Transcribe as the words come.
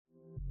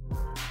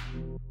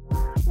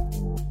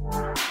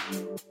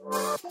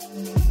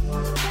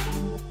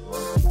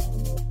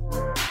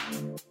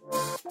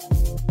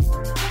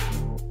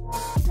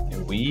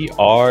And we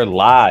are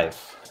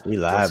live. We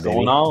live, What's baby.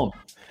 going on?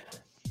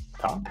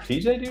 Tom,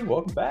 TJ, dude,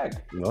 welcome back.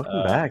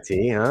 Welcome back,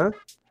 T, huh?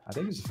 I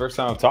think it's the first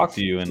time I've talked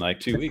to you in like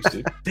 2 weeks,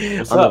 dude.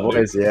 What's On up, the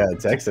voice, dude? yeah.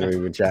 Texting,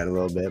 we've been chatting a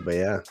little bit, but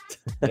yeah.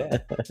 Yeah.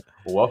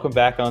 Well, welcome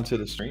back onto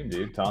the stream,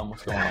 dude. Tom,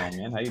 what's going on,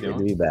 man? How you Good to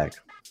doing? be back.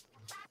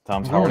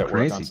 Tom's I'm hard going at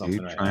work on crazy, something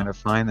dude. right Trying now. to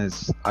find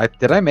this.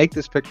 Did I make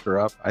this picture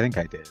up? I think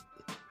I did.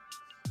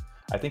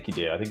 I think you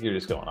did. I think you're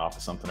just going off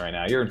of something right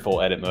now. You're in full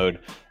edit mode,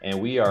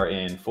 and we are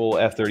in full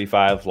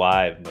F35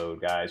 live mode,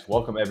 guys.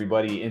 Welcome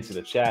everybody into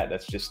the chat.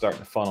 That's just starting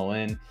to funnel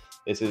in.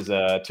 This is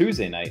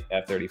Tuesday night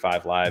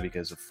F35 live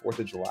because of 4th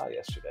of July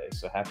yesterday.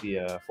 So happy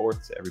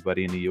 4th to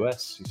everybody in the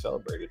U.S. who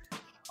celebrated.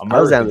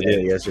 I was down to do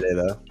it yesterday,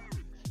 though.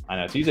 I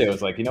know. TJ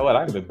was like, you know what?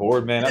 I've been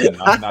bored, man. I've been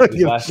knocking out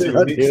these last 2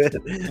 weeks.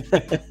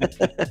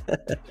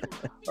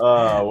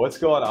 What's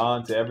going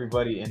on to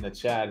everybody in the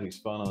chat who's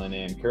funneling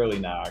in? Curly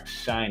Knox,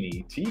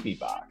 Shiny, TV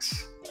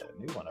Box, a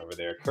new one over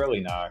there.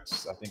 Curly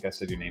Knox, I think I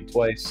said your name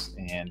twice.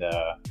 And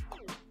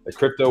the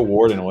Crypto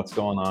Warden, what's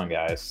going on,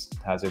 guys?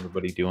 How's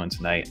everybody doing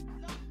tonight?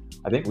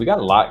 I think we got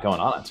a lot going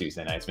on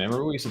Tuesday nights, man.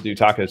 Remember we used to do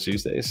Taco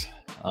Tuesdays?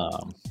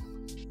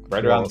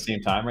 Right around the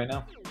same time right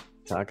now?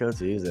 Taco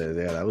Tuesdays,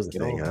 yeah, that was the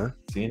thing, huh?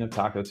 Seeing of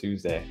Taco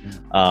Tuesday.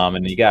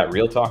 And you got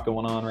Real Talk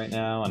going on right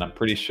now, and I'm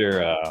pretty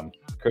sure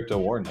Crypto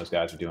Warden, those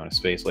guys are doing a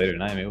space later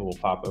tonight. Maybe we'll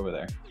pop over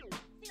there.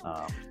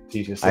 I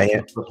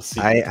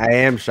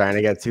am shying.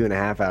 I got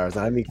 2.5 hours.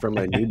 I mean, from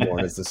my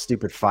newborn, it's the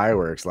stupid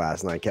fireworks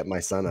last night. Kept my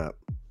son up.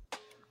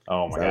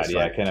 Oh my So god, fun.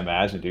 yeah, I can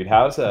imagine, dude.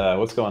 How's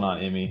what's going on,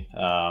 Emmy?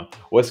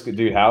 How's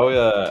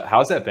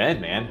that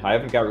been, man?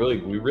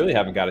 We really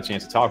haven't got a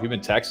chance to talk. We've been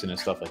texting and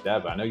stuff like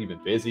that, but I know you've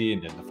been busy,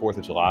 and then the 4th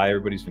of July,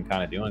 everybody's been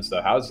kind of doing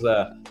stuff. How's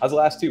the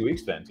last 2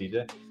 weeks been,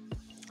 TJ?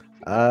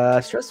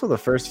 Stressful the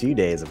first few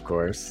days, of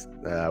course.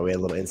 We had a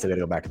little incident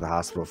to go back to the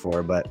hospital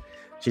for, but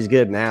she's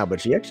good now.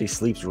 But she actually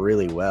sleeps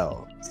really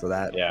well, so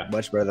that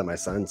much better than my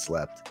son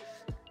slept.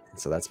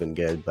 So that's been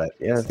good, but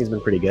yeah, I think it's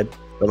been pretty good.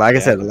 But like I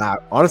said,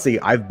 honestly,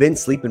 I've been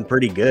sleeping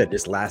pretty good.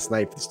 Just last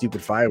night, the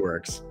stupid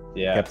fireworks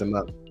kept them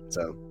up.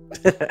 So,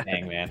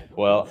 dang, man.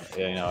 Well,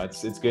 you know,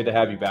 it's good to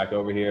have you back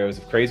over here. It was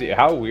crazy.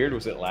 How weird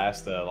was it the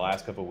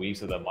last couple of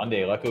weeks of the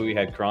Monday? Luckily, we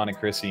had Chronic,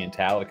 Chrissy, and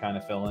Tal to kind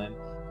of fill in,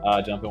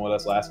 jumping with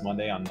us last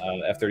Monday on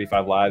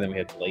F35 Live. Then we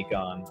had Blake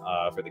on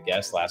for the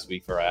guest last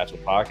week for our actual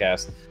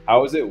podcast.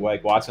 How was it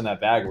like watching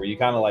that bag? Were you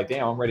kind of like,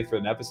 damn, I'm ready for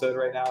an episode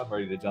right now? I'm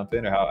ready to jump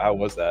in, or how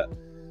was that?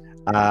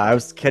 I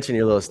was catching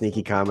your little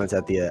sneaky comments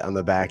at the on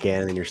the back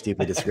end and your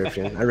stupid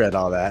description. I read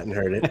all that and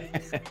heard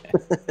it.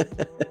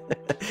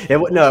 It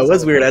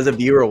was weird as a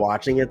viewer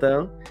watching it,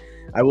 though.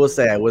 I will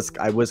say I was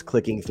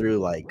clicking through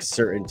like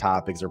certain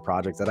topics or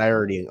projects that I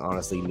already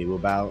honestly knew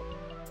about.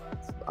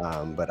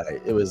 But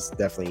it was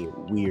definitely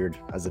weird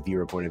as a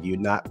viewer point of view,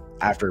 not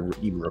after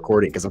even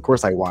recording, because of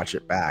course I watch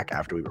it back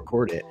after we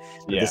record it.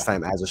 But this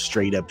time as a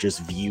straight up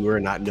just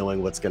viewer, not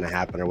knowing what's going to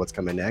happen or what's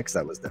coming next,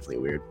 that was definitely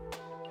weird.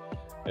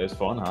 It was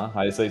fun, huh?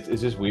 It's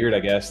just weird, I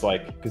guess,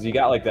 like, because you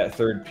got like that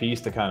third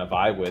piece to kind of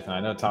vibe with, and I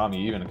know Tom,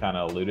 you even kind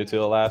of alluded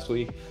to it last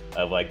week.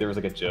 Of like, there was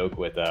like a joke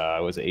with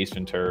was it Ace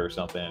Ventura or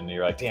something, and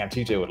you're like, damn,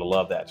 TJ would have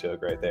loved that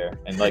joke right there,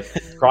 and like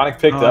Chronic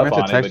picked up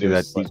on it. But it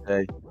was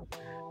like,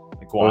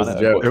 what was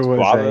the joke? It was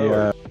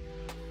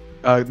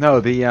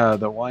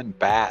the one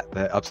bat,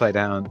 the upside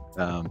down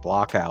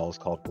block owl is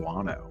called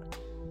Guano.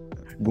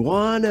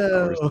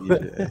 Guano.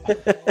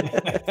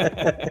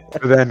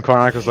 But then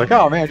Chronic was like,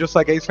 "Oh man, just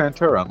like Ace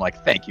Ventura." I'm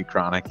like, "Thank you,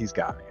 Chronic. He's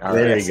got me." All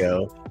there you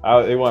go.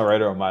 It went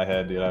right over my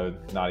head, dude. I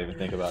would not even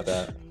think about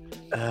that.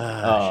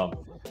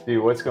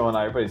 Dude, what's going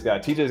on?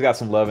 TJ's got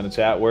some love in the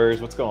chat.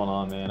 What's going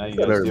on, man? How you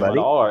guys doing?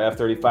 All our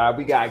F35.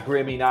 We got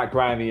Grimmy, not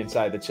Grimy,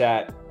 inside the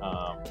chat.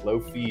 Low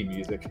fee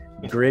music.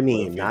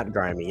 Grimmy, not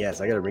grimy.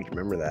 Yes, I gotta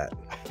remember that.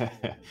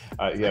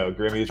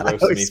 Grimmy's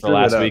roasting me for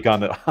last week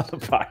on the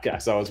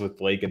podcast. I was with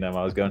Blake and them.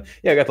 I was going,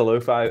 I got the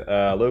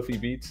lo-fi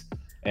beats.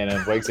 And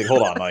then Blake's like,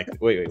 hold on, like,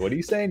 wait, what are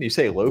you saying? You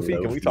say lo-fi?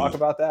 Can we talk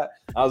about that?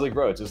 I was like,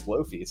 bro, it's just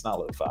lo-fi. It's not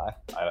lo-fi.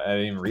 I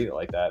didn't even read it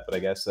like that, but I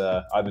guess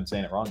I've been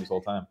saying it wrong this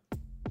whole time.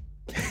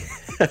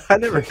 I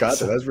never got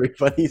that. That's pretty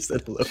funny. You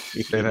said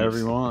lo-fi. Say whatever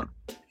you want.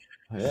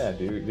 Yeah,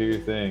 do your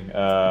thing.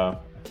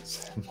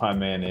 My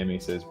man Emmy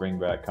says, bring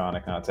back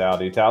Chronic, not Tal.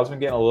 Dude, Tal's been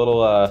getting a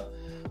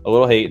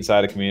little hate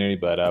inside the community,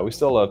 but we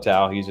still love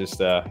Tal. He's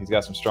just he's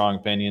got some strong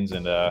opinions,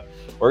 and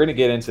we're gonna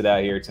get into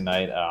that here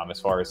tonight as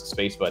far as the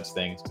Space Buds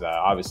things, because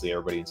obviously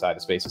everybody inside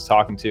the space is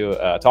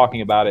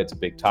talking about it. It's a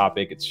big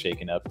topic. It's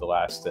shaken up the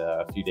last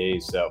few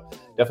days, so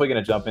definitely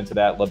gonna jump into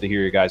that. Love to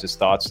hear your guys'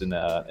 thoughts in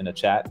the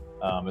chat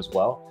as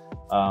well.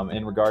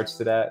 In regards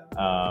to that,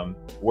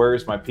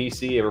 where's my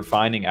PC? Ever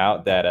finding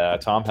out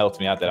that Tom helped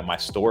me out that my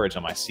storage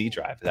on my C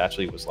drive, it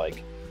actually was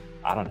like,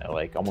 I don't know,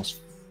 like almost,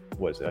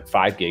 what is it,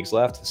 5 gigs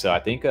left? So I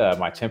think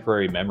my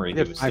temporary memory,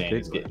 he was saying,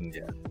 is getting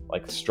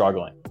like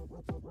struggling.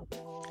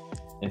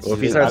 Well,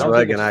 if he starts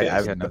rugging, I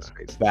have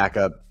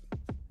backup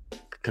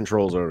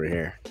controls over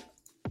here.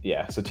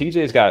 Yeah, so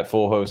TJ's got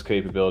full host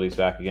capabilities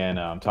back again.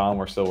 Tom,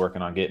 we're still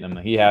working on getting him.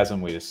 He has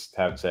them. We just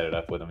haven't set it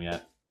up with him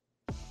yet.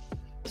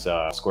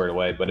 So squared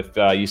away. But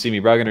if you see me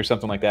rugging or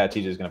something like that,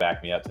 TJ's gonna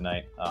back me up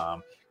tonight.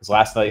 Because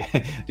last night,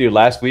 dude,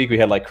 last week we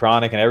had like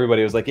Chronic, and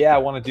everybody was like, "Yeah, I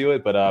want to do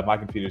it," but my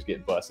computer's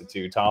getting busted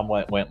too. Tom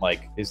went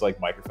like his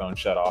like microphone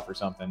shut off or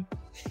something.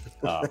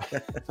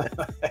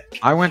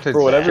 I went to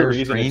for whatever share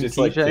reason, screen, it's just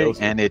like TJ,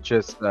 and it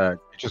just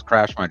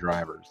crashed my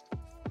drivers.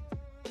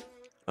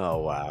 Oh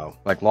wow!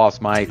 Like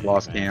lost mic,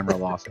 lost camera,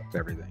 lost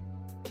everything.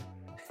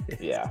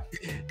 Yeah,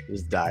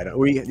 just died.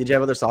 Did you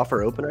have other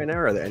software open right now?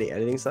 Or are there any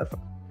editing stuff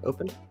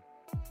open?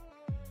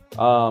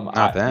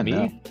 Not then. Me?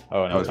 No.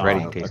 Oh no, I was Tom.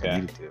 ready in case I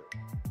Okay. needed to.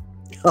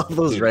 All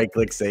those Dude.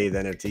 right-click save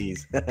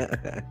NFTs.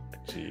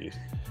 Jeez.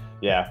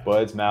 Yeah,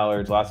 buds,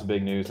 mallards, lots of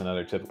big news.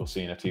 Another typical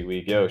CNFT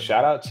week. Yo,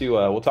 shout out to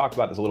we'll talk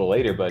about this a little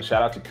later, but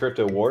shout out to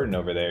Crypto Warden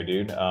over there,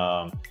 dude.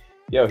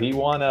 Yo, he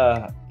won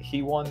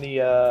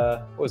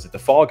the what was it, the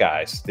Fall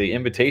Guys, the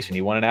invitation.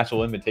 He won an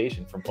actual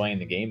invitation from playing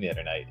the game the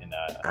other night. In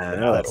I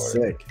know, that's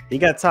sick. He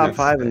got top Dude,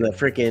 5 in the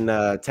freaking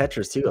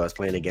Tetris too. I was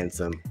playing against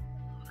him.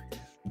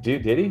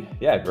 Dude, did he?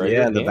 Yeah, great.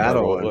 Yeah, good the game.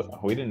 battle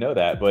We didn't know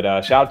that, but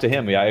shout out to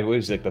him. Yeah, it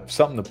was like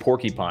something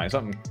porcupine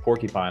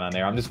on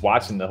there. I'm just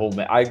watching the whole.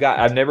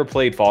 I've never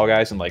played Fall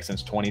Guys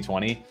since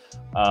 2020,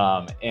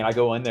 and I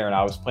go in there and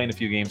I was playing a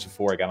few games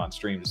before I got on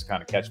stream just to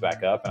kind of catch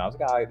back up, and I was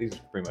like, these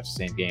are pretty much the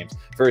same games.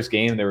 First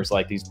game, there was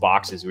like these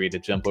boxes where you had to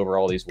jump over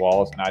all these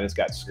walls, and I just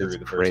got screwed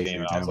the first game,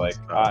 and I was like,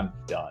 I'm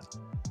done.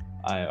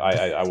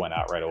 I went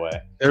out right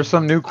away. There's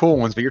some new cool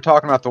ones, but you're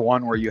talking about the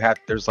one where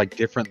there's like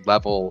different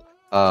level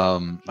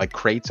like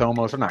crates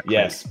almost, or not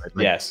crates,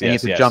 yes, you have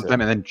to jump them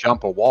and then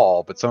jump a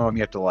wall, but some of them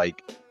you have to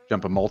like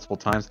jump them multiple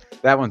times.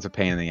 That one's a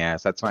pain in the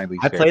ass. That's my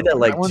least I played that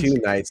like one's 2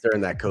 nights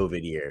during that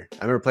COVID year.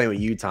 I remember playing with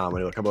you, Tom,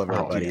 and a couple of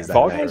our buddies.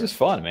 Fall Guys is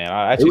fun, man.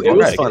 It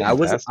was fun. I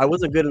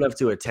wasn't good enough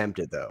to attempt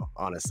it though,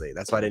 honestly.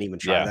 That's why I didn't even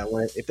try that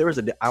one. If there was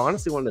I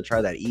honestly wanted to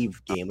try that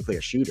Eve game. It looked like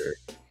a shooter.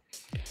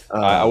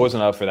 I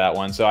wasn't up for that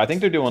one, so I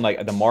think they're doing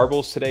like the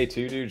marbles today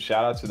too, dude.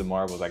 Shout out to the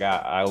marbles.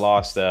 I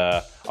lost.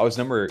 I was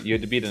you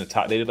had to beat in the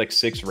top. They did like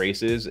 6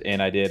 races,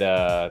 and I did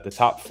the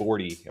top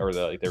 40, or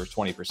there was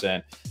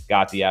 20%.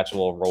 Got the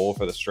actual roll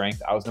for the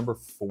strength. I was number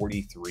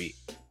 43.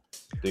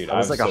 Dude, I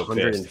was like so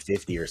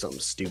 150 or something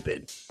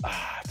stupid.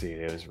 Dude,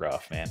 it was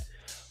rough, man.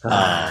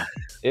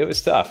 It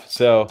was tough.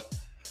 So,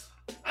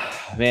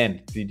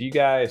 man, did you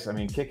guys,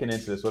 kicking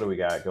into this, what do we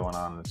got going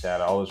on in the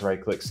chat? All those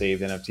right-click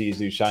saved NFTs,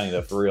 dude, shiny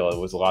though, for real. It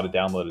was a lot of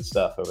downloaded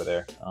stuff over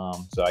there.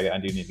 So I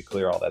do need to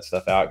clear all that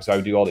stuff out, because I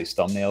would do all these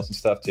thumbnails and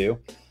stuff too.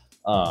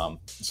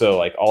 So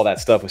like all that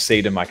stuff was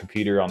saved in my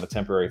computer on the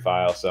temporary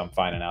file. So I'm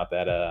finding out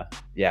that,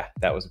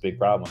 that was a big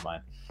problem of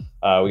mine.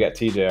 We got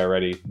TJ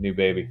already, new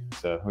baby.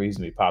 So he's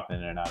gonna be popping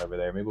in and out over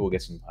there. Maybe we'll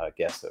get some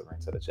guests over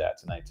into the chat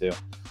tonight too.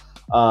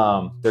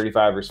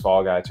 35 versus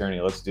Fall Guy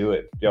tourney. Let's do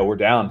it. Yo, we're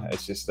down.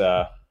 It's just,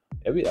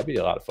 that'd be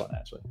a lot of fun,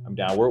 actually. I'm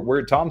down.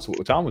 Tom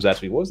was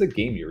actually, what was the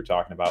game you were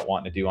talking about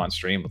wanting to do on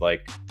stream with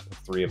like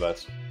 3 of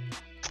us?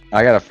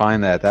 I gotta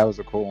find that. That was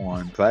a cool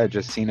one, because I had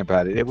just seen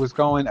about it. It was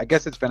going, I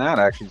guess it's been out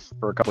actually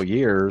for a couple of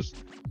years.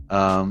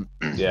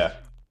 Yeah.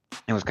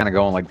 It was kind of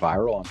going like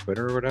viral on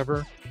Twitter or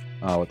whatever.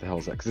 What the hell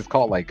is that? Because it's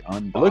called like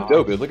It looked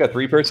dope. It looked like a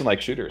 3-person like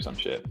shooter or some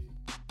shit.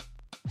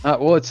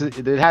 Well, it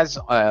has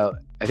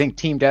I think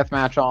team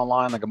deathmatch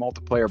online, like a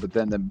multiplayer, but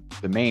then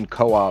the main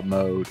co-op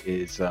mode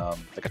is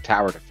like a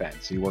tower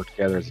defense. So you work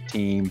together as a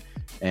team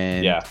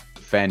and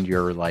defend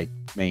your like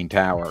main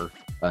tower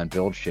and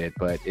build shit.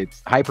 But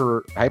it's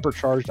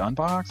hypercharged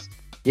unboxed.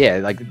 Yeah,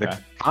 like the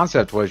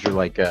concept was you're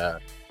like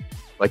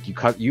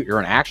you're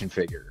an action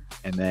figure,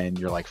 and then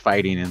you're like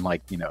fighting in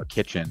like a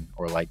kitchen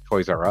or like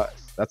Toys R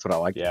Us. That's what I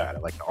liked about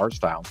it. Like the art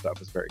style and stuff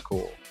was very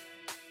cool.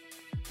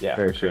 Yeah,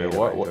 very for sure.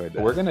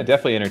 We're going to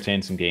definitely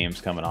entertain some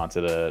games coming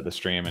onto the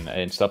stream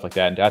and stuff like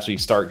that, and to actually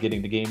start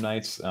getting the game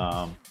nights.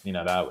 That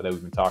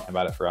we've been talking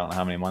about it for I don't know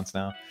how many months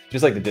now.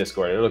 Just like the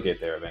Discord, it'll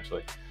get there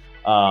eventually.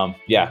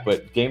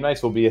 But game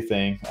nights will be a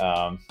thing.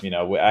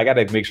 I got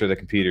to make sure the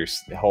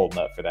computer's holding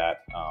up for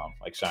that.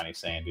 Like Shiny's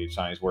saying, dude,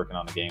 Shiny's working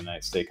on the game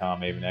night. Stay calm,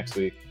 maybe next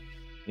week.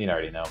 You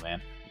already know,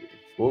 man.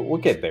 We'll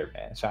get there,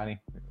 man. Shiny,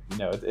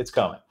 it's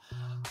coming.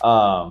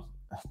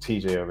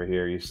 TJ over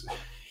here, he's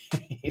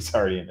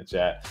already in the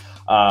chat.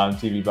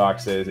 TV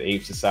Box says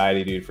Ape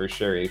Society, dude, for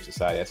sure. Ape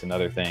Society, that's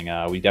another thing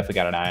we definitely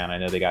got an eye on. I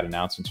know they got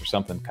announcements or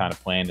something kind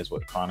of planned, is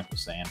what Chronic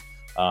was saying.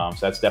 So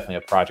that's definitely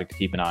a project to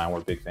keep an eye on.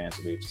 We're big fans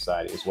of Ape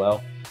Society as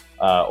well.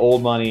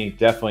 Old Money,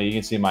 definitely. You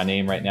can see my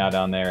name right now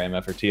down there,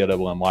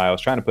 MFRTOWMY. I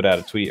was trying to put out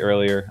a tweet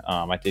earlier.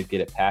 I did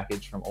get a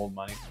package from Old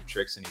Money from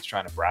Trix, and he's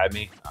trying to bribe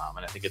me,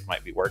 and I think it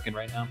might be working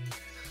right now.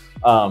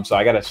 So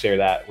I got to share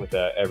that with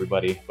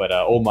everybody. But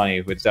Old Money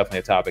is definitely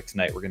a topic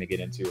tonight we're going to get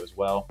into as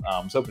well. I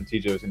was hoping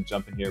TJ was going to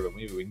jump in here, but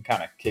maybe we can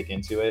kind of kick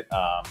into it.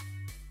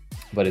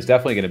 but it's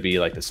definitely going to be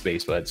like the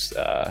Space Buds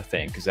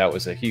thing, because that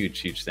was a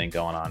huge thing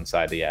going on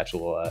inside the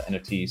actual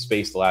NFT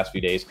space the last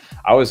few days.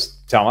 I was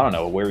telling, I don't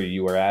know where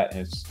you were at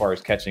as far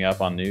as catching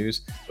up on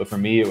news, but for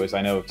me, it was,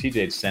 I know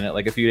TJ sent it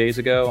like a few days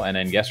ago, and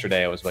then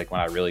yesterday it was like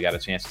when I really got a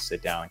chance to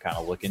sit down and kind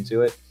of look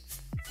into it.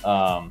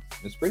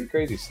 It's pretty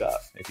crazy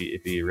stuff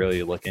if you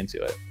really look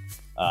into it.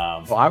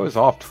 Well, I was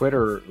off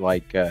Twitter,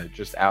 like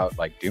just out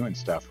like doing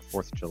stuff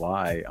for 4th of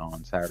July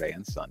on Saturday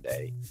and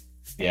Sunday.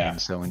 Yeah.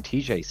 And so when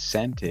TJ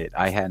sent it,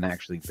 I hadn't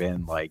actually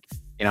been like,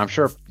 I'm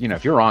sure,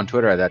 if you're on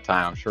Twitter at that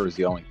time, I'm sure it was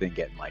the only thing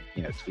getting like,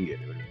 tweeted,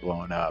 it would have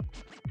blown up.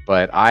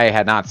 But I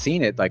had not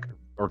seen it like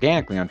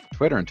organically on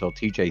Twitter until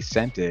TJ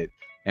sent it.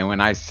 And when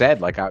I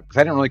said like, because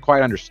I didn't really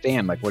quite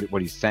understand like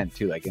what he sent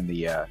to, like in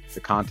the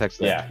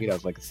context of that tweet, I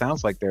was like, it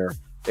sounds like they're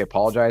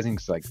apologizing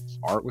because like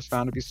art was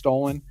found to be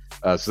stolen.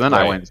 So then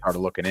I went and started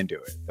looking into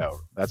it.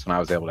 So that's when I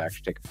was able to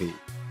actually take a peek.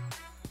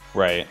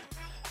 Right.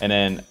 And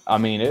then, I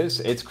mean,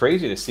 it's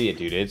crazy to see it,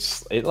 dude.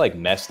 It like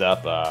messed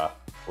up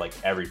like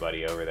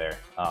everybody over there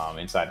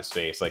inside the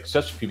space, like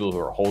especially people who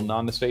are holding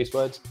on to Space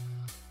Buds.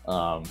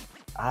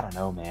 I don't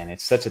know, man.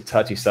 It's such a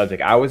touchy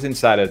subject. I was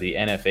inside of the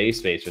NFA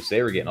space, which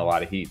they were getting a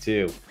lot of heat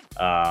too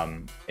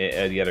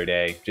the other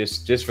day,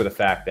 just for the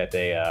fact that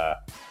they, I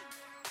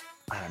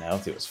don't know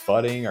if it was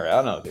fudding or I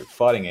don't know if they're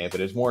fudding it,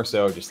 but it's more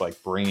so just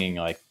like bringing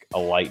like a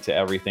light to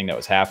everything that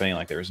was happening.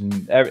 Like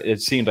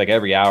it seemed like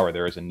every hour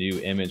there was a new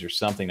image or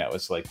something that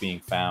was like being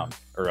found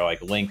or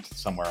like linked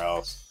somewhere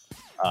else.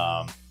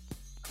 I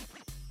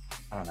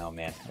don't know,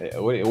 man.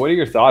 What are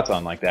your thoughts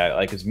on like that?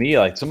 Like, it's me,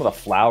 like some of the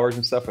flowers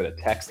and stuff where the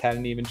text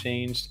hadn't even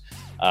changed,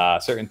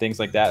 certain things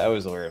like that. I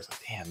was aware. I was like,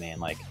 damn, man,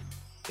 like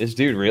this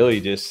dude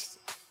really just,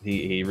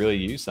 he really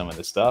used some of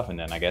this stuff. And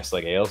then I guess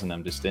like Ailes and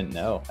them just didn't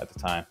know at the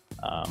time,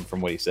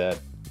 from what he said,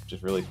 which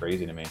is really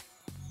crazy to me.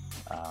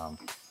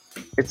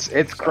 It's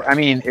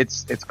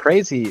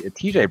crazy.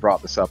 TJ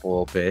brought this up a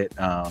little bit.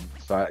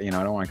 So I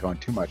don't want to go in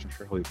too much. I'm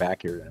sure he'll be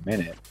back here in a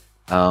minute.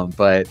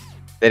 But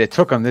that it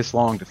took him this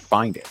long to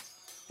find it.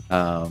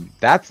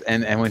 That's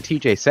and when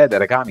TJ said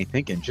that, it got me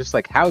thinking, just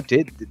like, how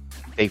did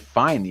they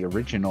find the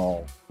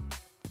original?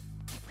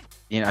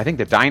 I think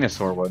the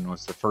dinosaur one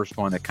was the first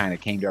one that kind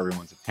of came to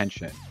everyone's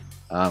attention,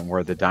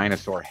 where the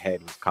dinosaur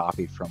head was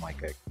copied from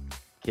like a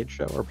kid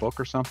show or book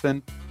or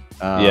something.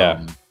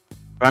 Yeah.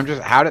 But I'm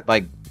just,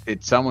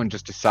 did someone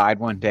just decide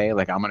one day,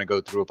 like, I'm going to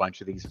go through a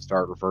bunch of these and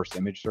start reverse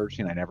image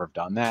searching? I never have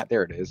done that.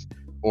 There it is.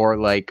 Or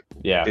like,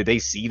 did they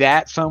see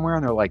that somewhere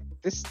and they're like,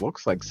 this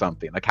looks like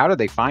something? Like, how did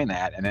they find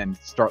that and then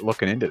start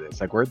looking into this?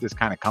 Like, where'd this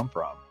kind of come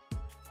from?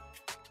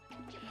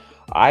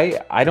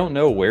 I don't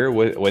know where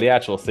the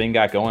actual thing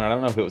got going. I don't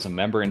know if it was a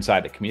member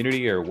inside the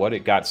community or what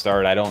it got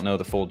started. I don't know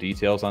the full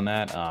details on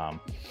that.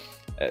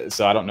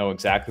 So I don't know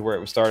exactly where it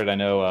was started. I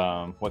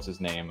know, what's his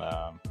name?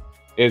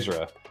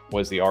 Isra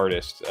was the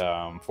artist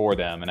for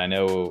them. And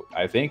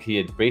I think he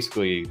had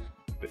basically,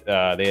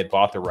 they had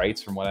bought the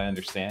rights from what I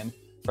understand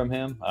from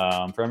him,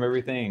 from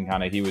everything.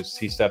 Kind of,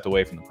 he stepped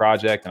away from the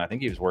project, and I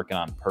think he was working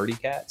on Purdy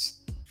Cats.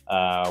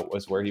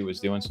 Was where he was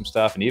doing some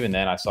stuff, and even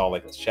then I saw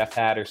like a chef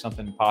hat or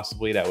something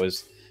possibly that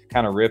was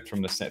kind of ripped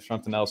from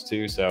something else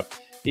too. So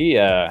he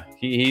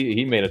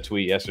made a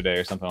tweet yesterday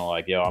or something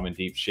like, "Yo, I'm in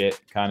deep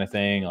shit," kind of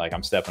thing. Like,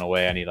 I'm stepping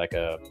away. I need like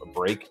a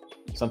break,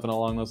 something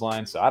along those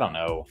lines. So I don't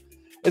know.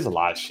 There's a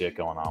lot of shit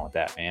going on with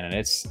that, man, and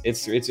it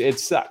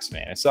sucks,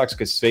 man. It sucks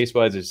because Space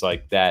Buds is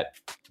like that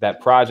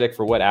project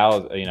for what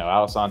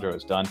Alessandro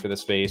has done for the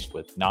space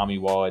with Nami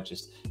Wallet,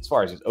 just as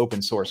far as his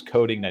open source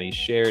coding that he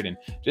shared and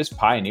just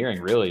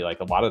pioneering really like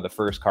a lot of the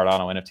first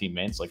Cardano NFT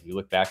mints. Like, if you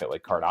look back at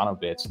like Cardano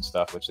Bits and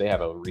stuff, which they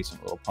have a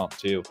recent little pump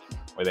too,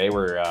 where they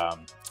were,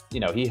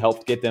 he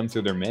helped get them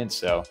through their mints.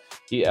 So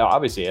he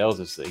obviously, Ailes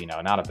is,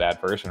 not a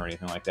bad person or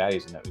anything like that.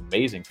 He's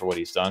amazing for what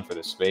he's done for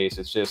the space.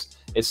 It's just,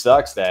 it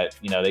sucks that,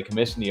 they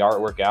commissioned the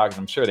artwork out, because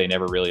I'm sure they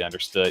never really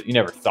understood. You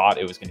never thought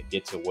it was going to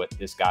get to what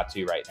this got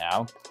to right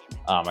now.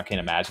 I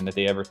can't imagine that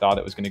they ever thought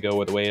it was going to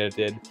go the way it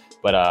did.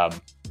 But,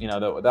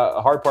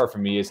 the hard part for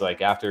me is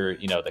like after,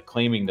 the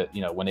claiming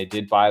that, when they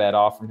did buy that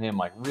off from him,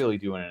 like really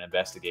doing an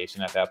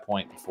investigation at that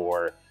point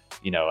before,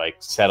 like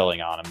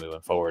settling on him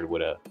moving forward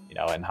would have,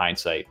 in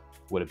hindsight,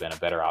 would have been a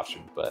better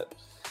option. But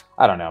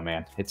I don't know,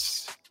 man.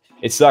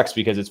 It sucks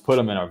because it's put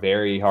them in a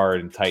very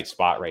hard and tight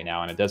spot right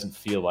now, and it doesn't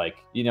feel like,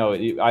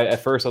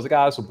 at first I was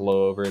like, this will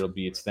blow over, it'll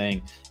be its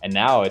thing, and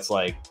now it's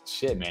like,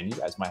 shit, man, you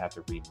guys might have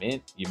to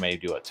remint, you may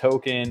do a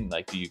token,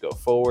 like, do you go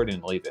forward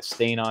and leave a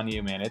stain on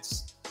you, man?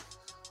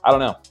 I don't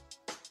know.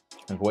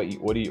 Like,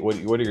 what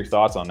are your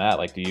thoughts on that?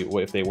 Like,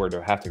 if they were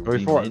to have to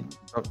remint?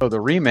 The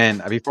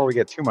remint, before we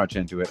get too much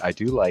into it, I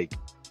do like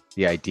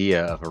the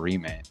idea of a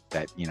remint.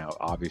 That,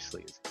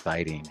 obviously is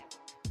exciting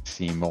to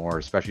see more,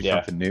 especially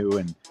something new.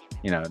 And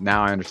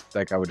now I understand,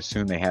 like, I would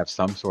assume they have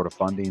some sort of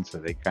funding, so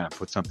they kind of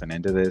put something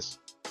into this.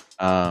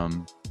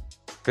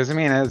 Because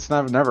it's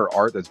never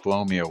art that's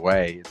blown me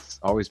away. It's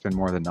always been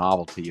more the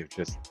novelty of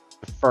just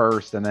the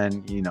first, and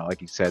then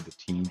like you said, the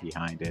team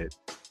behind it.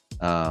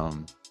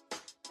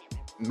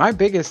 My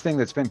biggest thing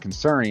that's been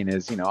concerning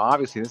is,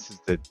 obviously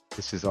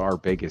this is our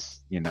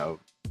biggest,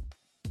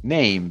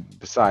 name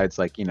besides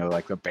like, you know,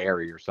 like a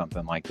Barry or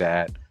something like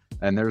that.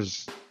 And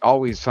there's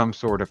always some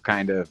sort of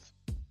kind of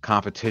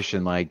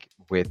competition like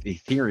with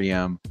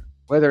Ethereum,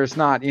 whether it's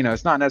not, you know,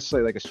 it's not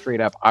necessarily like a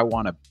straight up, I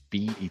want to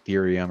beat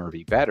Ethereum or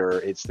be better.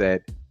 It's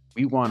that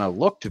we want to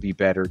look to be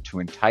better to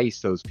entice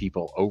those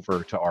people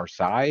over to our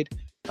side.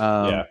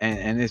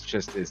 And it's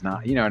just is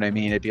not, you know what I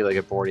mean? It'd be like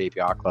a Bored Ape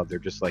Yacht Club. They're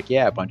just like,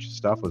 yeah, a bunch of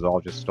stuff was all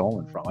just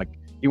stolen from. Like,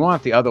 you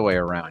want it the other way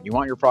around. You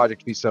want your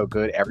project to be so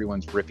good,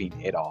 everyone's ripping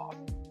it off.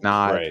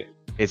 Not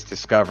it's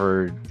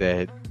discovered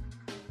that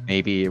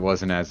maybe it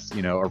wasn't as,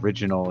 you know,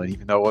 original, and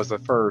even though it was the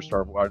first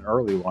or an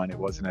early one, it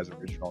wasn't as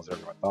original as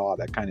everyone thought.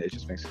 That kind of, it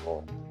just makes it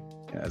cool.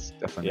 Yeah, it's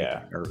definitely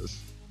nervous.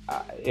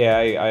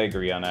 I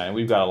agree on that. And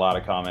we've got a lot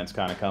of comments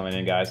kind of coming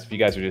in, guys. If you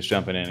guys are just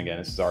jumping in again,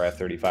 this is our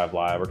F35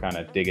 Live. We're kind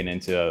of digging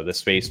into the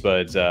Space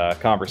Buds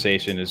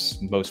conversation,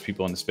 as most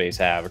people in the space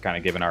have. We're kind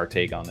of giving our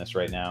take on this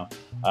right now.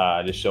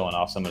 Just showing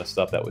off some of the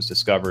stuff that was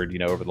discovered, you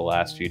know, over the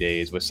last few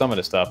days. With some of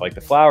the stuff, like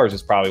the flowers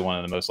is probably one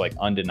of the most like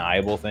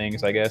undeniable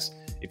things, I guess.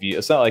 If you,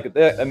 it's not like,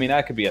 I mean,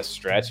 that could be a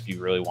stretch if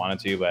you really wanted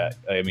to, but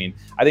I mean,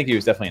 I think he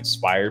was definitely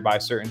inspired by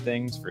certain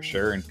things for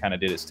sure and kind of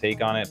did his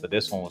take on it. But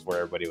this one was where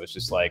everybody was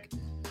just like,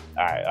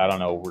 all right, I don't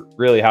know,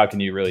 really, how can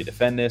you really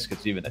defend this?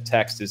 Because even the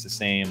text is the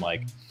same.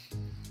 Like,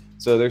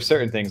 so there's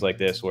certain things like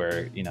this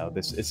where, you know,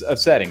 this, it's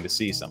upsetting to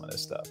see some of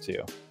this stuff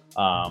too.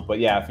 But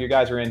yeah, if you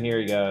guys are in here,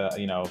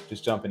 you know,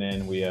 just jumping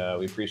in, we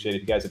appreciate it.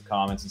 If you guys have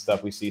comments and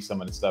stuff, we see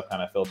some of the stuff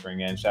kind of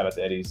filtering in. Shout out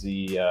to Eddie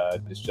Z,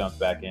 just jumped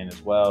back in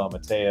as well.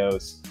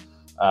 Mateos,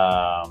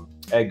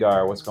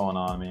 Edgar, what's going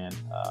on, man?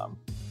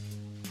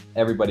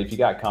 Everybody, if you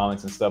got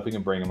comments and stuff, we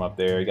can bring them up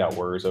there. You got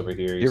words over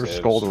here. You ever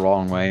scrolled the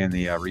wrong way in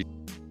the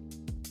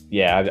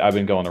Yeah, I've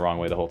been going the wrong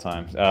way the whole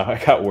time.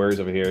 I got words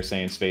over here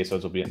saying Space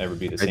Buds will never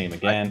be the same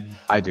again.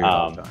 I do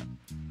all the time.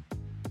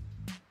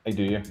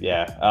 Do you?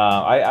 Yeah.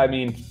 I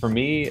mean, for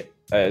me,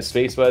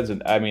 Space Buds,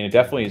 I mean, it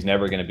definitely is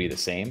never going to be the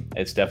same.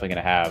 It's definitely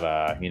going to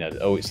have, you know,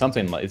 always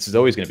something. It's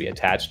always going to be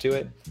attached to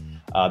it.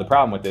 The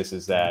problem with this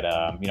is that,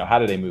 you know, how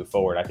do they move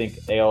forward? I think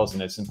Ailes,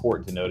 and it's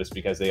important to notice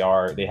because they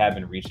have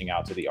been reaching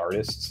out to the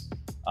artists,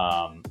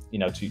 you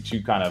know,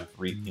 to kind of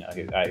you know,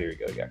 here we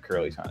go. We got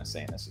Curly kind of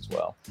saying this as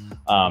well.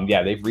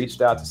 Yeah, they've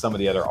reached out to some of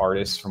the other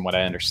artists from what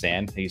I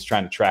understand. He's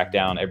trying to track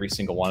down every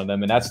single one of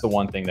them. And that's the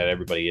one thing that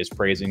everybody is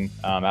praising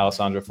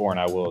Alessandro for, and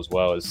I will as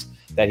well, is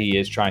that he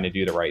is trying to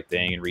do the right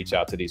thing and reach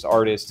out to these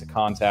artists, to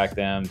contact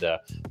them, to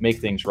make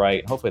things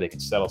right. Hopefully they can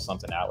settle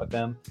something out with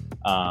them.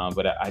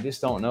 But I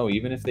just don't know,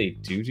 even if they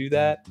do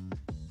that,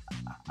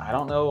 I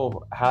don't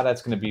know how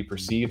that's going to be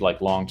perceived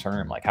like long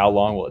term. Like, how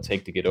long will it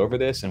take to get over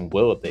this, and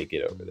will they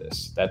get over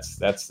this? That's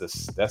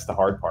the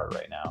hard part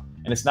right now.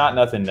 And it's not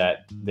nothing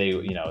that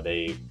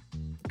they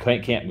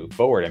can't move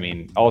forward. I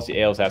mean, all the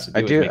Ailes has to do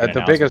is make an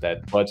announcement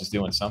that Budge is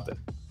doing something.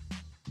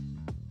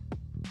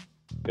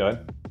 Go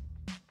ahead.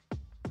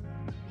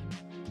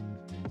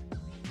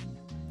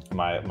 Am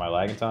I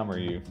lagging, Tom, or are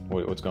you?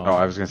 What's going on? Oh,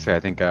 I was gonna say, I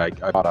think I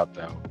caught up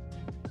though.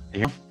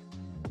 Yeah.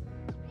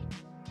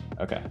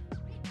 Okay.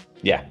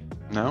 Yeah.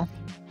 No?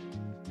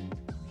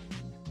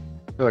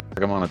 I feel like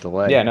I'm on a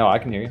delay. Yeah, no, I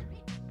can hear you.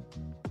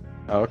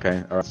 Oh,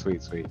 okay. Oh,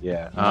 sweet.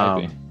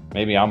 Yeah.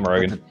 Maybe I'm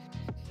rugged.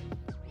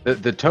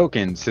 The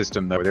token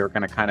system, though, they were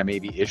going to kind of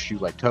maybe issue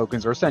like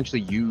tokens, or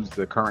essentially use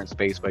the current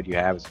Space Bud you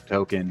have as a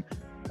token,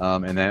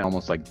 and then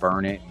almost like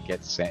burn it and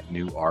get sent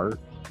new art.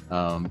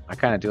 I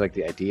kind of do like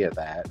the idea of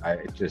that.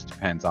 It just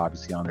depends,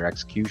 obviously, on their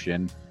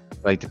execution.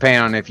 Like,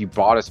 depending on if you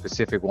bought a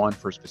specific one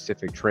for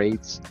specific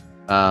traits,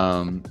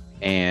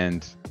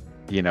 and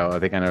you know, are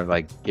they gonna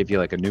like give you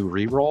like a new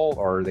reroll,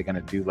 or are they gonna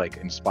do like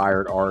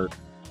inspired art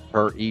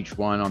per each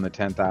one on the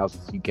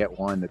 10,000? So you get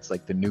one that's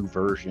like the new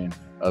version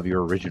of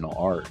your original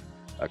art,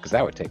 because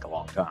that would take a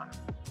long time.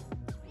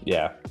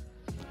 Yeah.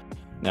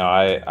 No,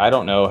 I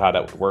don't know how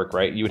that would work,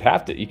 right? You would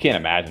have to, you can't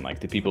imagine like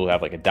the people who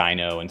have like a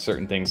dino and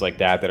certain things like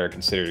that are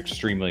considered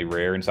extremely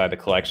rare inside the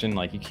collection.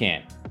 Like, you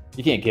can't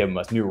give them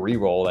a new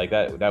reroll like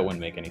that. That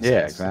wouldn't make any sense.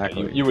 Yeah,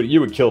 exactly.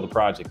 You would kill the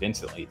project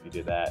instantly if you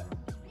did that.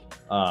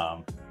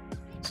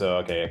 So,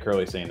 okay,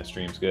 Curly's saying the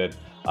stream's good.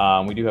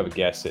 We do have a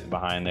guest sitting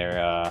behind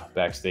there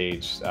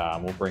backstage.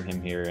 We'll bring him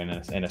here in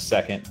a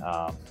second.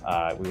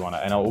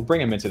 We'll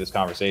bring him into this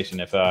conversation.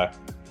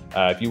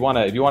 If you want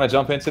to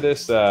jump into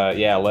this,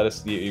 yeah, let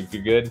us. If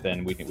you're good,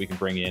 then we can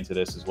bring you into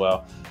this as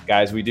well,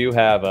 guys. We do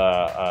have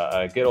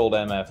a good old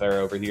MFR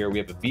over here. We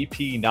have a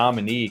VP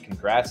nominee.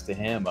 Congrats to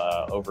him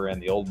over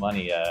in the Old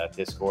Money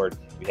Discord.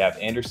 We have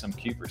Anderson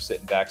Cooper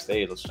sitting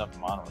backstage. Let's jump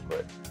him on real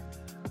quick.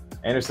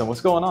 Anderson,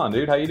 what's going on,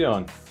 dude? How you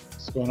doing?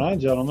 What's going on,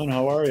 gentlemen?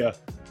 How are you?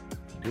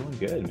 Doing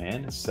good,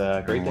 man. It's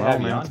great to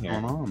have you on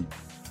here.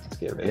 Let's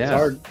get ready.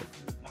 Yeah. It's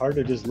hard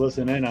to just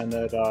listen in on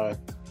that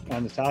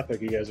on the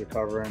topic you guys are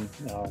covering.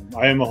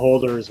 I am a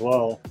holder as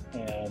well,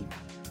 and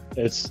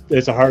it's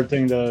a hard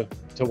thing to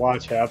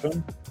watch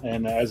happen.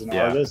 And as an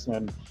artist,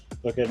 and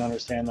look at and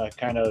understand that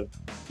kind of,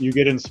 you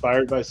get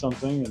inspired by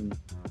something, and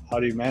how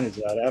do you manage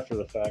that after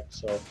the fact?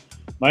 So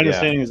my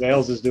understanding is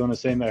Ailes is doing the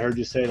same. I heard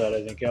you say that.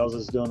 I think Ailes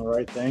is doing the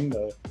right thing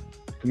to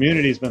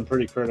community's been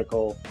pretty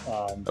critical.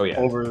 Oh, yeah.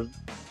 Over,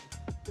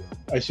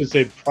 I should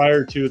say,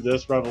 prior to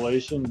this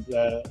revelation,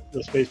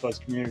 the Space Buds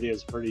community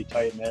is pretty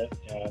tight knit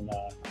and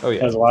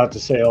has a lot to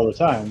say all the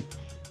time.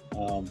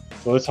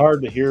 So it's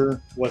hard to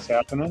hear what's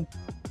happening.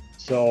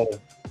 So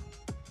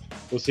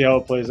we'll see how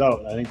it plays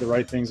out. I think the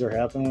right things are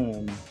happening,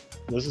 and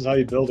this is how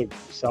you build a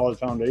solid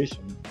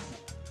foundation.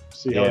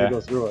 See how they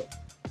go through it.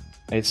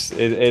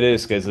 It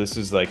is, because this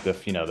is like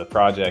the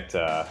project.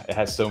 It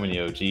has so many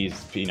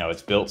OGs.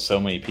 It's built so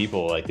many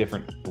people, like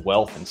different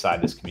wealth inside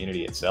this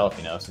community itself.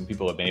 Some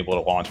people have been able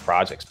to launch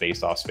projects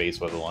based off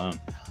SpaceBuds alone.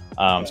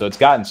 So it's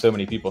gotten so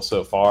many people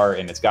so far,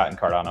 and it's gotten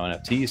Cardano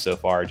NFTs so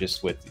far,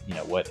 just with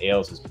what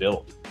Ailes has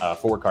built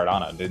for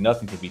Cardano. There's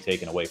nothing to be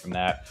taken away from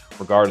that,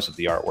 regardless of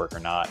the artwork or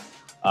not.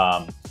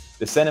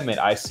 The sentiment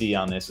I see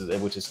on this,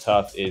 which is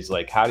tough, is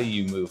like, how do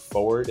you move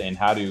forward, and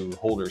how do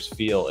holders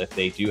feel if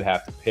they do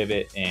have to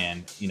pivot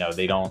and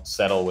they don't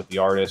settle with the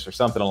artist or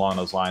something along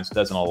those lines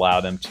doesn't allow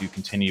them to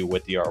continue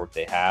with the artwork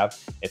they have?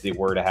 If they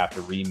were to have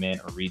to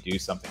remint or redo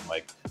something,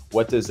 like,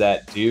 what does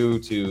that do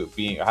to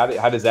being?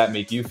 How does that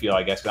make you feel?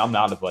 I guess, 'cause I'm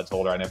not a Buds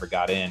holder, I never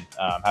got in.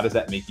 How does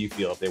that make you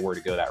feel if they were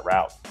to go that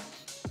route?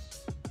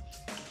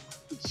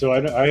 So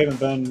I haven't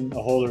been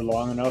a holder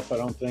long enough, I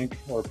don't think,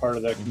 or part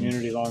of that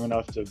community long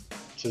enough to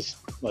just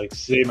like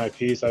say my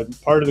piece. I'm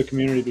part of the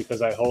community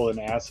because I hold an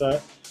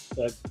asset.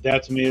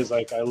 That to me is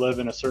like, I live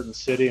in a certain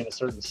city in a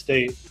certain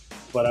state,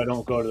 but I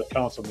don't go to the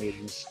council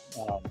meetings.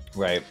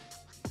 Right.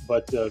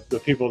 But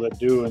the people that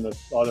do and the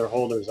other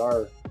holders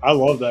are. I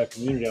love that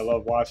community. I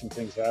love watching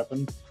things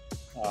happen.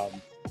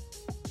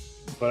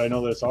 But I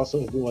know that it's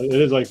also, it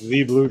is like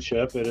the blue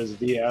chip. It is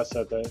the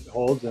asset that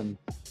holds, and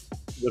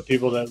the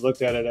people that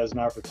looked at it as an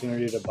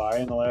opportunity to buy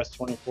in the last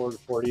 24 to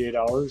 48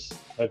 hours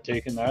have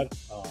taken that.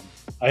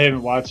 I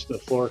haven't watched the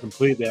floor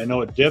completely. I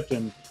know it dipped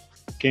and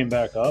came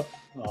back up.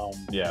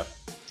 Yeah.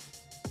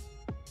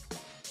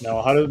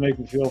 Now, how does it make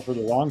me feel for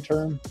the long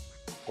term?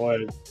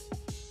 Boy,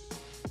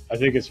 I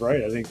think it's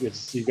right. I think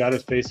you got to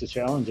face the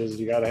challenges.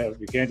 You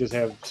can't just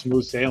have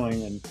smooth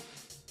sailing, and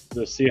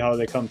to see how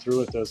they come through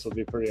with this will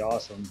be pretty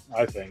awesome,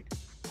 I think.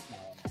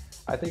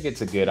 I think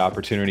it's a good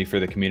opportunity for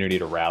the community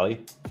to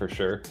rally, for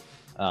sure.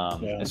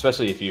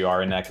 Especially if you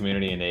are in that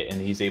community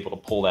and he's able to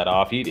pull that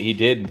off. He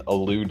did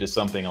allude to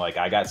something like,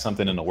 I got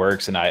something in the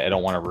works and I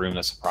don't want to ruin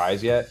the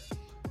surprise yet.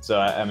 So,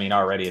 I mean,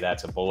 already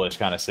that's a bullish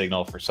kind of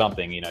signal for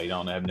something. You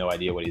don't have no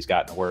idea what he's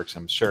got in the works.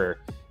 I'm sure,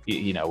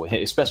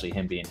 especially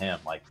him being him,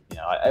 like,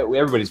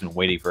 everybody's been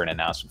waiting for an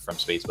announcement from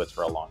SpaceBuds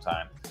for a long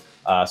time.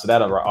 So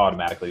that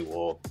automatically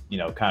will,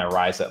 kind of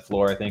rise that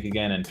floor, I think,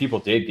 again. And people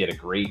did get a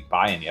great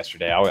buy-in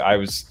yesterday. I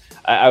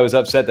was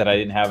upset that I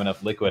didn't have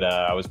enough liquid.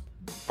 I was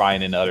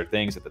buying into other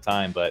things at the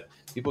time, but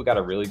people got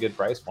a really good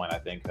price point. I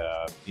think,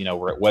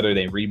 whether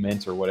they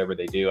remint or whatever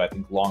they do, I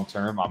think long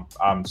term,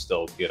 I'm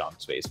still good on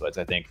SpaceBuds.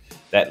 I think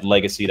that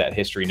legacy, that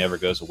history never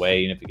goes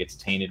away, even if it gets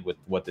tainted with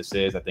what this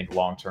is. I think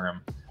long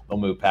term they'll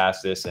move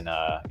past this, and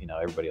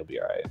everybody will be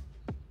all right.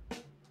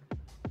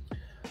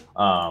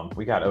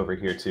 We got over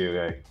here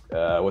too.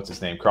 What's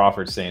his name?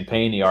 Crawford saying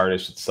paying the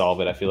artist should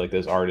solve it. I feel like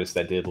those artists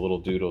that did little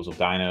doodles of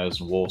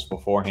dinos and wolves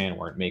beforehand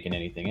weren't making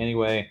anything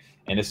anyway.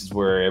 And this is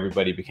where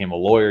everybody became a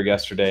lawyer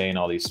yesterday in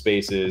all these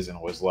spaces and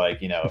was like,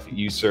 if it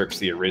usurps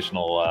the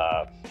original,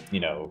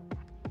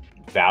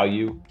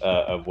 value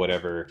of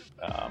whatever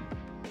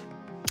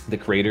the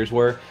creators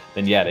were,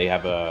 then yeah, they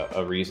have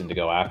a reason to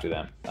go after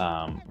them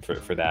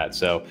for that.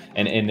 So,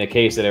 and in the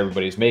case that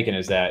everybody's making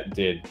is that,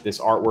 did this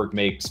artwork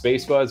make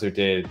SpaceBuds, or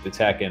did the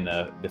tech and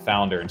the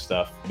founder and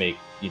stuff make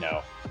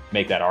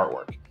that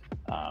artwork?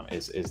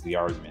 Is the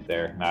argument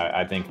there. And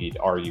I think you'd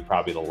argue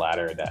probably the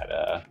latter,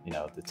 that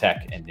the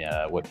tech and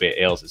what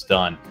Ailes has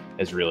done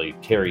has really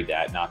carried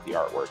that, not the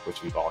artwork,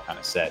 which we've all kind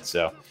of said.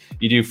 So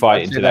you do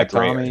fight into that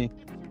gray area.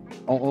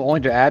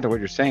 Only to add to what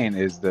you're saying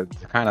is to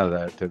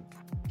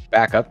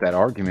back up that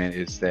argument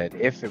is that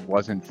if it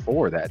wasn't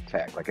for that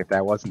tech, like if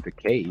that wasn't the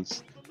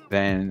case,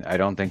 then I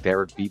don't think there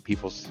would be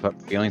people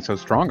feeling so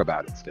strong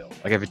about it still.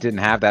 Like if it didn't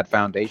have that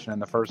foundation in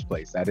the first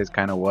place, that is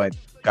kind of what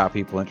got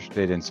people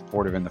interested and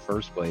supportive in the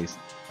first place.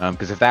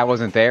 Because if that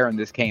wasn't there and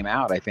this came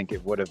out, I think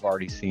it would have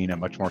already seen a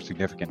much more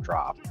significant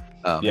drop.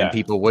 And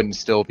people wouldn't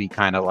still be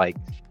kind of like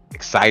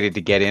excited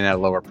to get in at a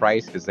lower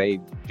price, because they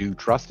do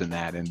trust in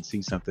that and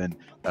see something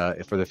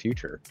for the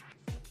future.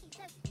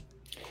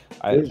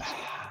 I don't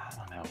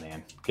know,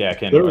 man. Yeah,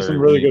 there was some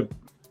really good.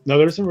 No,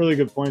 there's some really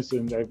good points,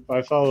 and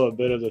I follow a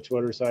bit of the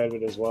Twitter side of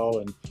it as well.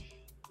 And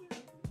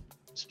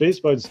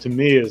SpaceBuds to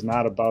me is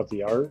not about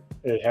the art.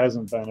 It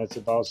hasn't been. It's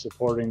about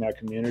supporting that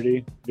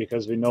community,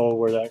 because we know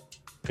where that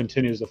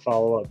continues to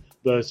follow up.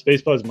 The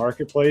SpaceBuds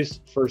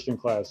marketplace, first in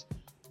class.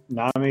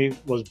 NAMI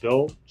was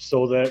built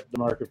so that the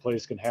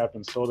marketplace can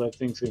happen, so that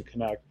things can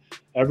connect.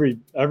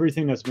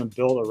 Everything that's been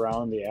built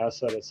around the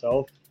asset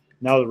itself.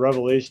 Now the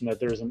revelation that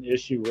there's an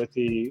issue with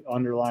the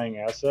underlying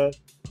asset,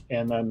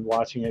 and then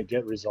watching it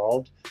get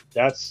resolved,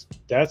 that's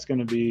going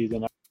to be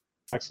the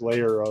next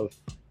layer of,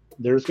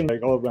 there's going to be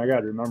like, oh my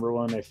God, remember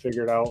when they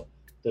figured out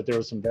that there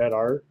was some bad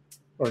art,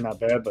 or not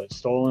bad, but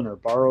stolen or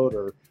borrowed,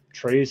 or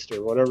traced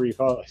or whatever you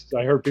call it.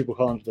 I heard people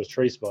call them the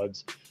trace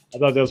buds. I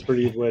thought that was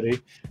pretty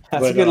witty.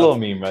 That's a good little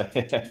meme,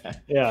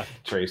 but yeah,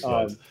 trace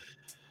buds.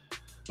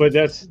 But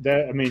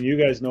that. I mean, you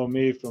guys know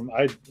me from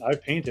I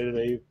painted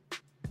a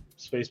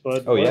space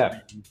bud. Oh yeah,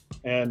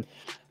 and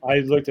I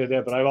looked at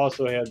that, but I've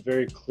also had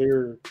very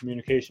clear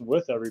communication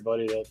with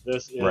everybody that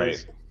this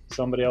is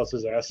somebody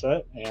else's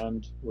asset,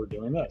 and we're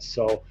doing this.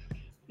 So,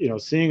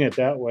 seeing it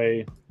that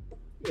way,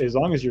 as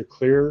long as you're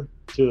clear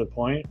to the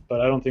point,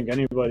 but I don't think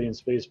anybody in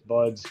Space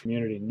Buds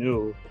community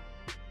knew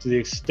to the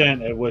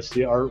extent at which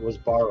the art was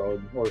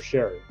borrowed or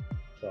shared.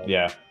 So.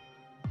 Yeah,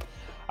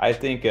 I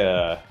think.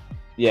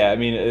 I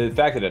mean, the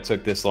fact that it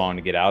took this long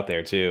to get out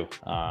there too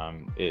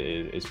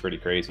is pretty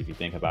crazy if you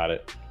think about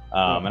it.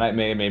 And I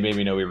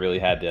maybe know we really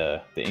had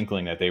the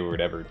inkling that they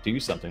would ever do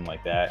something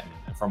like that.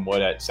 And from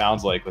what it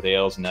sounds like with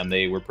Ailes and them,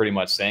 they were pretty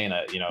much saying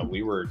that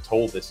we were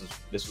told this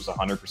was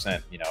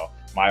 100%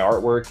 my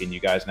artwork, and you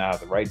guys now have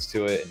the rights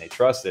to it, and they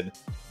trusted.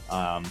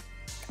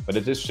 But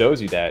it just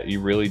shows you that you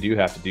really do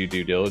have to do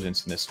due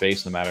diligence in this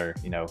space, no matter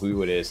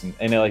who it is.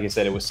 And like I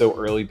said, it was so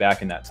early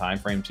back in that time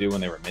frame too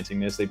when they were minting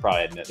this. They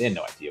probably had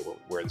no idea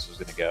where this was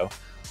going to go.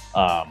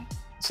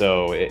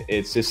 So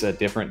it's just a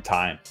different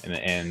time,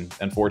 and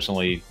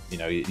unfortunately,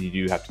 you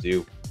do have to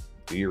do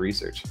your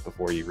research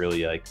before you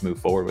really move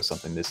forward with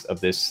something of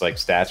this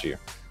statue.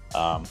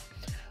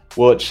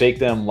 Will it shake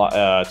them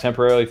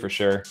temporarily? For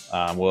sure.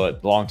 Will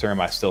it long term?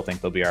 I still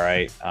think they'll be all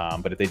right.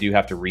 But if they do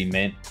have to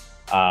remint,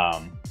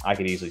 I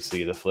could easily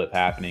see the flip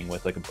happening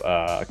with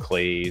a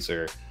Clays,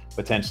 or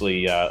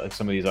potentially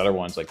some of these other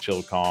ones like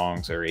Chilled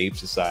Kongs or Ape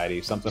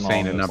Society, something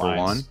along those number lines.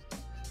 one.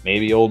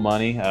 Maybe old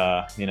money,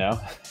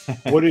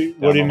 What do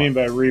you mean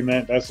by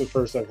remint? That's the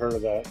first I've heard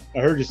of that. I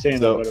heard you saying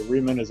that, but a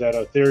remint, is that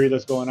a theory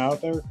that's going out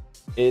there?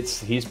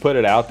 He's put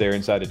it out there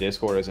inside the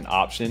Discord as an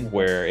option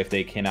where if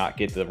they cannot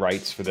get the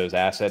rights for those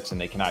assets and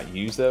they cannot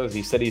use those,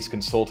 he said he's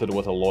consulted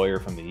with a lawyer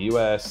from the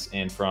US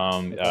and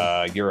from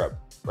Europe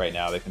right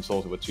now. They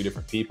consulted with 2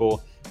 different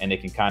people, and they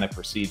can kind of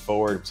proceed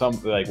forward.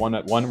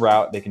 One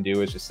route they can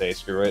do is just say,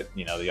 screw it,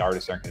 the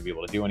artists aren't going to be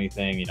able to do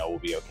anything, we'll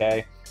be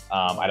okay.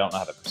 I don't know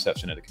how the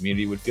perception of the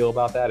community would feel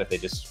about that if they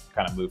just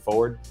kind of move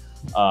forward.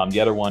 The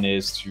other one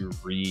is to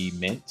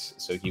remint.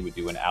 So he would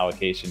do an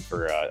allocation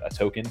for a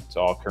token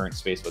to all current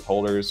Spacebud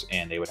holders,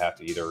 and they would have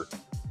to either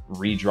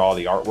redraw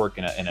the artwork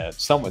in a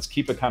somewhat,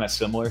 keep it kind of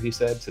similar, he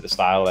said, to the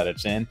style that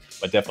it's in,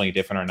 but definitely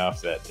different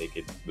enough that they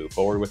could move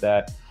forward with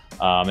that.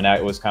 And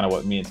that was kind of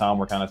what me and Tom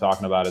were kind of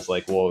talking about, is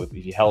well,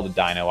 if you held a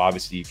dino,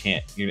 obviously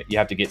you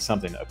have to get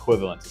something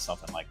equivalent to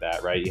something like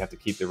that, right? You have to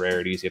keep the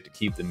rarities, you have to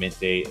keep the mint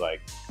date.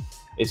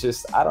 It's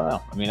just, I don't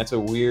know. I mean, that's a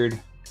weird,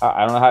 I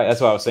don't know how, that's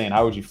what I was saying.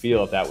 How would you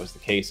feel if that was the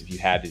case, if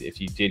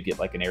you did get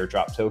an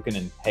airdrop token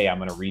and, hey, I'm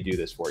going to redo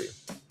this for you?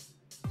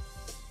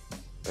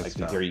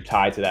 Are you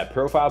tied to that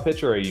profile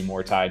picture, or are you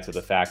more tied to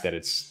the fact that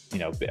it's,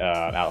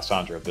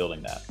 Alessandro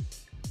building that?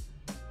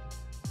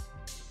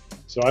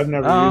 So I've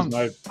never used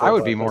my. I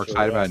would be more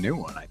excited about a new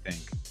one, I think.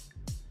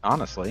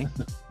 Honestly,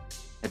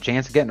 a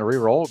chance of getting a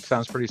re-roll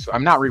sounds pretty.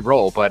 I'm not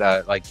re-roll, but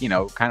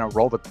kind of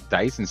roll the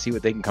dice and see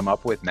what they can come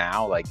up with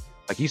now. Like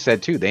you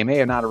said too, they may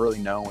have not really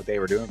known what they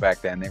were doing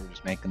back then. They were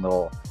just making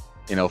little,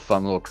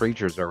 fun little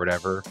creatures or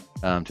whatever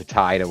to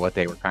tie to what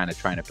they were kind of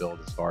trying to build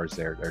as far as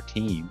their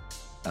team,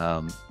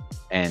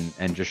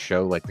 and just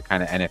show the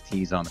kind of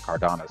NFTs on the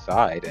Cardano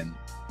side. And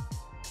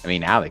I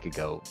mean, now they could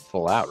go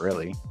full out,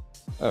 really.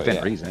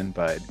 Within reason,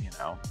 but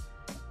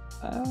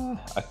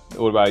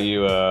what about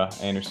you,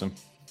 Anderson?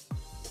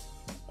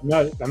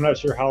 I'm not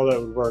sure how that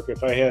would work.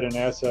 If I had an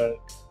asset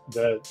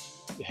that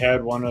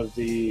had one of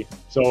the,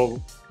 so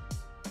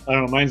I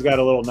don't know, mine's got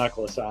a little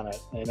necklace on it,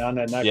 and on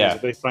that necklace,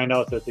 if they find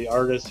out that the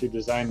artist who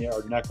designed the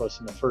art necklace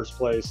in the first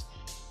place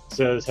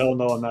says, "Hell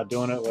no, I'm not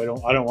doing it.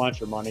 I don't want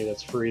your money.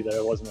 That's free that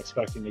I wasn't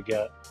expecting to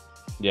get."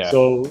 Yeah.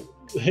 So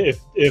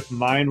if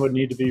mine would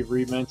need to be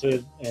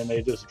reminted and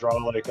they just draw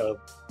a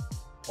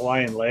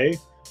Hawaiian lei,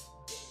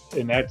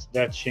 and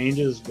that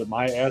changes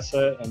my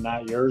asset and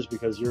not yours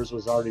because yours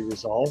was already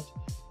resolved.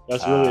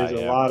 That's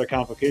really a lot of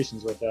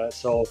complications with that.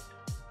 So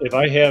if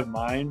I have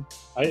mine,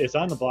 it's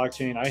on the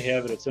blockchain, I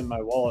have it, it's in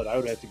my wallet, I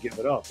would have to give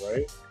it up,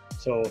 right?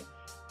 So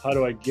how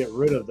do I get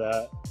rid of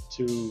that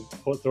to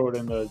throw it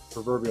in the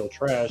proverbial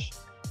trash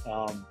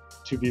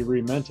to be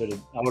reminted?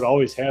 I would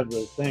always have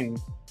the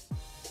thing,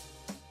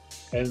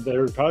 and there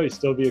would probably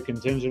still be a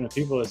contingent of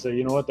people that say,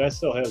 you know what, that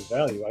still has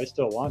value, I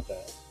still want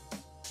that.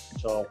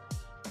 So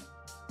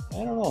I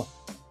don't know.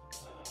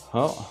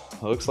 Well,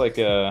 it looks like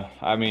I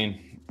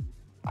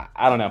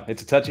don't know.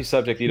 It's a touchy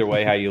subject either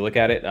way how you look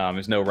at it.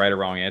 There's no right or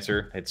wrong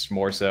answer. It's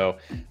more so,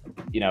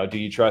 do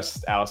you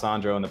trust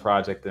Alessandro and the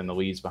project and the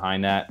leads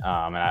behind that?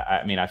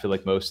 And I feel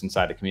like most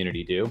inside the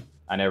community do.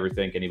 I never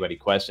think anybody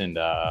questioned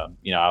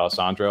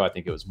Alessandro. I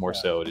think it was more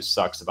so it just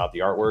sucks about the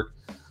artwork.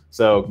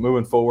 So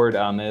moving forward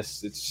on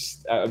this,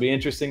 it'll be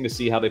interesting to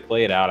see how they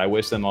play it out. I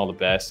wish them all the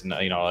best. And,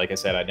 like I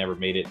said, I never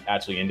made it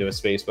actually into a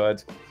Space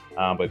Buds,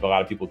 but a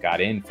lot of people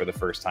got in for the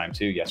first time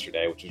too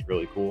yesterday, which is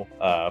really cool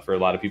for a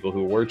lot of people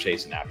who were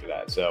chasing after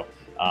that. So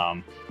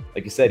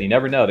like you said, you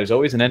never know. There's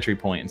always an entry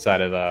point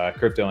inside of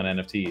crypto and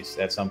NFTs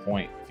at some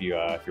point if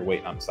you're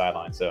waiting on the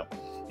sideline. So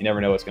you never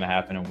know what's going to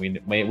happen, and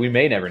we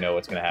may never know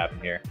what's going to happen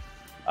here.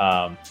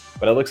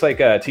 But it looks like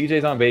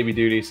TJ's on baby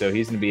duty, so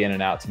he's going to be in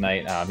and out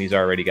tonight. He's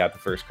already got the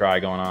first cry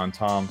going on.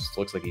 Tom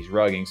looks like he's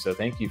rugging, so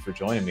thank you for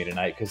joining me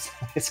tonight, because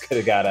this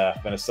could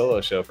have been a solo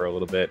show for a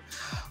little bit.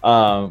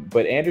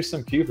 But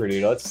Anderson Cooper,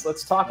 dude,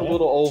 let's talk a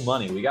little old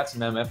money. We got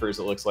some MFers,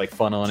 it looks like,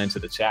 funneling into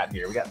the chat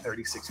here. We got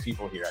 36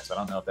 people here, so I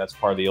don't know if that's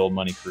part of the old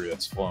money crew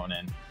that's flowing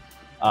in.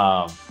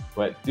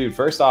 But dude,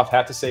 first off,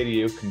 have to say to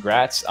you,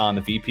 congrats on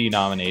the VP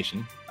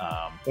nomination.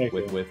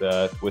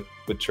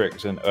 With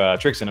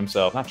Trixon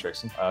himself, not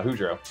Trixon,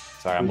 Houdreau.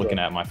 Sorry, I'm looking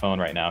at my phone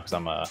right now because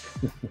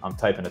I'm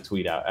typing a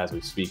tweet out as we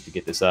speak to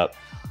get this up.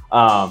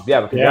 But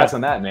congrats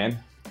on that,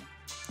 man.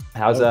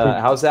 How's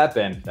that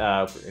been?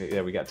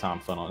 We got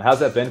Tom funneling. How's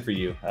that been for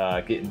you?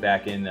 Getting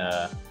back in,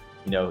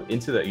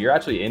 into the. You're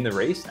actually in the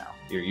race now.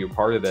 You're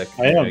part of the.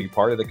 You're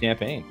part of the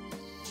campaign.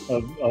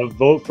 A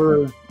vote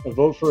for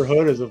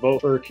Hood is a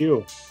vote for a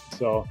Q.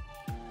 So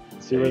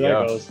see where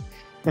that goes.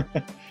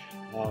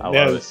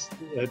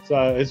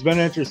 It's been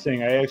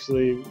interesting. I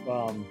actually,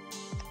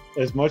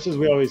 as much as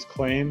we always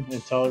claim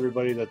and tell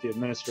everybody that the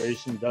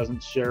administration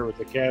doesn't share with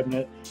the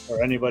cabinet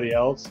or anybody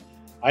else,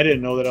 I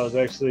didn't know that I was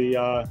actually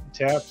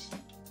tapped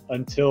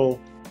until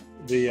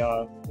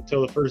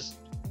the first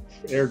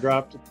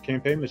airdropped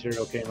campaign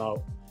material came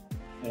out,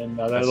 and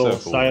that little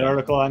side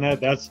article on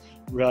that.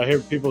 I hear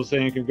people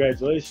saying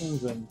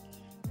congratulations, and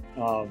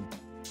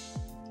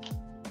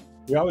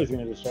you're always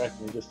going to distract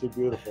me. Just too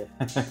beautiful.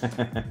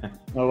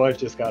 My wife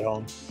just got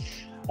home.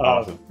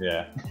 Awesome.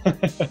 Yeah.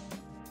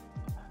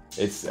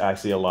 I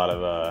see a lot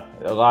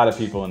of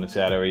people in the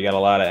chat over. You got a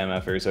lot of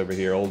MFers over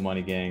here, old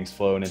money gangs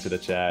flowing into the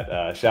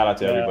chat. Shout out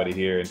to everybody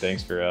here, and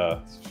thanks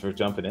for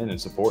jumping in and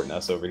supporting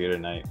us over here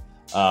tonight.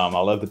 I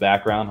love the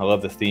background. I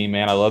love the theme,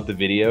 man. I love the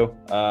video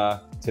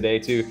today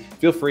too.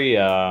 Feel free,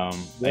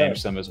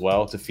 Anderson, as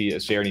well, to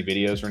share any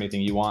videos or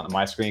anything you want on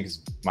my screen,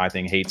 because my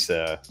thing hates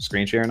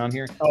screen sharing on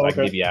here. I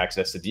can give you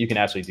access to. You can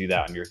actually do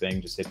that on your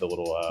thing. Just hit the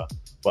little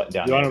button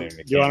down there.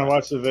 You want to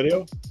watch the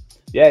video?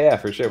 Yeah,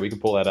 for sure. We can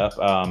pull that up.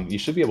 You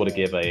should be able to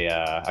give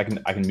I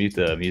can mute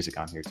the music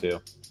on here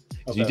too.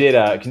 Okay. You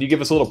did. Can you give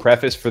us a little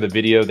preface for the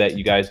video that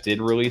you guys did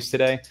release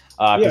today?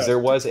 Because there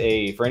was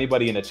for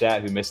anybody in the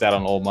chat who missed out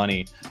on old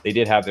money, they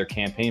did have their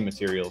campaign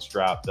materials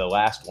drop. The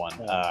last one,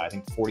 I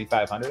think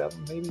 4,500 of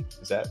them, maybe.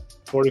 Is that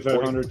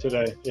 4,500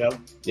 today?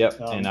 Yep.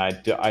 And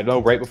I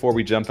know right before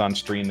we jumped on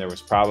stream, there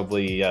was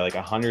probably like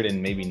 100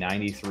 and maybe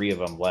 93 of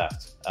them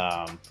left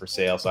for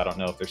sale. So I don't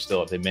know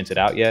if they minted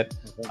out yet,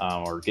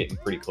 or getting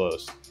pretty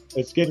close.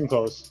 It's getting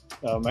close.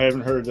 I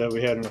haven't heard that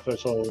we had an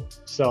official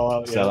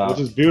sellout yet, which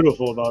is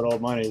beautiful about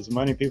old money. As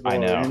many people are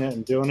in it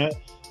and doing it,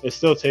 it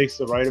still takes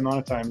the right amount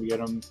of time to get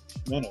them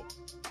minted.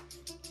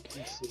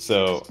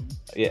 So,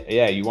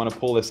 you want to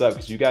pull this up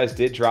because you guys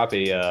did drop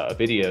a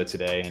video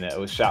today, and it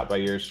was shot by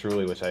yours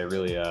truly, which I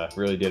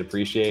really did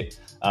appreciate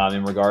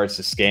in regards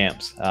to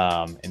scams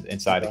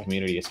inside the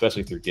community,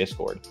 especially through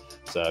Discord.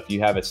 So if you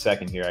have a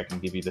second here, I can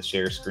give you the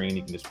share screen.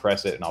 You can just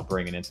press it, and I'll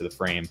bring it into the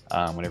frame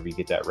whenever you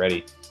get that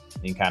ready.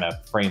 You can kind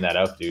of frame that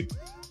up, dude,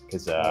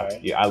 because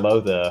I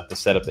love the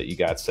setup that you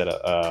got set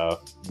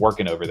up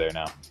working over there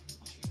now.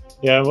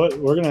 Yeah, we're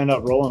going to end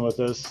up rolling with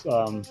this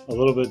a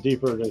little bit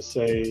deeper to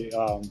say,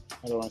 how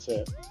do I want to say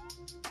it?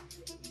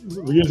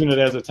 We're using it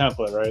as a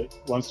template, right?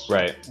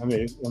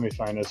 Let me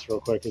find this real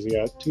quick because we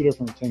got two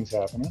different things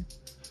happening.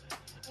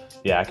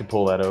 Yeah, I can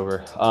pull that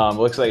over.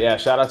 Looks like,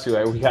 shout out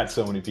to, we got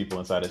so many people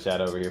inside the chat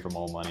over here from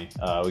Old Money.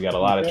 We got a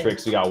lot of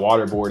tricks. We got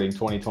waterboarding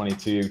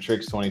 2022,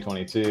 tricks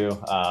 2022.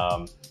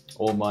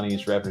 Old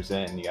Money's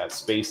representing. You got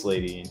Space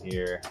Lady in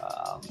here.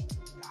 God,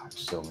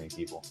 so many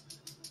people.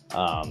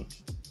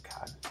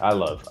 I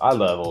love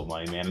Old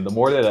Money, man. And the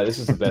more that this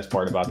is the best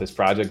part about this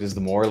project is the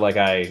more like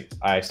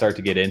I start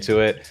to get into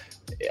it,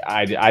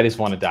 I just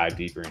want to dive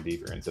deeper and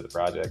deeper into the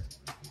project.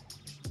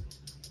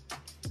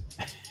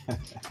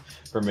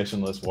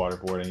 Permissionless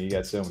waterboarding. You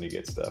got so many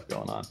good stuff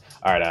going on.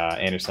 All right,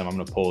 Anderson, I'm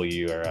going to pull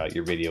your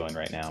video in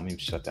right now. Let me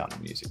shut down the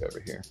music over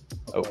here.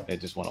 Okay. Oh,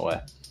 it just went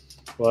away.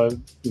 Well,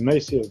 you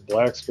may see a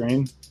black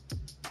screen.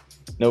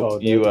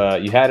 Nope, you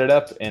had it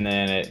up and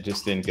then it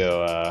just didn't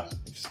go.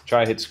 Just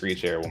try hit screen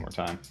share one more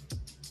time.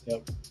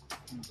 Yep.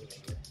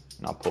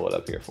 And I'll pull it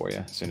up here for you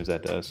as soon as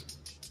that does.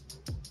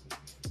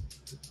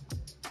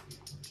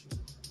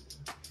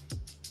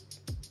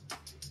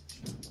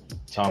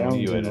 Tom, what are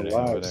you editing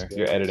over there?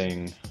 You're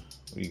editing.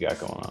 What do you got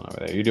going on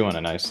over there? You're doing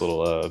a nice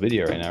little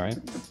video right now, right?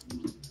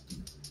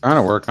 Trying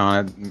to work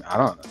on it.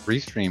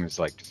 Restream is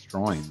like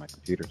destroying my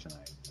computer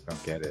tonight. I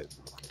don't get it.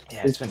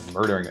 Yeah, it's been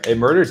murdering. It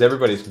murders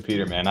everybody's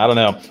computer, man. I don't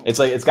know. It's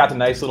like it's got the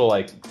nice little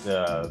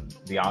the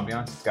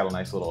ambiance. It's got a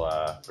nice little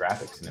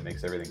graphics, and it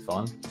makes everything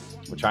fun.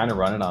 We're trying to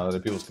run it on other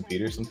people's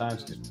computers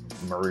sometimes. It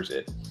just murders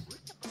it.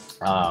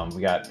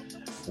 We got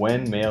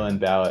when mail-in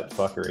ballot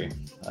fuckery.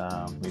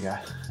 We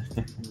got.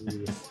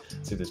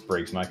 See, this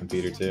breaks my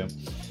computer too.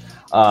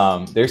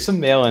 There's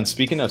some mail-in.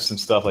 Speaking of some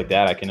stuff like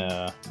that, I can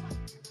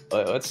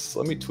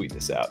let me tweet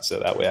this out so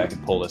that way I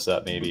can pull this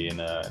up maybe in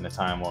a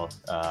time while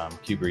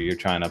Cooper, you're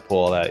trying to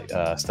pull all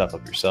that stuff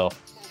up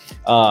yourself.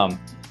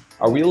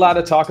 Are we allowed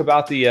to talk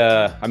about the?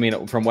 I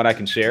mean, from what I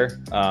can share,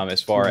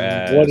 as far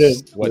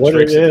as what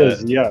it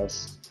is,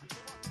 yes.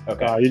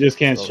 Okay. You just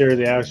can't share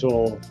the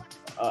actual.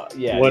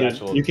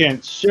 You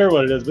can't share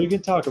what it is, but you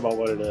can talk about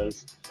what it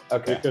is.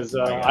 Okay. Because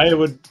I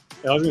was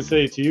going to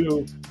say to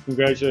you,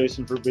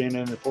 congratulations for being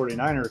in the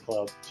 49er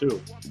club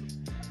too.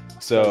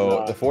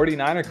 So the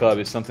 49er club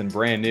is something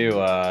brand new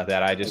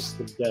that I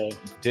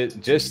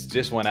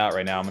just went out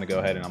right now. I'm going to go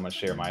ahead and I'm going to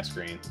share my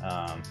screen.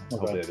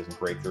 Hopefully it doesn't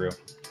break through.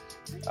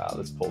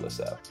 Let's pull this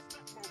up.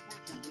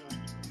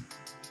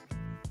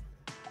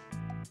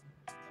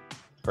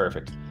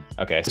 Perfect.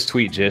 Okay, this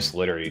tweet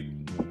literally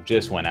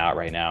went out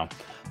right now.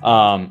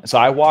 So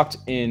I walked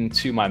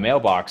into my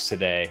mailbox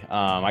today.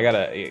 I got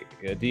a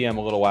DM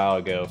a little while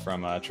ago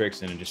from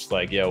Trixon and just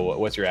like, yo,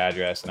 what's your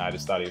address? And I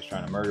just thought he was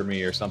trying to murder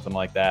me or something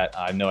like that.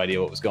 I have no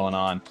idea what was going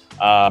on.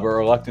 But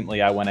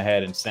reluctantly, I went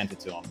ahead and sent it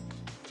to him.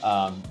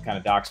 Kind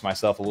of doxed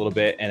myself a little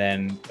bit. And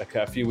then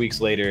a few weeks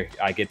later,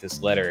 I get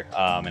this letter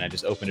and I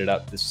just opened it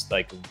up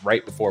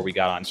right before we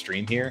got on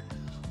stream here.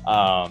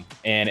 And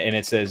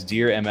it says,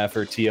 "Dear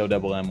MFer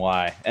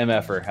TOMMY,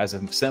 MFer, as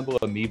a symbol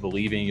of me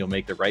believing you'll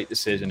make the right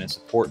decision and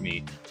support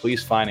me,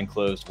 please find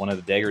enclosed one of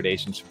the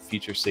degradations from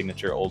Future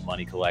Signature Old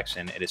Money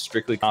Collection. It is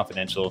strictly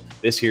confidential.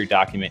 This here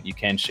document you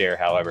can share,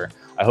 however.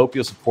 I hope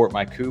you'll support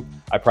my coup.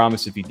 I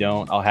promise if you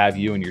don't, I'll have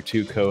you and your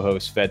 2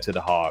 co-hosts fed to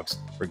the hogs.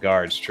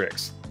 Regards,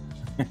 Trix."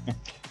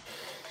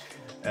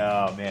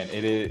 Oh man,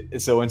 it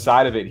is. So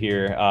inside of it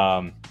here,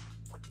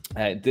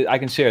 I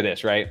can share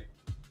this, right?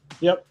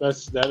 Yep, that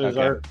is okay.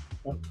 Art.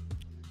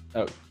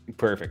 Oh,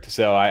 perfect.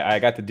 So I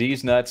got the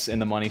D's nuts in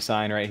the money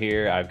sign right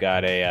here. I've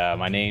got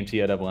my name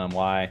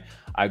TOMMY.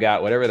 I've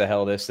got whatever the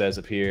hell this says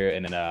up here,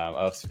 and then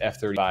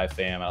F35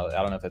 fam. I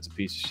don't know if that's a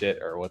piece of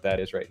shit or what that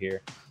is right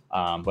here.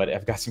 But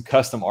I've got some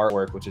custom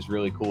artwork, which is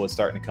really cool. It's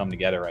starting to come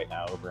together right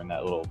now over in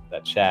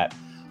that chat.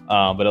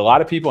 But a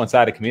lot of people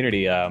inside the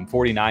community,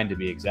 49 to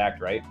be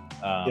exact, right?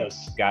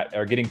 Yes.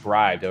 Are getting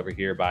bribed over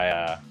here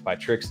by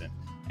Trixon.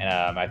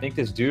 And I think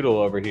this doodle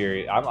over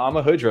here, I'm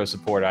a Hoodro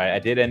supporter. I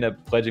did end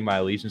up pledging my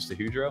allegiance to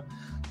Hoodro.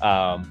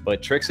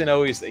 But Trixon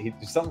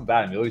there's something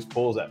about him. He always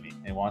pulls at me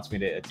and wants me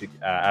to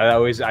I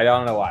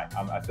don't know why.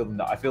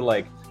 I feel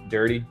like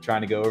dirty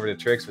trying to go over to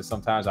Trix, but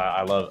sometimes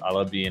I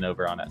love being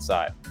over on that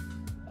side.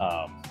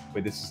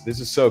 But this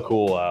is so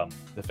cool.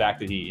 The fact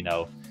that he,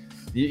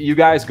 you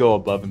guys go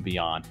above and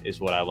beyond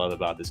is what I love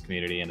about this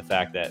community, and the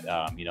fact that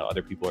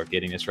other people are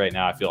getting this right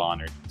now. I feel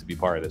honored to be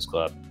part of this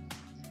club.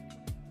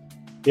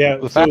 Yeah,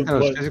 the fact that it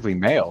was physically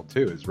mailed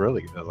too is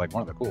really like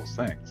one of the coolest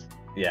things.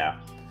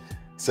 Yeah.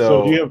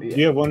 So do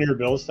you have one of your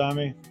bills,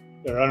 Tommy?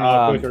 Or I don't know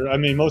how quick. I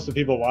mean, most of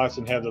the people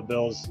watching have the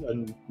bills,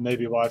 and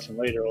maybe watching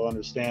later will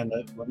understand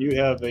that when you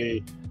have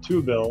a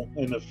 2 bill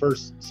in the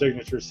first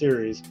signature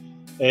series,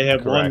 they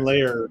have Correct. One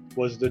layer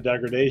was the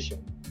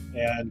degradation,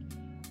 and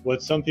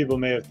what some people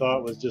may have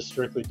thought was just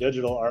strictly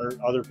digital art,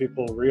 other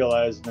people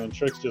realized, and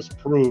Trix just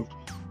proved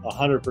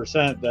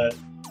 100% that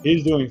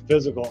he's doing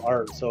physical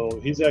art. So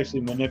he's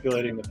actually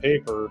manipulating the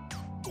paper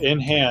in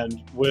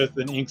hand with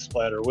an ink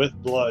splatter, with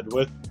blood,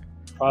 with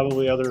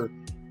probably other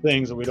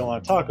things that we don't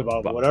want to talk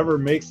about. But whatever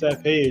makes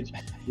that page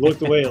look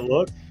the way it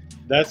looks,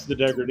 that's the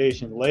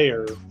degradation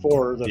layer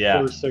for the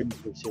first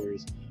signature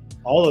series.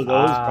 All of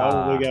those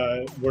probably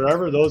got,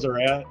 wherever those are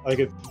at, like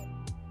if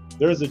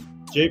there's a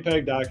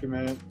JPEG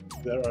document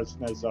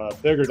there's a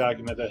bigger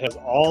document that has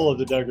all of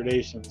the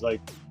degradations,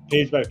 like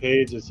page by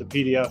page. It's a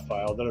PDF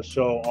file that'll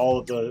show all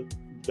of the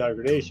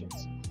degradations.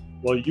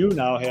 Well, you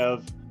now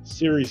have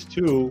series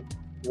 2,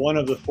 one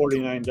of the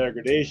 49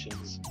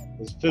 degradations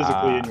is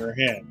physically in your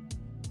hand.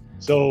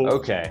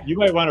 So you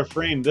might want to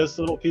frame this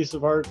little piece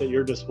of art that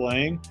you're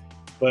displaying,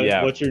 but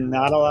what you're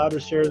not allowed to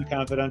share the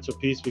confidential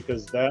piece,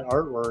 because that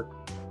artwork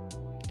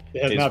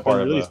has not been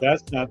released.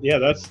 That's not,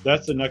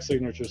 that's the next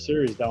signature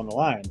series down the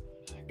line.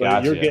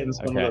 But you're getting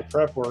some of the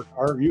prep work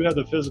art. You have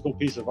the physical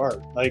piece of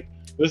art. Like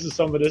this is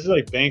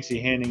like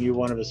Banksy handing you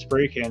one of his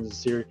spray cans and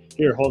say,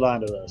 here, hold on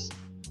to this.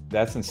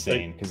 That's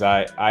insane, because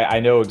I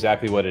know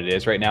exactly what it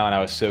is right now, and I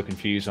was so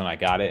confused when I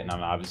got it, and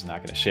I'm obviously not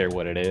going to share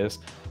what it is.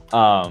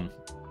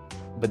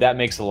 But that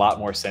makes a lot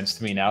more sense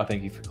to me now.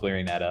 Thank you for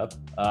clearing that up.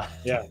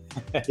 Don't.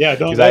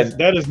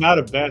 That is not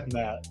a bet,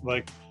 Matt.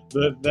 Like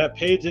that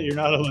page that you're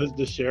not allowed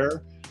to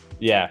share.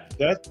 Yeah,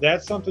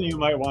 that's something you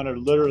might want to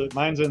literally.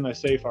 Mine's in my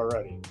safe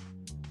already.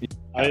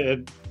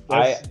 It's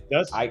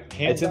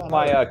in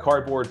my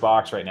cardboard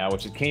box right now,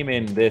 which it came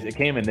in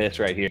this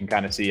right here. You can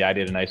kind of see I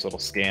did a nice little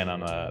scan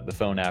on the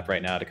phone app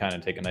right now to kind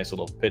of take a nice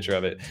little picture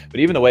of it. But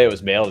even the way it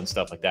was mailed and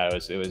stuff like that,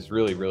 it was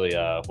really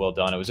well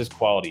done. It was just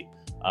quality,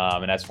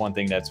 and that's one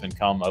thing that's been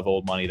come of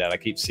old money that I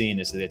keep seeing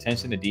is the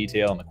attention to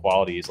detail, and the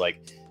quality is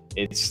like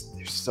there's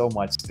so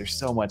much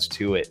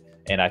to it.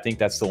 And I think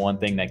that's the one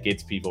thing that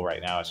gets people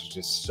right now. It's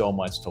just so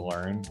much to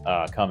learn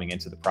coming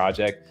into the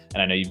project.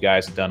 And I know you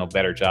guys have done a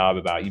better job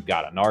about, you've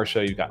got on our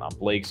show, you've gotten on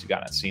Blake's, you've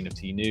gotten on Scene of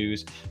T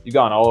News, you've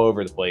gone all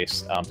over the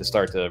place to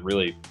start to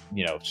really,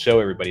 show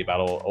everybody about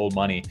old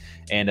money.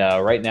 And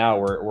right now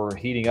we're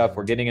heating up.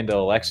 We're getting into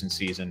election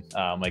season,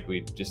 like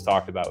we just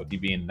talked about with you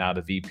being now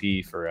the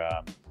VP for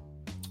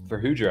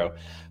Houdreau.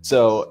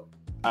 So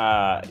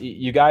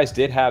you guys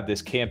did have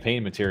this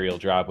campaign material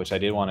drop, which I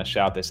did want to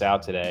shout this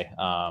out today.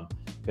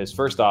 Because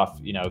first off,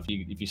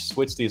 if you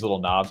switch these little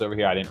knobs over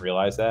here, I didn't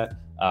realize that.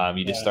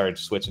 You just started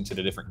switching to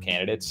the different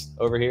candidates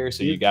over here.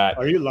 So you got.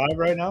 Are you live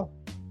right now?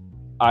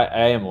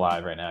 I am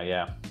live right now.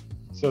 Yeah.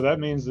 So that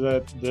means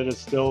that it's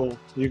still,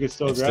 you could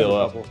still grab still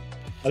a up. couple.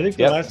 I think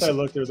the last I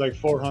looked, there's like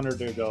 400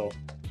 to go.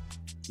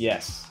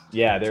 Yes.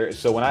 Yeah.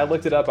 So when I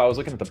looked it up, I was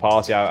looking at the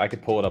policy. I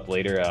could pull it up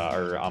later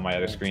or on my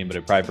other screen, but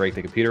it'd probably break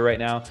the computer right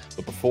now.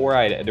 But before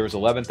there was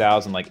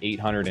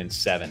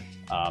 11,807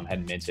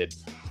 had minted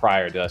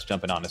prior to us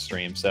jumping on the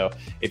stream. So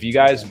if you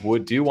guys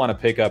do want to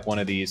pick up one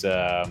of these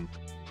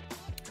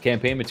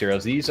campaign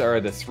materials, these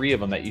are the 3 of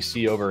them that you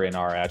see over in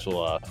our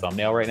actual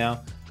thumbnail right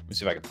now. Let me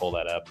see if I can pull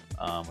that up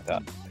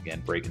without,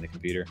 again, breaking the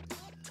computer.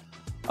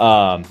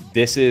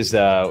 This is,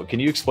 can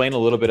you explain a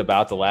little bit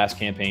about the last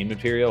campaign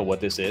material, what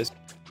this is?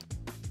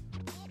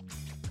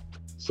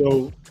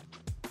 So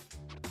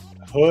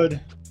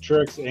Hood,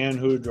 Trix, and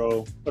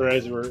Houdreau,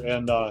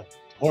 and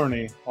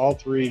Horny, all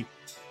 3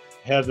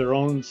 have their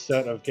own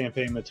set of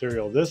campaign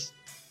material.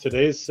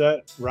 Today's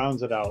set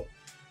rounds it out.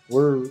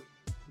 We're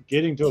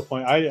getting to a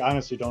point, I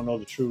honestly don't know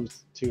the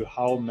truth to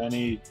how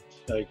many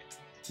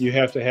you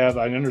have to have.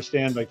 I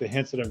understand the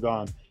hints that have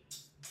gone.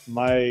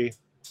 My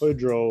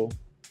Houdreau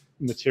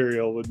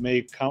material would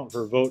count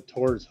for vote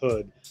towards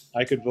Hood.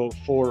 I could vote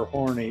for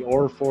Horny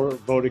or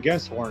vote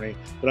against Horny,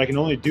 but I can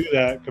only do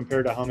that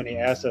compared to how many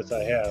assets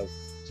I have.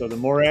 So the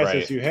more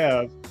assets you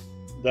have,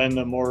 then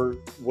the more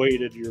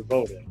weighted your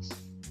vote is.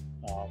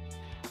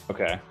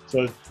 Okay.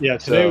 So yeah,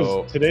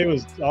 today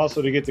was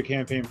also to get the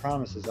campaign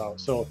promises out.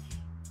 So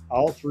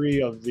all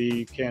 3 of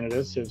the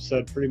candidates have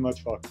said pretty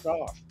much fuck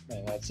off,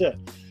 and that's it.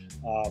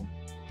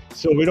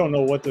 So we don't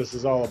know what this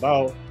is all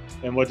about.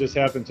 And what just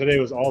happened today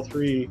was all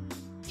 3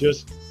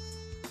 just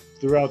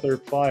threw out their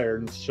flyer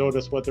and showed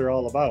us what they're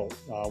all about.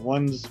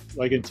 One's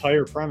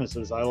entire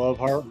premises. I love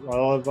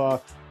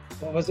what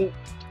was it?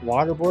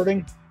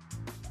 Waterboarding.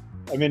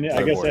 I mean,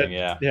 I guess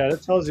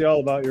that tells you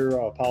all about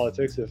your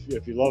politics.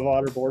 If you love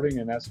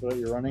waterboarding and that's what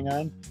you're running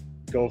on,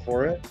 go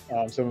for it.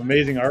 Some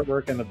amazing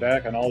artwork in the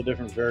back on all the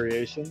different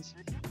variations.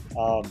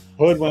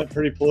 Hood went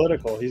pretty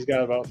political. He's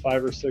got about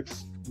 5 or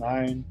 6,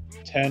 9,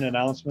 10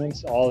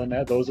 announcements all in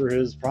that. Those are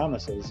his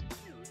promises.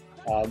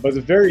 But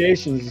the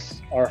variations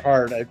are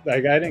hard. I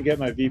didn't get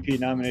my VP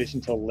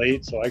nomination till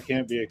late, so I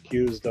can't be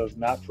accused of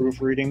not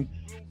proofreading.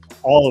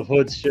 All of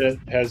Hood's shit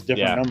has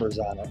different numbers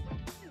on it.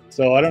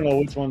 So I don't know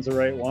which one's the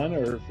right one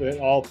or if it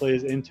all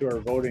plays into our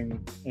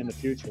voting in the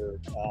future.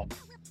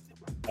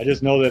 I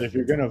just know that if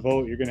you're going to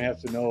vote, you're going to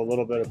have to know a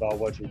little bit about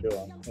what you're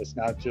doing. It's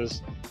not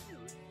just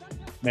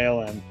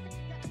mail in.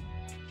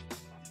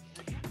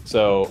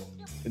 So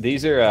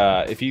these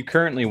are, if you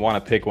currently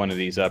want to pick one of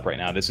these up right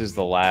now, this is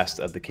the last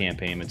of the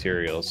campaign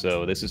material.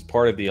 So this is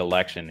part of the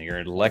election. You're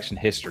in election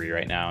history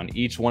right now. And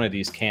each one of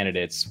these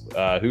candidates,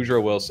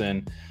 Houdreau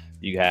Wilson,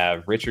 you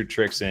have Richard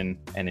Trixon,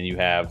 and then you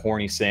have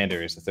Horny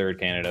Sanders, the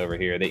 3rd candidate over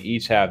here. They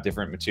each have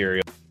different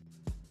materials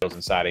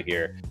inside of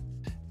here.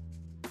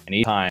 And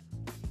each time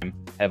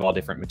have all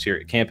different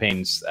material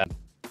campaigns,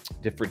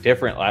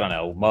 different, I don't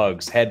know,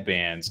 mugs,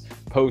 headbands,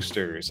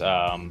 posters,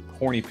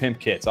 horny pimp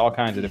kits, all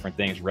kinds of different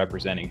things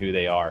representing who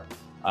they are.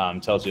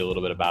 Tells you a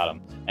little bit about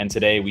them. And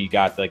today we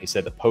got, like you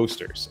said, the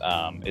posters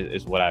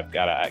is what I've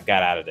got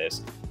out of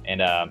this. And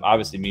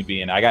obviously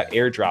I got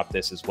airdropped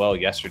this as well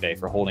yesterday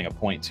for holding a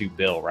 0.2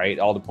 bill, right?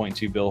 All the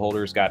 0.2 bill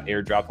holders got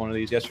airdropped one of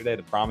these yesterday,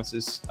 the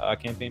Promises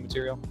campaign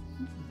material.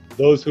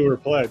 Those who were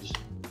pledged,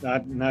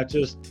 not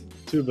just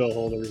 2 bill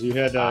holders. You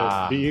had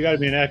you got to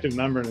be an active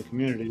member in the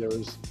community. There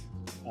was,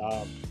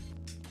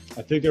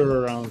 I think there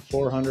were around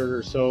 400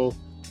 or so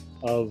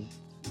of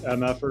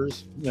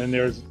MFers,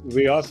 and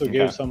we also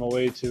gave some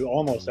away to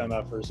almost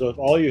MFers. So if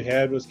all you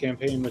had was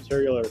campaign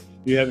material or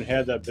you haven't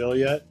had that bill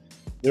yet,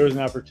 there was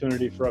an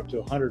opportunity for up to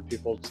 100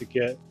 people to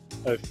get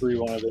a free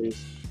one of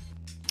these.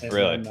 And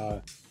really?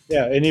 Then,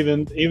 and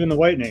even the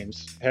white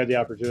names had the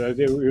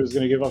opportunity. He was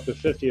going to give up to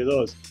 50 of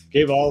those.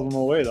 Gave all of them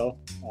away though.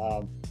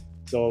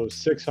 So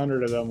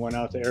 600 of them went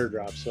out to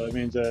airdrop. So that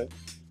means that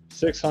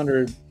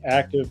 600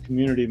 active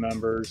community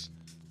members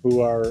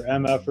who are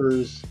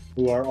MFers,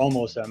 who are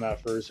almost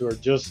MFers, who are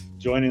just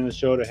joining the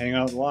show to hang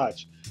out and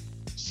watch.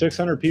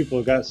 600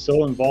 people got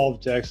so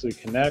involved to actually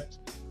connect,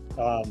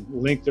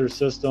 link their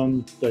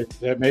system.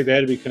 Maybe they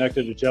had to be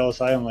connected to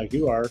Jealous Island like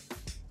you are,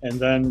 and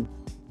then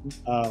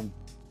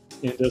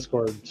in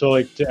Discord.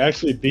 So to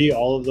actually be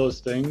all of those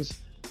things,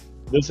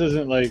 this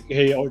isn't like,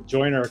 hey,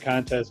 join our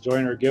contest,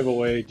 join our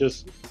giveaway,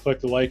 just click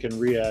the like and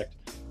react.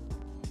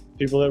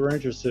 People that were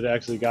interested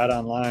actually got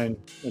online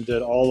and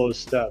did all those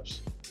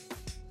steps.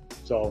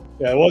 So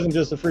yeah, it wasn't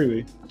just a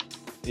freebie.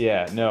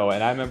 Yeah, no,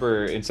 and I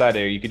remember inside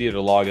there you could either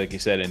log, like you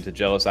said, into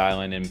Jealous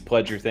Island and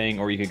pledge your thing,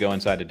 or you could go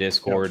inside the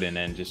Discord and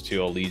then just to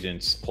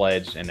Allegiance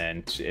pledge, and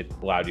then it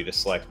allowed you to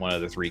select one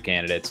of the 3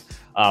 candidates.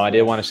 I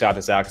did want to shout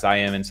this out because I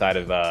am inside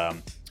of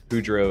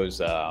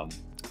Houdro's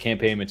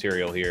campaign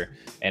material here,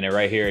 and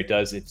right here it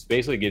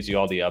basically gives you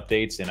all the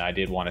updates. And I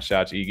did want to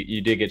shout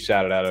you did get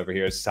shouted out over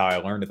here. This is how I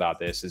learned about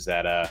this, is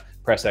that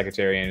Press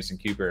Secretary Anderson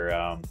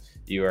Cooper,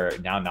 you are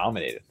now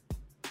nominated.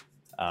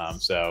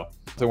 So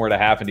if something were to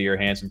happen to your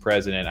handsome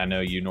president, I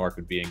know you, Nork,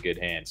 would be in good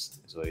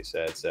hands, is what he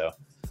said. So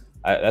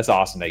that's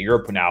awesome that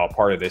you're now a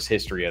part of this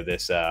history of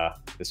this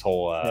this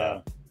whole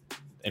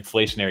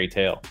inflationary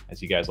tale,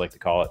 as you guys like to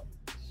call it.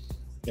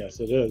 Yes,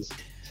 it is.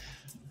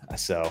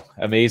 So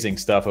amazing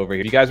stuff over here.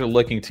 If you guys are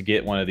looking to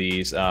get one of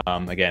these,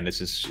 again, this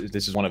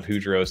is one of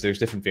Houdro's. There's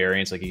different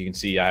variants. Like you can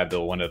see, I have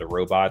one of the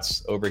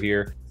robots over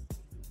here,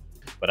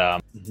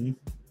 but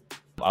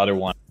other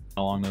one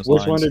along those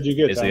lines. Which one did you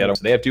get? Is the other one.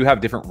 They do have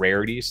different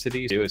rarities to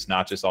these too. It's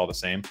not just all the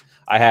same.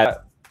 I had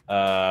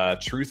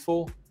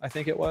Truthful, I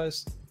think it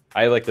was.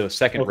 I like the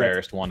second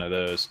rarest one of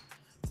those.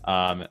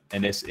 And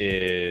this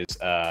is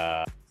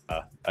a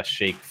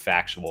Shake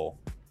Factual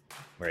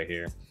right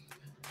here.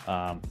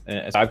 And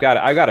so I've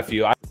got a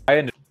few. I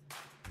ended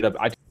up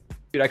I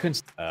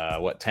couldn't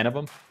 10 of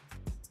them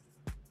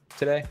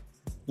today.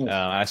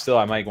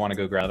 I might want to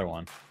go grab another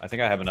one. I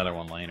think I have another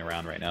one laying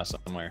around right now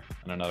somewhere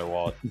in another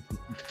wallet.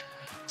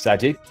 So I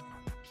did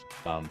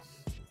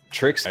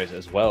tricks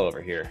as well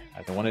over here.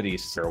 I think one of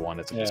these are one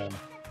that's the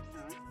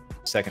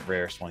second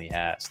rarest one he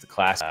has. The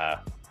class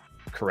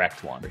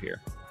correct one over here.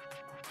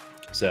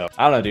 So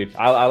I don't know, dude.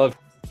 I love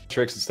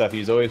tricks and stuff.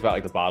 He's always about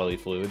like the bodily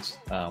fluids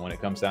when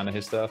it comes down to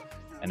his stuff.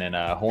 And then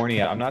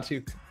Horny, I'm not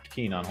too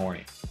keen on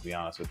Horny, to be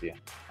honest with you.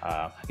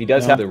 He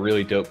does have the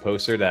really dope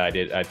poster that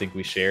I think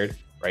we shared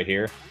right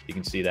here. You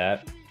can see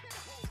that.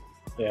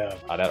 Yeah.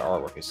 That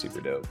artwork is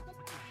super dope.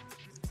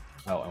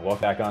 Oh, and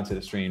welcome back onto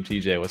the stream,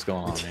 TJ. What's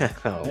going on, man?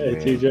 Hey,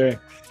 man. TJ.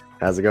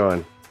 How's it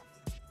going?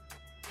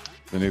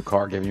 The new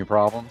car giving you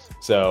problems?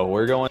 So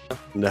we're going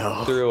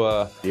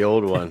through the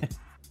old one.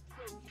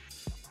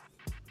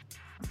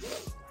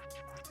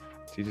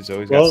 TJ's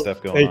always got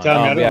stuff going on.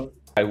 Tommy,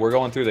 we're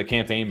going through the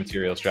campaign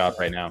materials drop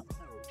right now.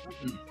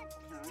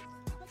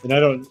 And I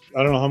don't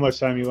know how much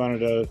time you wanted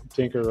to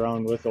tinker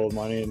around with old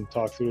money and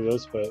talk through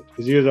this, but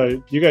because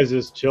you guys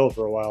just chill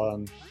for a while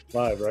on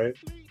live, right?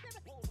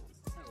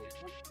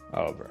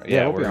 Oh, bro.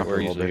 Yeah,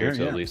 we're usually here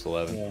till at least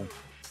 11. Yeah.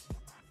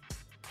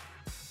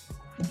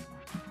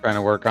 Trying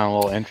to work on a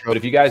little intro. But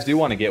if you guys do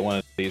want to get one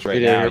of these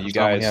right now, you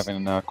guys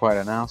haven't quite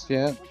announced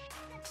yet.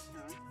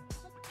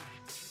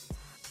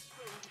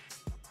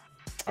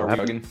 Are we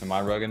rugging? Am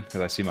I rugging?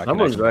 Because I see my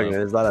someone's rugging.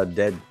 There's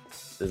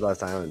a lot of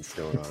silence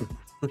going on.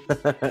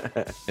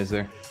 Is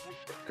there?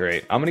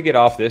 Great. I'm gonna get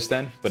off this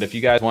then. But if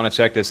you guys want to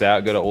check this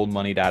out, go to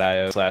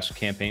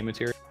oldmoney.io/campaign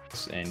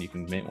materials, and you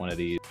can mint one of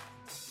these.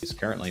 These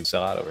currently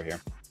sell out over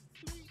here.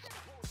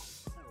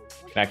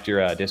 Connect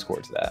your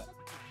Discord to that.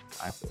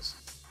 I have this.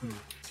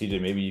 TJ,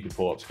 maybe you can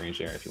pull up screen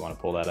share if you want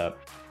to pull that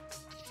up.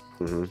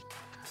 I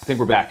think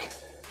we're back.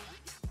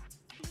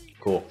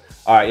 Cool.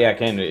 All right, yeah,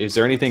 Ken, is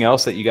there anything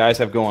else that you guys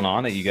have going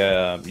on that you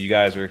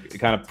guys are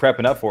kind of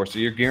prepping up for? So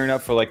you're gearing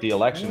up for like the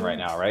election right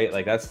now, right?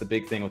 Like that's the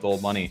big thing with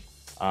old money.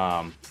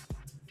 Kind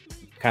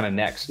of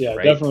next, yeah,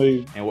 right?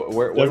 Definitely. And what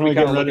are we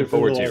kind of looking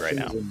forward to right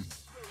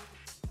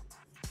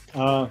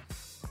now?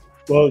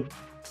 Well,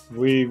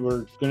 we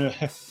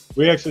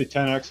actually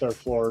 10x our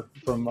floor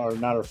from our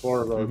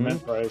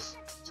mint price.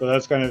 So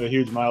that's kind of a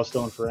huge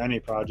milestone for any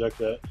project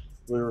that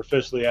we were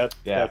officially at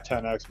that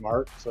 10x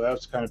mark. So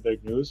that's kind of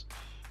big news.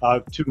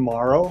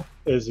 Tomorrow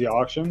is the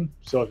auction.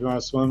 So if you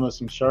want to swim with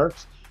some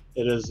sharks,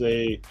 it is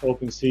a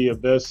open sea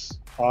abyss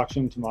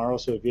auction tomorrow.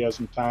 So if you have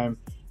some time,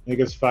 I think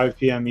it's 5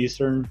 p.m.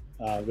 Eastern.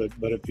 But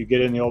if you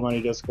get in the Old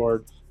Money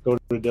Discord, go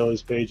to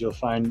Dilly's page, you'll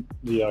find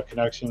the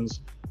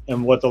connections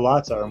and what the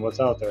lots are and what's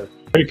out there.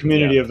 Great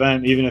community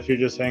event, even if you're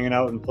just hanging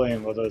out and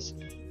playing with us.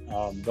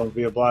 Don't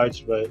be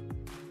obliged, but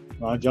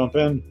want to jump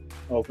in,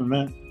 open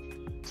mint.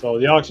 So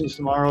the auction's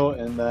tomorrow,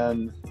 and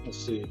then let's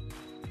see.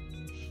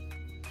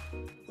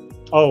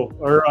 Oh,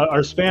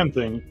 our spam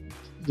thing.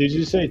 Did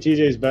you say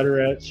TJ's better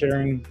at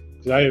sharing?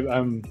 Because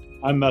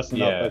I'm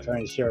messing up by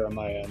trying to share on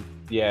my end.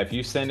 Yeah, if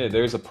you send it,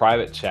 there's a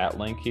private chat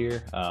link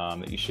here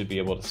that you should be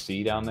able to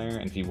see down there.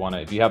 And if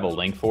you have a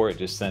link for it,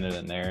 just send it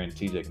in there, and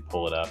TJ can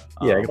pull it up.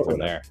 I can from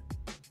there.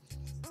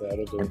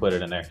 And put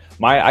it in there.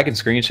 I can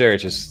screen share.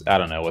 It's just I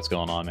don't know what's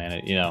going on,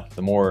 man.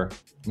 The more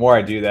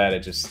I do that,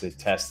 it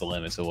tests the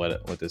limits of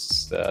what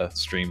this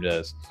stream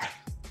does.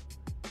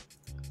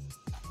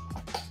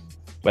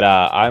 But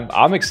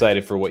I'm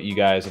excited for what you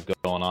guys have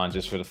going on,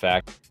 just for the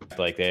fact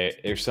like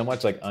there's so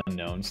much like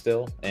unknown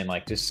still, and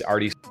like just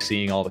already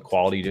seeing all the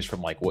quality just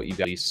from like what you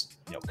guys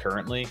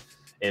currently.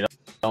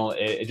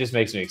 It just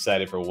makes me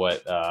excited for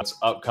what's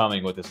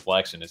upcoming with this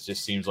election. It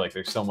just seems like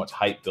there's so much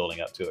hype building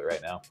up to it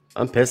right now.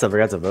 I'm pissed I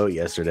forgot to vote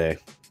yesterday.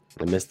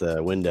 I missed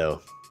the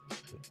window.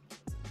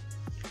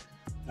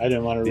 I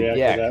didn't want to react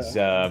to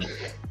that.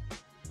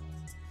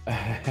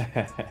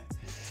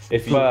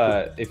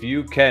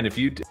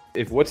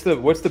 what's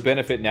the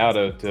benefit now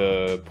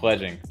to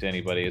pledging to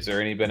anybody? Is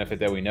there any benefit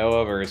that we know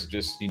of, or is it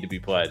just need to be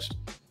pledged?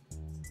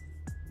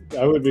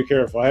 I would be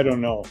careful. I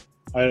don't know.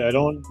 I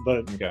don't,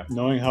 but Okay.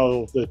 knowing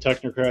how the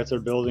technocrats are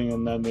building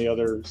and then the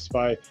other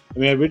spy, I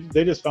mean,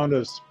 they just found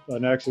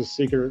an actual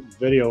secret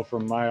video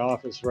from my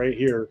office right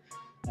here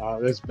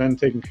that's been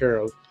taken care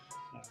of.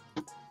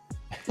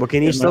 Well,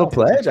 can you In my still office.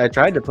 pledge? I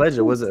tried to pledge.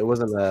 It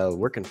wasn't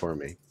working for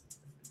me.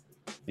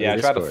 Yeah, In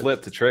I tried to Discord.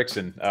 flip to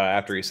Trixon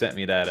after he sent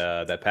me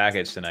that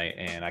package tonight,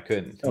 and I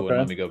couldn't. It wouldn't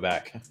let me go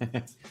back.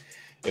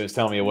 It was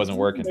telling me it wasn't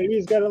working. Maybe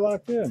he's got it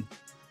locked in.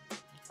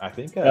 I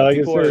think Yeah, like I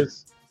people said, are.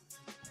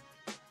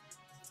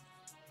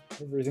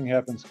 everything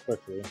happens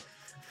quickly.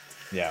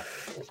 Yeah.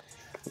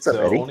 What's up,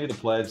 So Eddie? only the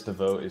pledge to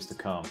vote is to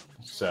come.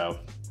 So,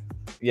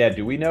 yeah,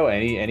 do we know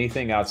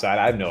anything outside?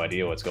 I have no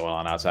idea what's going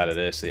on outside of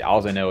this.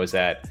 All I know is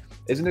that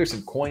isn't there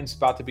some coins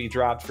about to be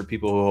dropped for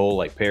people who hold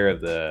like pair of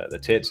the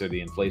tits or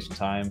the inflation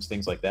times,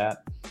 things like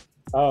that?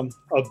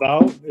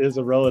 About is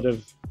a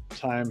relative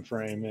time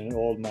frame in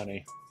old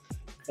money.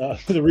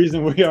 The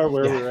reason we are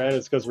where we're at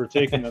is because we're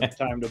taking the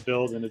time to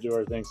build and to do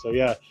our thing. So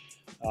yeah,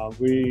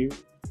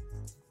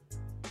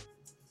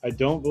 I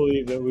don't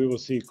believe that we will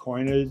see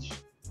coinage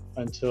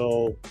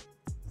until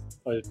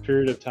a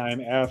period of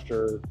time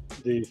after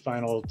the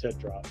final tit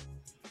drop.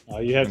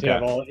 You have to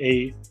have all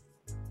 8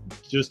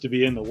 just to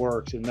be in the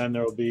works, and then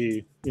there will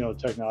be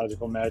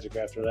technological magic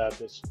after that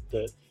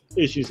that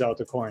issues out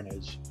the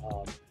coinage.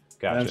 Gotcha.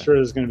 And I'm sure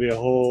there's going to be a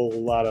whole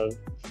lot of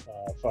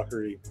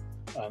fuckery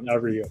on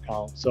every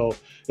account. So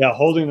yeah,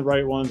 holding the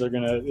right ones are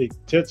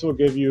tits will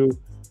give you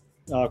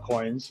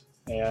coins,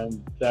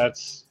 and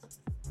that's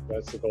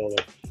the goal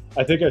there.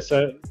 I think I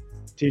said,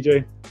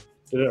 TJ,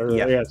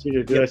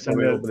 TJ, did I send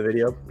me it? the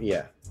video?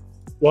 Yeah.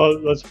 Well,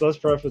 let's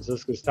preface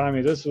this because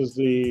Tommy, this was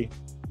the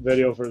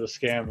video for the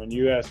scam, and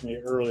you asked me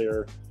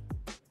earlier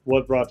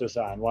what brought this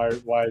on. Why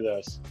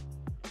this?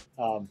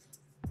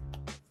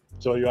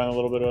 So you want a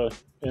little bit of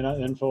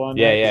info on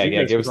that?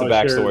 Yeah. Give us the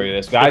backstory of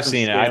this. But I've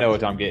seen it. I know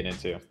what I'm getting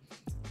into.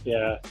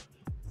 Yeah,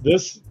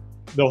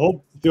 the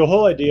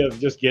whole idea of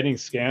just getting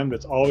scammed.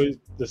 It's always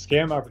the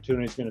scam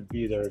opportunity is going to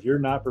be there if you're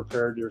not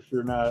prepared, or if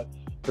you're not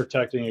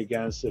protecting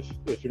against,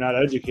 if you're not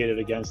educated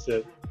against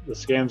it, the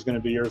scam's going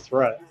to be your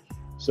threat.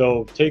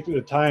 So take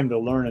the time to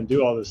learn and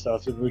do all this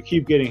stuff. If we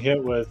keep getting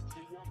hit with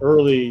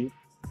early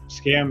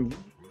scam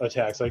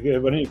attacks, like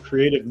when any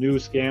creative new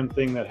scam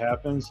thing that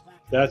happens,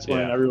 that's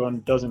when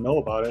everyone doesn't know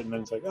about it, and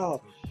then it's like,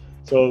 oh,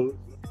 so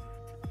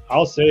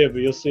I'll say it,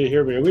 but you'll see it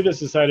here. But we just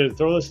decided to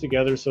throw this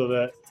together so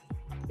that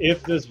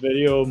if this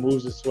video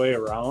moves its way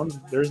around,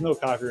 there's no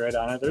copyright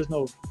on it. There's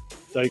no,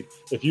 like,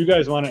 if you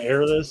guys want to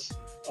air this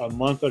a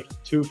month or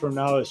 2 from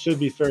now, it should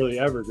be fairly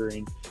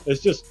evergreen.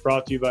 It's just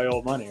brought to you by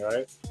Old Money,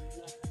 right?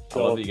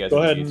 So I love you guys.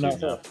 go ahead on and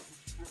YouTube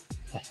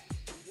now.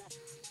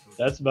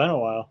 That's been a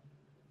while.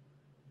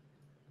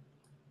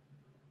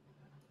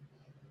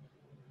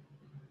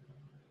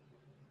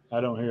 I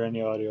don't hear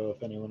any audio.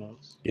 If anyone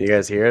else, Can you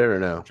guys hear it or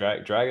no?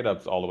 Drag it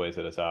up all the way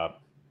to the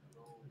top.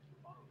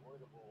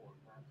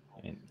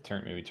 And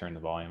maybe turn the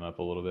volume up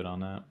a little bit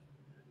on that.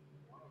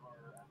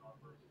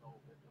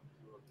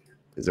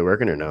 Is it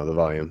working or no? The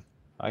volume.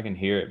 I can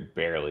hear it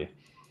barely.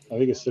 I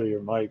think it's through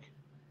your mic.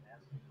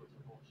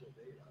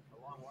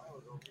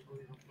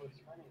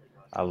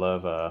 I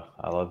love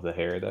the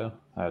hair though.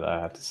 I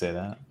have to say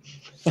that.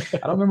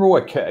 I don't remember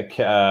what's his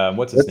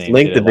Let's name.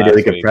 link did the it video. last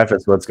We can week.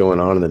 preface what's going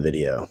on in the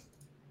video.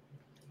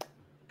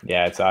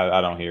 Yeah,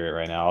 I don't hear it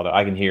right now. Although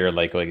I can hear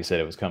like you said,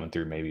 it was coming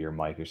through maybe your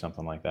mic or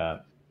something like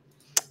that.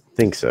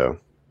 Think so.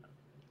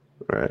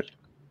 All right.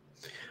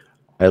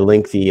 I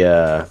linked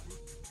the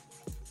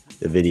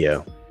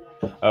video.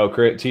 Oh,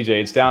 TJ,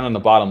 it's down on the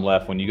bottom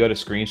left. When you go to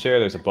screen share,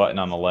 there's a button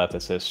on the left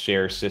that says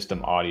share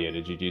system audio.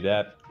 Did you do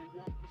that?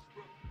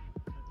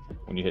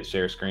 When you hit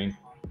share screen?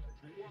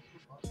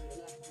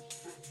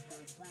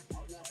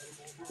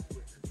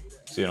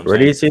 See what I'm Where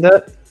do saying? you see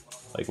that?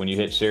 Like when you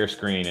hit share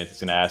screen, it's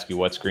going to ask you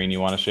what screen you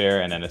want to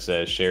share, and then it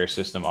says share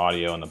system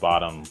audio on the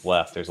bottom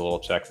left. There's a little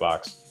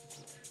checkbox.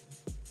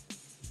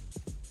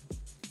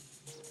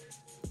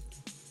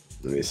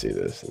 Let me see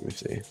this. Let me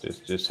see.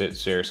 Just hit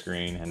share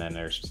screen, and then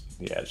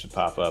it should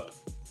pop up.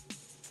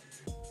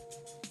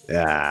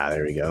 Ah,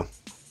 there we go.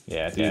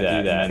 Yeah, do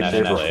that. And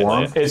then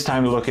Reform. It's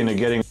time to look into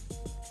getting.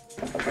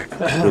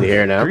 Can you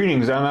hear it now?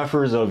 Greetings,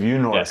 MFers of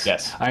UNorth.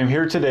 Yes. I'm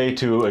here today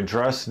to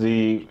address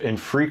the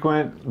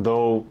infrequent,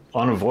 though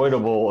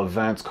unavoidable,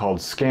 events called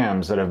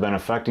scams that have been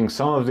affecting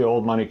some of the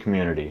old money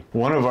community.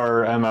 One of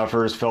our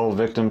MFers fell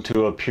victim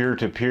to a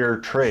peer-to-peer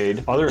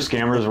trade. Other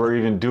scammers were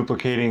even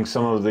duplicating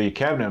some of the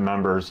cabinet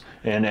members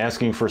and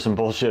asking for some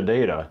bullshit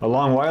data. A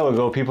long while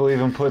ago, people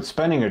even put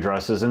spending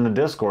addresses in the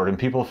Discord, and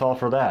people fell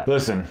for that.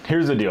 Listen,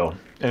 here's the deal.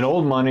 In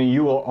old money,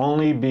 you will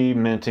only be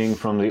minting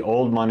from the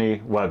old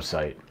money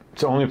website.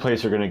 It's the only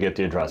place you're going to get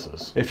the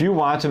addresses. If you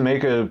want to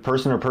make a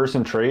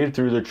person-to-person trade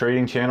through the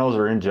trading channels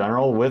or in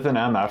general with an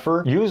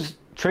MFer, use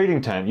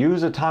Trading Tent,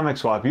 use Atomic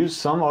Swap, use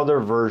some other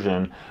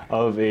version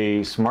of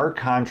a smart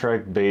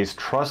contract based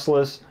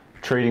trustless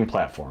trading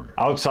platform.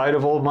 Outside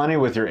of old money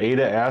with your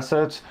ADA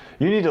assets,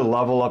 you need to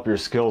level up your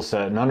skill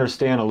set and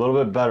understand a little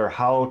bit better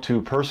how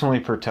to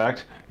personally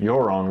protect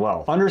your own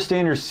wealth.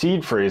 Understand your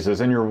seed phrases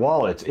and your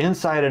wallets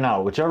inside and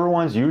out, whichever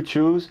ones you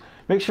choose.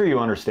 Make sure you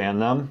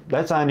understand them.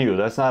 That's on you,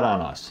 that's not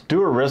on us.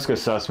 Do a risk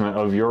assessment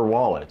of your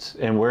wallets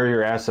and where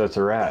your assets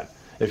are at.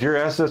 If your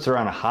assets are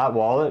on a hot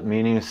wallet,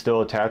 meaning it's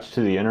still attached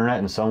to the internet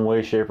in some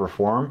way, shape, or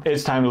form,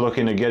 it's time to look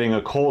into getting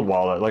a cold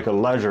wallet like a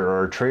Ledger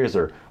or a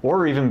Trezor,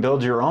 or even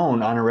build your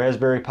own on a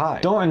Raspberry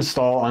Pi. Don't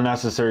install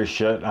unnecessary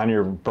shit on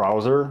your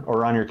browser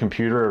or on your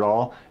computer at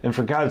all, and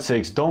for God's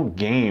sakes, don't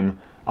game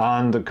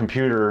on the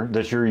computer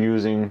that you're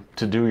using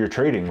to do your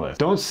trading with.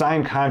 Don't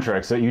sign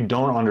contracts that you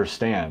don't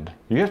understand.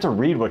 You have to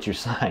read what you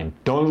sign.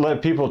 Don't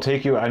let people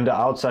take you into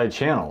outside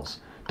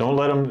channels. Don't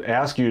let them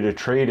ask you to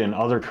trade in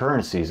other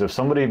currencies. If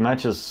somebody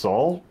mentions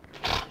Sol,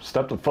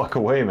 step the fuck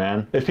away,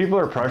 man. If people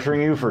are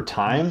pressuring you for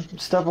time,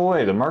 step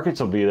away. The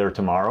markets will be there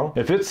tomorrow.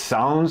 If it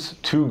sounds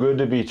too good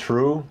to be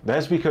true,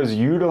 that's because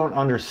you don't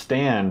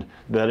understand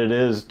that it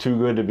is too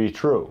good to be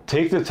true.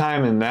 Take the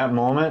time in that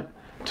moment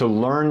to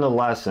learn the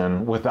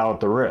lesson without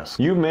the risk.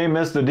 You may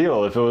miss the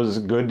deal if it was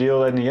a good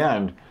deal in the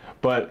end,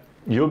 but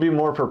you'll be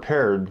more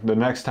prepared the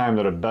next time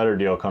that a better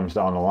deal comes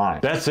down the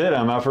line. That's it,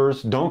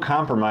 MFers. Don't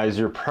compromise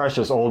your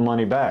precious old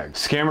money bag.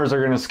 Scammers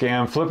are gonna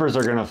scam, flippers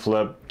are gonna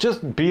flip.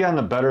 Just be on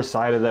the better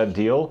side of that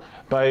deal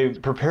by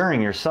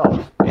preparing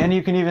yourself. And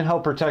you can even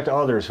help protect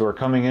others who are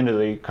coming into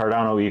the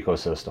Cardano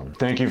ecosystem.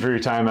 Thank you for your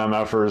time,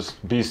 MFers.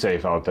 Be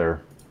safe out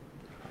there.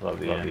 Love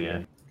the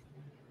end.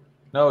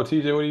 No,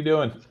 TJ, what are you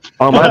doing?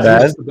 Oh, my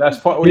bad. That's the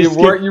best part.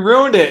 You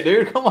ruined it,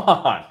 dude. Come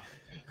on.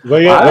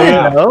 But I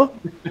didn't know.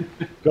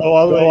 Go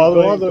all the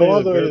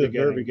way to the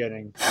very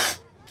beginning.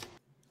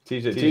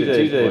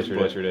 TJ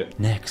butchered it.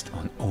 Next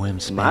on OM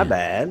Spam. My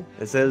bad.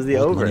 It says the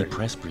Old over. Money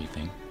press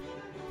briefing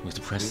with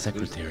the press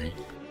secretary,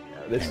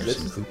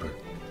 Anderson Cooper.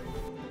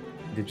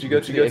 Did you go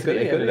to the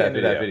end of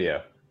that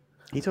video?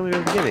 He told me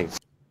at the beginning.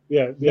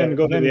 Yeah, then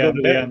go to the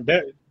end.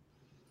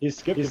 He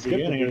skipped the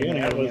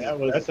beginning.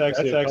 That's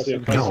actually a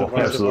No,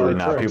 absolutely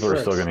not. People are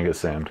still going to get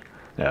slammed.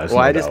 Yeah, well,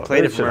 I just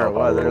played it from where it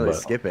was. I didn't really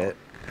skip it.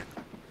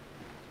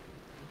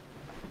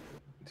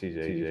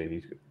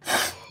 TJ,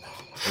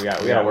 we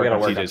gotta work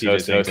on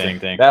TJ's hosting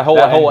thing. That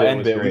whole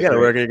end bit. We gotta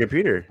work on your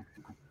computer.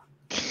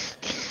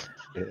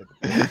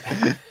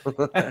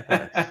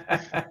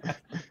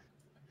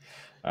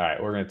 All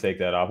right, we're gonna take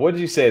that off. What did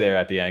you say there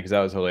at the end? Because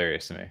that was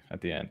hilarious to me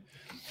at the end.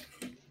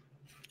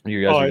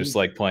 You guys were just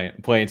like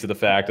playing to the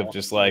fact of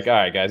just like, all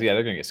right, guys, yeah,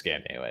 they're gonna get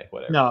scammed anyway.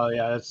 Whatever. No,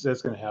 yeah,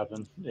 that's gonna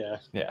happen. Yeah.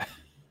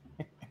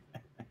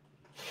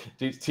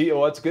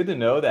 Well, it's good to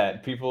know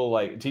that people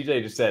like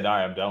TJ just said, all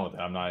right, I'm done with it.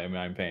 I'm not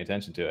even paying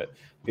attention to it.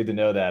 Good to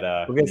know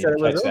that. We're gonna set it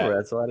was over.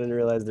 That's why I didn't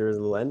realize there was a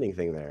little ending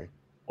thing there.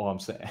 Well, I'm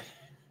saying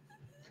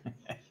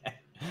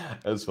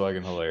that's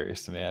fucking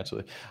hilarious to me,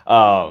 actually.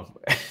 Oh,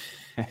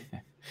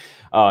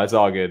 it's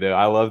all good, dude.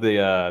 I love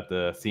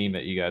the theme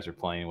that you guys are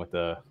playing with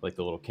the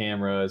little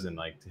cameras and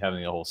like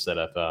having the whole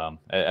setup.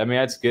 I mean,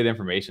 that's good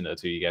information though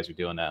too. You guys are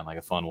doing that in like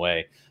a fun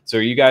way. So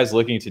are you guys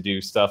looking to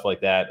do stuff like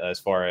that as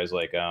far as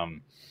like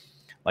kind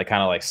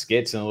of like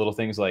skits and little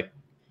things like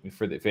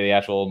for the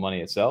actual old money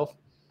itself?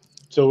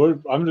 So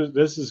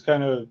this is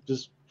kind of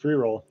just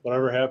pre-roll.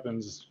 Whatever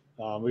happens,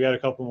 we got a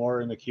couple more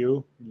in the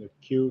queue,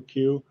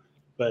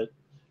 but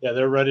yeah,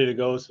 they're ready to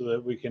go so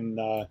that we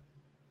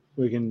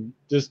can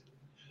just,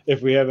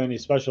 if we have any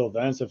special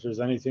events, if there's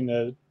anything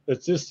that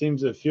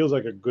it feels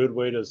like a good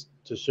way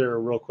to share a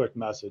real quick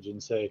message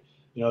and say,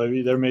 you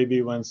know, there may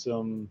be when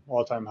some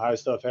all-time high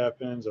stuff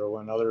happens or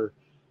when other,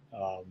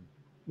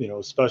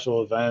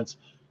 special events,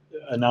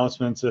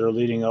 announcements that are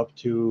leading up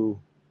to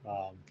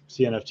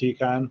CNFT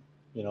Con.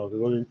 You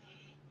know,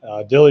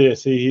 Dilly, I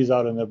see he's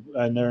out in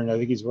there, and I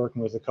think he's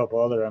working with a couple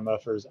other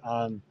MFers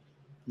on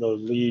the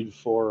lead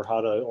for how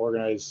to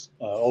organize.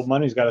 Old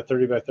Money's got a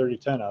 30 by 30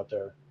 tent out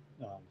there.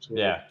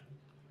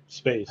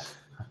 Space.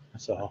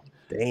 So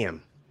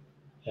damn.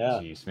 Yeah.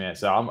 Jeez, man.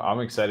 So I'm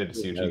excited to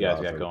see what you guys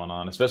got going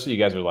on. Especially you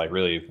guys are like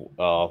really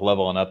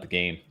leveling up the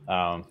game.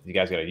 You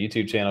guys got a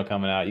YouTube channel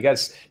coming out. You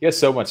guys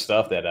so much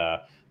stuff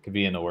that could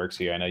be in the works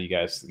here. I know you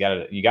guys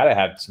gotta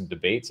have some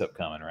debates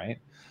upcoming, right?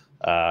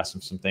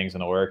 Some things in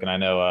the work, and I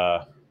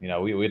know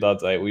we'd love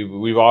to.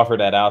 We've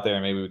offered that out there,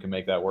 and maybe we can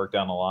make that work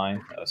down the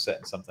line.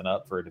 Setting something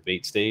up for a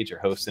debate stage or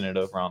hosting it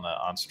over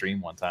on stream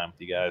one time with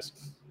you guys.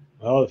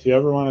 Well, if you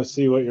ever want to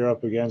see what you're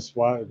up against,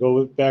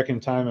 go back in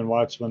time and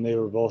watch when they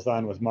were both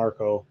on with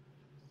Marco.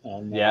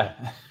 And, that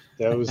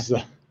was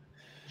not.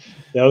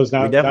 We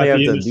definitely have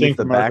to beef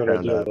the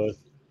background up.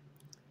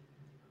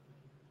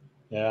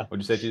 Yeah.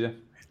 What'd you say, TJ?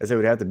 I said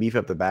we'd have to beef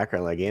up the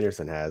background like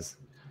Anderson has.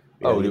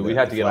 We'd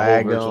have to get a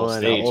whole virtual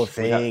stage, the whole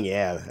thing,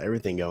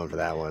 everything going for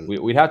that one.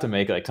 We'd have to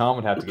make like Tom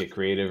would have to get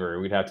creative, or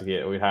we'd have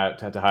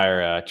to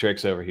hire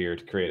Tricks over here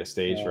to create a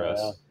stage for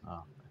us.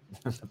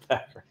 in the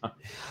background.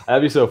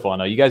 That'd be so fun.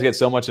 You guys get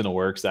so much in the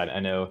works that I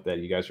know that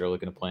you guys are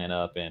looking to plan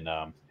up, and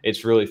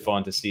it's really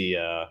fun to see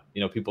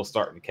people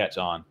starting to catch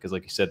on, because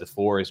like you said, the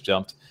 4 has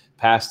jumped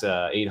past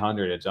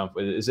 800. It jumped.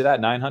 Is it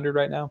at 900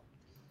 right now?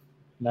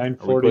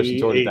 948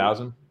 toward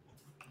 1,000.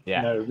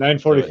 Yeah, no,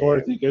 944.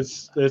 I think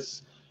it's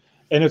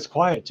and it's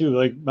quiet too.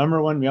 Like,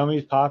 remember when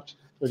Yummies popped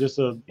just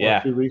a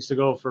few weeks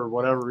ago for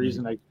whatever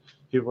reason? Like,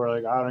 people were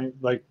like, I don't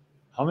like.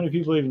 How many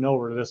people even know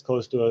we're this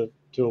close to a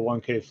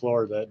 1K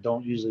floor that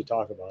don't usually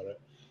talk about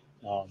it?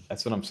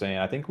 That's what I'm saying.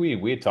 I think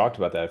we had talked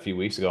about that a few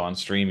weeks ago on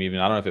stream. Even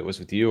I don't know if it was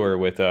with you or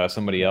with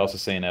somebody else,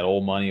 is saying that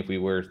Old Money, if we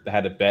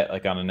had to bet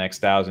like on the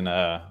next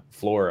 1,000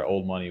 floor,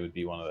 Old Money would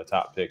be one of the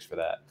top picks for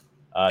that.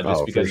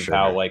 Just because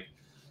of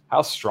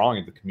how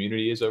strong the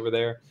community is over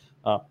there.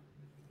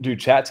 Dude,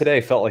 chat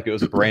today felt like it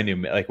was a brand new,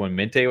 like when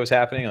Mint Day was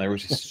happening, there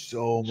was just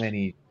so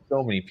many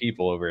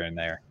people over in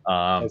there.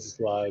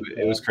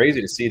 It was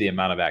crazy to see the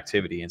amount of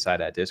activity inside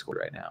that Discord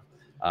right now.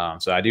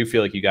 So I do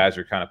feel like you guys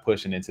are kind of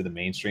pushing into the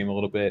mainstream a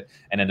little bit,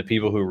 and then the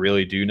people who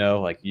really do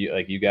know, like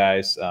you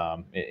guys,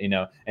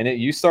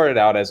 you started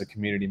out as a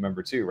community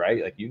member too,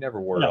 right? Like, you never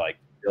were like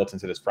built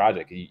into this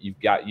project.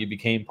 You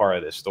became part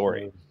of this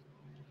story.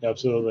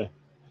 Absolutely.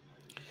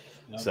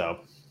 So,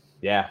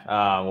 yeah.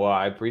 Well,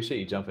 I appreciate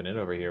you jumping in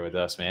over here with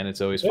us, man.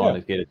 It's always fun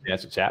to get a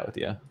chance to chat with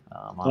you.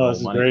 This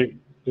is great.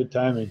 Good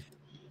timing.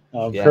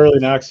 Curly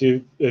Knox,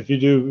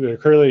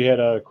 Curly had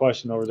a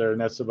question over there,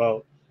 and that's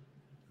about,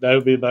 that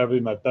would be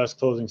my best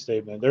closing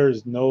statement. There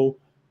is no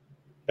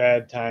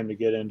bad time to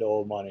get into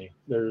Old Money.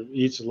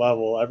 Each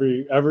level,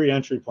 every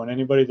entry point,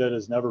 anybody that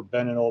has never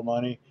been in Old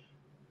Money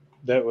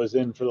that was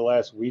in for the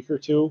last week or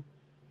two,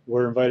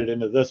 were invited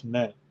into this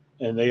mint,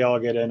 and they all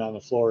get in on the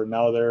floor.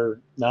 Now they're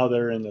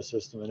in the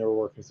system and they're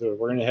working through it.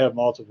 We're going to have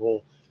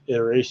multiple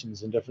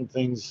iterations and different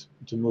things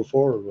to move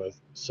forward with.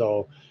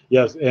 So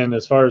yes, and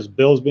as far as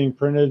bills being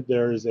printed,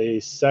 there is a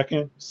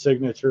second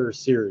signature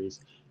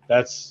series.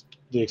 That's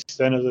the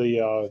extent of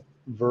the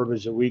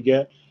verbiage that we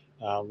get.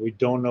 We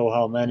don't know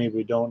how many,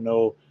 we don't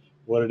know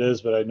what it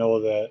is, but I know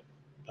that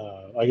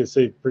I can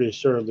say pretty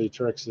assuredly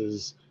Trix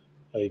is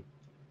like,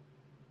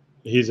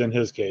 he's in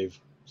his cave.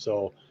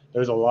 So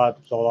there's a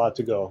lot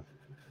to go.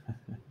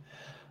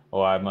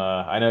 Well,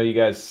 I know you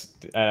guys,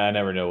 I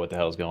never know what the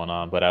hell's going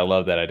on, but I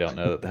love that I don't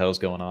know what the hell's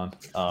going on.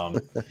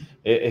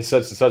 It's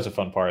such a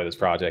fun part of this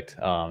project.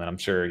 And I'm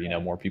sure,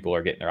 more people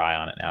are getting their eye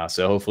on it now.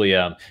 So hopefully,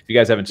 if you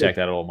guys haven't checked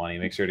out Old Money,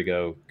 make sure to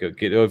go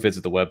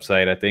visit the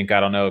website. I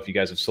don't know if you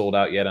guys have sold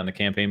out yet on the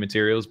campaign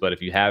materials, but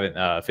if you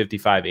haven't,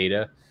 55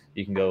 ADA,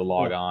 you can go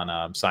log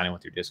on, sign in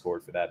with your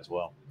Discord for that as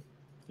well.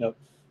 Yep.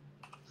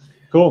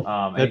 Cool.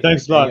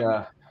 Thanks a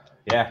lot.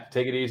 Yeah,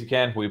 take it easy,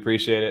 Ken. We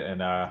appreciate it,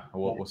 and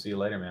we'll see you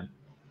later, man.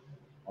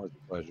 Always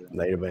a pleasure.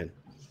 Later, man.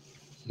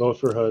 Vote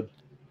for Hood.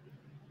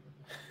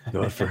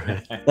 Vote for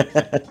Hood.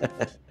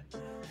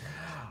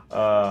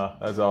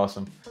 That's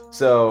awesome.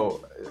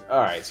 So, all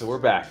right, so we're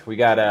back. We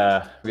got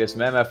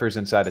some MFers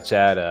inside the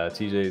chat.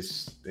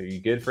 TJ's, are you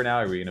good for now?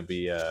 Are we gonna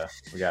be?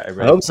 We got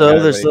everybody. I hope so.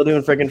 They're still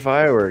doing freaking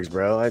fireworks,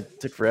 bro. It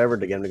took forever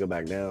to get them to go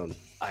back down.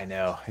 I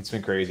know, it's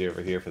been crazy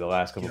over here for the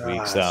last couple of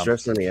weeks.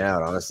 Stressing me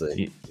out,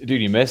 honestly.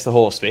 Dude, you missed the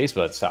whole Space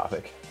Buds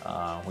topic.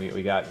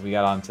 We got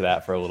onto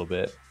that for a little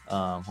bit,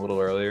 a little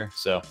earlier.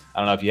 So I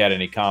don't know if you had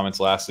any comments.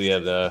 Lastly, you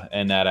had to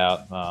end that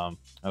out.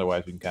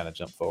 Otherwise, we can kind of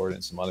jump forward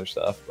in some other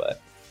stuff. But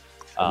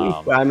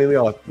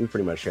we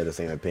pretty much share the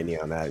same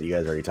opinion on that. You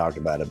guys already talked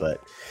about it,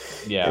 but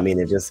yeah, I mean,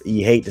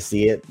 you hate to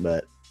see it,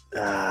 but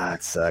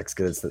it sucks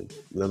because it's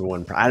the number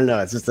one. I don't know.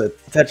 It's just a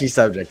touchy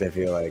subject. I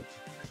feel like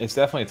it's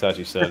definitely a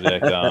touchy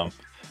subject.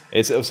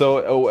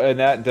 And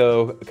that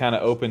though kind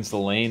of opens the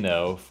lane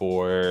though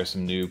for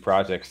some new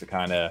projects to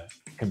kind of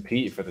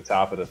compete for the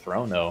top of the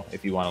throne though,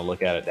 if you want to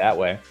look at it that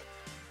way,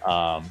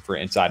 for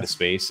Inside the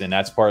Space. And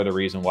that's part of the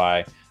reason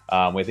why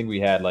I think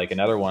we had like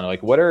another one.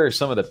 Like, what are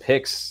some of the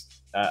picks?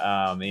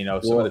 Some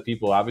of the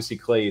people, obviously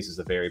Clay's is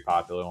a very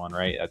popular one,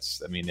 right? That's,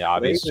 the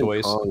obvious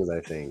choice. Kongs,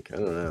 I think. I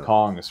don't know.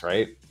 Kongs,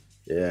 right?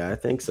 Yeah, I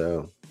think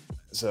so.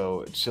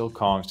 So chill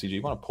Kongs, TJ,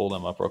 you want to pull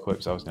them up real quick?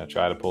 Because I was going to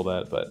try to pull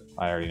that, but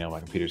I already know my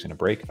computer's going to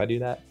break if I do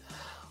that.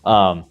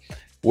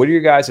 What are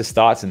your guys'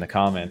 thoughts in the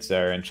comments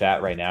there in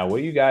chat right now? What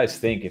do you guys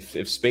think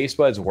if Space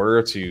Buds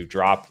were to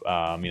drop,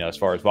 as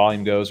far as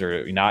volume goes,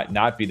 or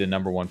not be the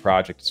number one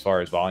project as far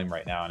as volume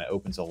right now, and it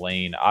opens a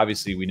lane?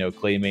 Obviously, we know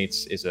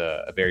Claymates is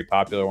a very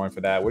popular one for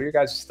that. What are your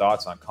guys'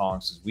 thoughts on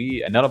Kongs?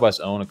 None of us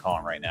own a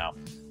Kong right now.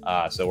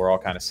 So we're all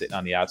kind of sitting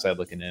on the outside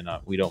looking in.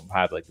 We don't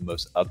have like the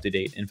most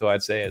up-to-date info,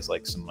 I'd say, as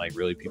like some like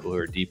really people who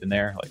are deep in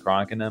there, like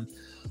Chronic and them.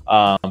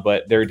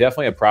 But they're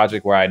definitely a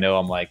project where I know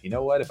I'm like, you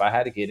know what, if I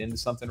had to get into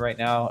something right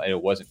now and it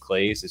wasn't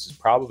Clay's, this is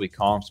probably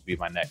Kongs to be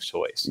my next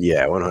choice.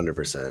 Yeah,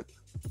 100%.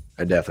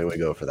 I definitely would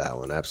go for that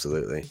one.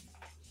 Absolutely.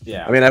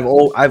 Yeah.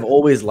 I've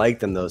always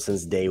liked them though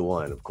since day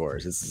one. Of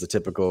course, this is a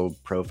typical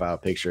profile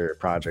picture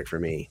project for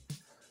me.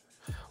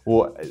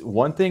 Well,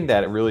 one thing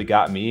that really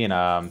got me,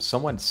 and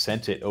someone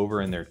sent it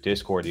over in their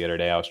Discord the other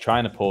day, I was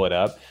trying to pull it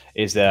up,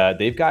 is that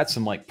they've got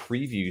some like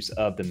previews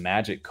of the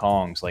Magic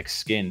Kongs like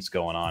skins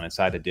going on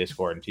inside the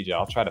Discord. And TJ,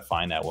 I'll try to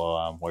find that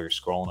while you're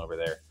scrolling over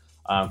there,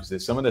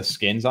 because some of the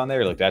skins on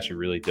there looked actually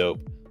really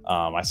dope.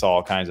 I saw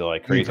all kinds of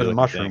like crazy for the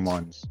mushroom things.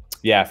 Ones.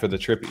 Yeah, for the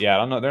trippy. Yeah, I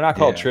don't know. They're not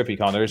called Trippy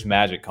Kong. There's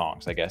Magic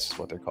Kongs, I guess is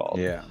what they're called.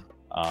 Yeah.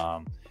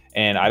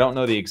 And I don't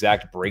know the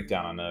exact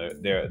breakdown on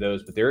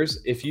those, but there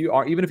is, if you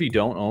are, even if you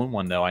don't own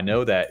one though, I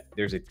know that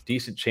there's a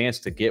decent chance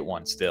to get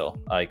one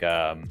still. Like,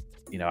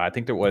 you know, I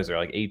think there was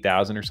like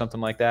 8,000 or something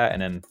like that,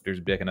 and then there's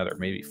like another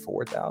maybe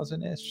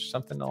 4,000 ish,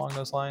 something along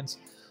those lines.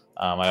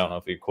 I don't know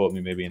if you quote me,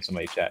 maybe in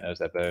somebody chat knows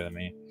that better than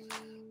me.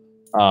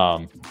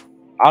 I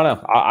don't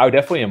know. I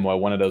definitely am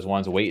one of those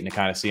ones waiting to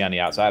kind of see on the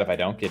outside. If I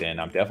don't get in,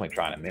 I'm definitely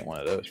trying to mint one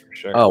of those for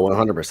sure. Oh,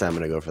 100%. I'm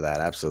going to go for that.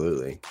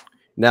 Absolutely.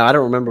 Now, I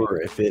don't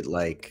remember if it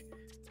like,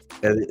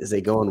 is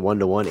it going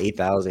 1-to-1,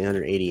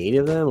 8,888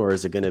 of them, or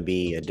is it going to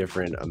be a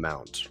different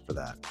amount for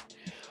that?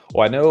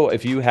 Well, I know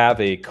if you have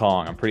a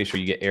Kong, I'm pretty sure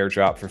you get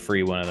airdrop for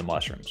free one of the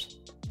mushrooms.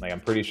 Like, I'm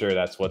pretty sure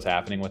that's what's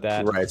happening with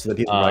that. Right. So the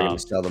people are going to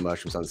sell the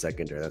mushrooms on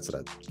secondary. That's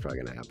probably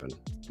going to happen.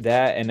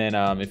 That, and then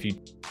if you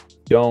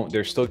don't,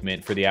 they're still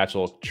mint for the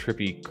actual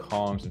trippy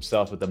Kongs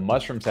themselves, but the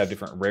mushrooms have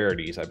different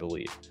rarities, I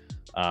believe,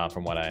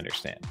 from what I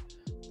understand.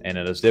 And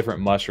those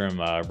different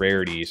mushroom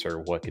rarities are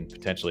what can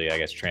potentially, I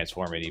guess,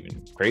 transform it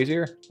even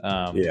crazier.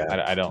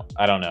 Yeah, I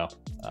don't know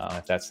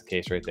if that's the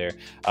case right there.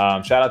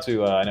 Shout out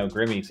to I know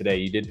Grimmy today.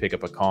 You did pick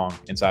up a Kong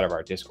inside of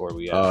our Discord.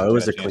 We it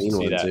was a clean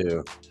one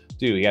too.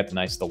 Dude, you got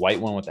the white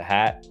one with the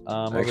hat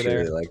over there.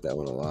 I really like that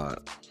one a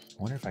lot. I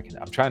wonder if I can.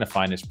 I'm trying to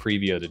find this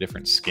preview of the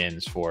different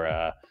skins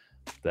for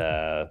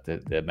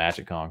the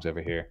Magic Kongs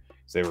over here,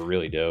 because they were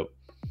really dope.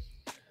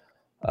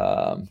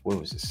 What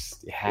was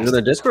this? Is it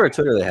the Discord or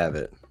Twitter? They have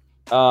it.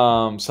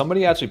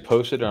 Somebody actually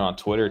posted it on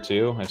Twitter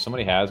too. If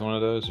somebody has one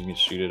of those, you can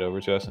shoot it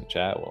over to us in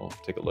chat. We'll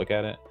take a look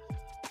at it.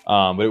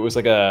 But it was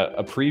like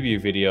a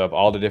preview video of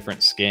all the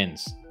different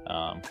skins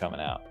coming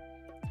out.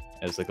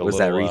 It was like a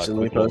little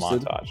recently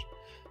posted montage.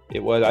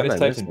 It was. I just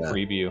typed in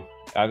preview.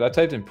 I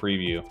typed in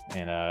preview,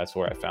 and that's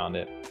where I found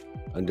it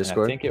on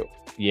Discord. And I think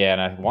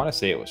and I want to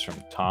say it was from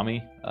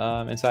Tommy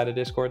inside of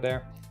Discord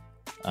there.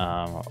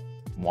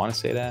 Want to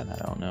say that?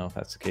 I don't know if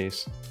that's the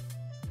case.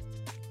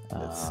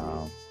 Let's see.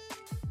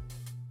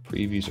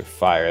 Previews are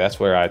fire.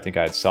 That's where I think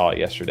I saw it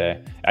yesterday.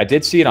 I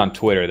did see it on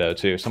Twitter though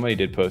too. Somebody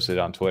did post it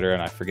on Twitter,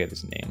 and I forget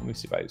his name. Let me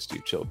see if I just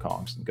do Chill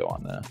Kongs and go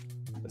on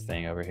the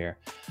thing over here.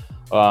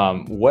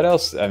 What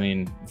else? I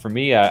mean, for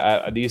me,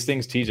 these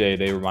things, TJ,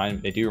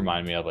 they do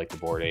remind me of like the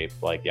Bored Ape,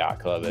 like Yacht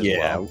Club as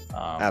well.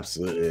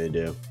 Absolutely they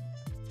do.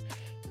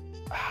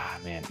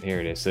 Man, here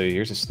it is. So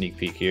here's a sneak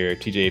peek here.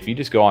 TJ, if you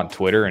just go on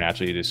Twitter and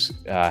actually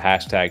just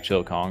hashtag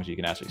Chill Kongs, you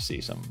can actually see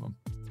some of them.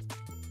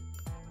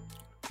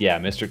 Yeah,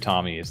 Mr.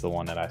 Tommy is the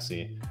one that I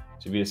see.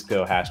 So if you just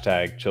go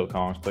hashtag Chill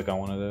Kongs, click on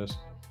one of those,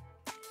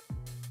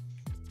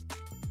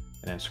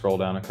 and then scroll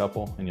down a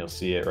couple, and you'll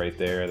see it right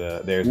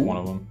there. There's one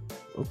of them.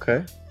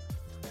 Okay.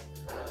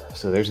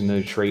 So there's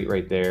another trait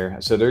right there.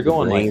 So they're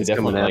going they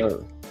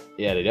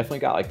definitely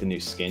got like the new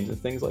skins and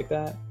things like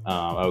that.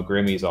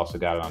 Grimmy's also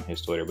got it on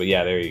his Twitter. But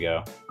yeah, there you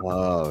go.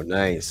 Oh,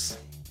 nice.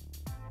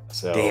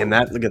 So damn,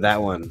 look at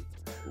that one.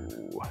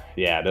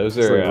 Yeah, those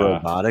are a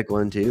robotic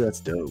one too.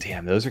 That's dope.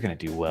 Damn, those are gonna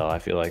do well. I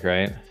feel like,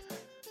 right?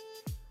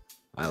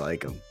 I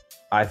like them.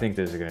 I think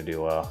those are gonna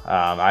do well.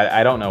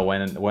 I don't know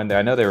when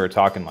I know they were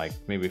talking like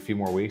maybe a few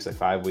more weeks, like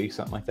 5 weeks,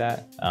 something like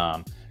that.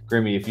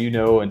 Grimmy, if you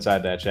know inside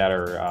that chat,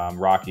 or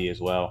Rocky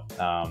as well,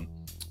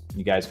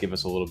 you guys give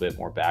us a little bit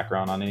more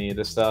background on any of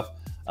this stuff,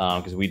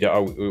 because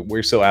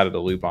we're so out of the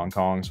loop on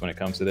Kongs when it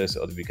comes to this,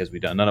 because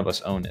none of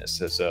us own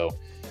this. So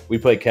we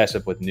play catch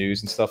up with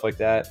news and stuff like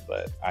that,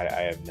 but I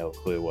have no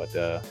clue what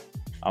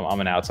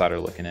I'm an outsider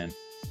looking in.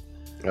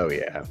 Oh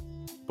yeah.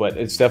 But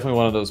it's definitely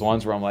one of those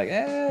ones where I'm like,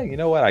 you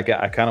know what? I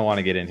kind of want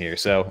to get in here.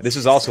 So this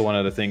is also one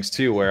of the things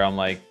too, where I'm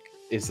like,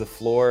 is the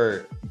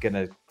floor going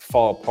to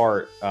fall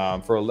apart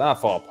not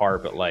fall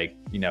apart, but like,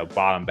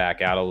 bottom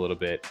back out a little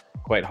bit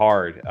quite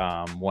hard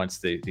once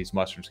these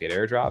mushrooms get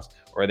airdrops,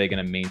 or are they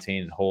going to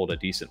maintain and hold a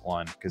decent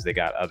one because they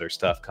got other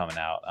stuff coming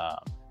out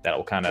that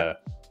will kind of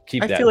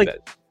keep that. I feel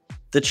like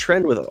the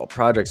trend with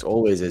projects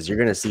always is you're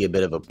going to see a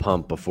bit of a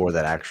pump before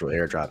that actual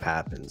airdrop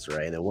happens,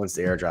 right? And then once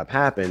the airdrop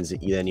happens,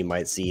 then you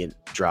might see it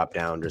drop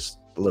down just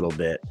a little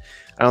bit.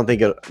 I don't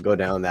think it'll go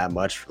down that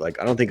much. Like,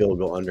 I don't think it'll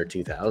go under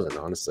 2,000.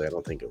 Honestly, I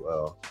don't think it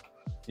will.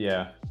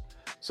 Yeah.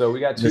 So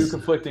we got two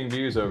conflicting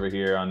views over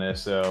here on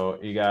this. So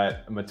you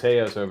got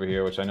Mateos over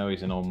here, which I know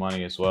he's in old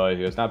money as well. He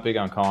goes, not big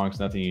on Kongs,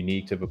 nothing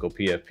unique, typical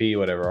PFP,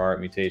 whatever art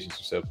mutations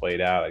are so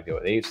played out. I'd go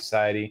with Ape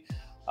Society.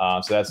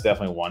 So that's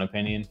definitely one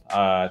opinion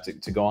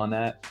to go on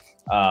that.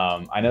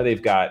 I know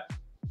they've got,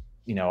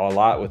 a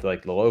lot with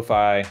like the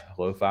lo-fi,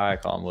 I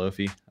call them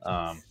Lofi.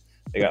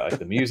 They got like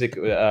the music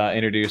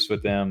introduced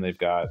with them. They've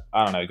got,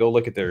 I don't know, go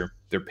look at their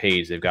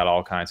page. They've got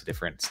all kinds of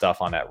different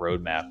stuff on that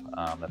roadmap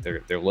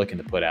that they're looking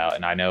to put out.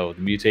 And I know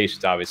the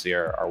mutations obviously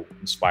are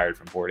inspired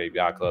from Bored Ape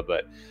Yacht Club,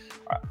 but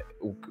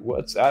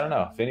I don't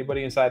know if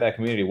anybody inside that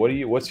community,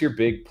 what's your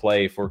big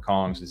play for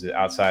Kongs? Is it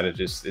outside of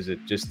is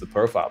it just the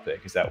profile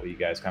pick? Is that what you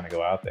guys kind of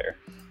go out there?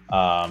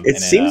 It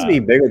seems to be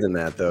bigger than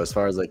that though, as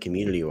far as like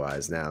community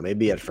wise now.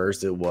 Maybe at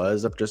first it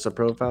was just a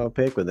profile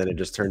pick, but then it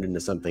just turned into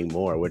something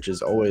more, which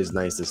is always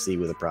nice to see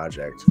with a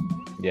project.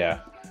 Yeah,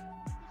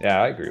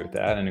 I agree with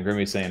that. And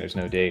Grimmy's saying there's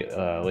no date,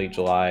 late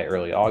July,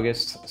 early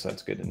August, so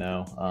that's good to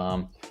know.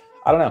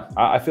 I don't know.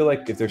 I feel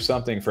like if there's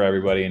something for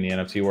everybody in the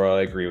NFT world,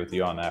 I agree with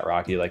you on that,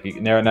 Rocky. Like,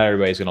 not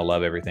everybody's gonna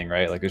love everything,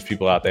 right? Like, there's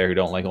people out there who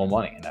don't like old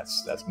money, and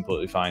that's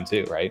completely fine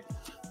too, right?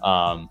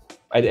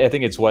 I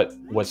think it's what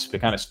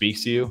kind of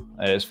speaks to you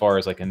as far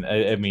as like,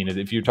 I mean,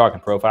 if you're talking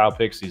profile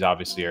picks, these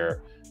obviously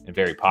are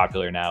very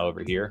popular now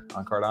over here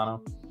on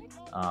Cardano,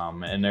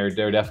 and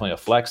they're definitely a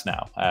flex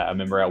now. I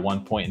remember at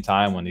one point in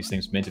time when these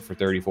things minted for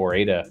 34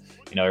 ADA,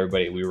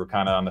 we were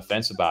kind of on the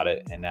fence about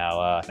it, and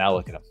now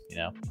look at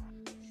them,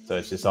 So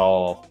it's just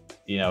all,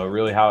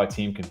 really how a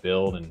team can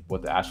build and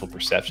what the actual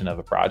perception of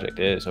a project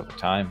is over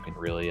time can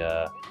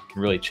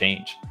really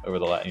change over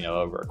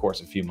over a course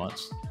of a few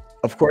months.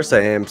 Of course I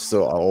am,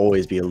 so I'll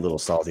always be a little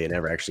salty. I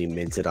never actually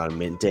minted on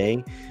mint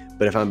day,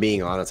 but if I'm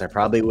being honest, I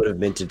probably would have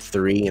minted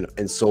 3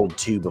 and sold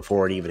 2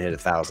 before it even hit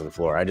 1,000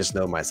 floor. I just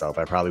know myself.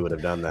 I probably would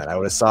have done that. I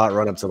would have saw it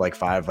run up to like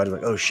 5. I'd be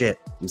like, oh shit,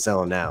 I'm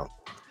selling now.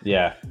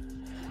 Yeah.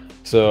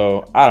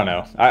 So I don't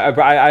know.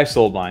 I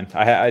sold mine.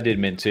 I did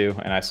mint 2,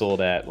 and I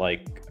sold at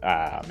like,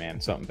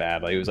 something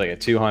bad. Like it was like a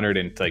 200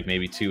 and like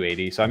maybe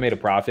 280. So I made a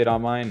profit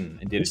on mine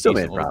and did. Still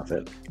made a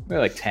profit. Maybe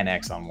like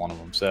 10x on one of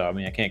them. So I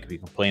mean, I can't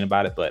complain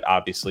about it. But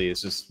obviously,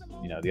 it's just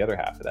the other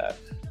half of that.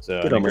 So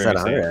it almost had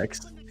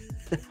 100x.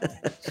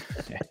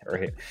 Yeah,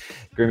 right.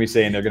 Grimmy's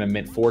saying they're going to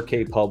mint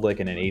 4K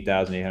public and an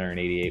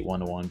 8,888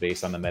 1-to-1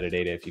 based on the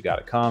metadata. If you got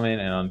a common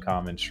and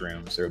uncommon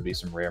shrooms, there would be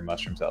some rare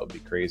mushrooms that would be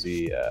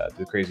crazy,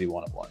 the crazy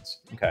one-of-ones.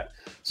 Okay,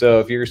 so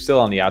if you're still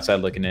on the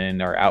outside looking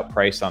in or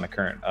outpriced on the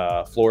current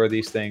floor of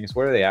these things,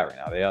 what are they at right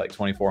now? Are they at like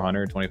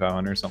 2,400,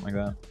 2,500, something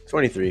like that?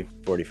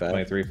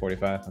 23.45.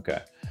 23.45.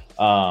 Okay.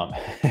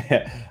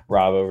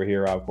 Rob over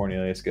here, Rob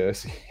Cornelius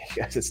goes,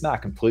 yes, it's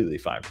not completely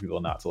fine for people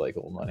not to like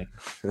old money.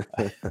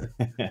 Shout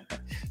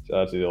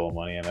out to the old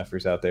money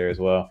MFers out there as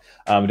well.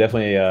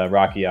 Definitely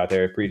Rocky out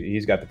there.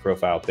 He's got the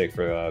profile pick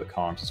for the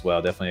Kongs as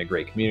well. Definitely a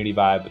great community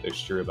vibe, but they're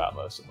true about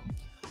most of them.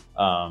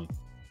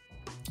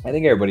 I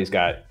think everybody's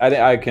got.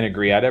 I can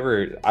agree. I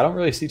don't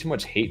really see too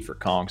much hate for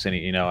Kongs. I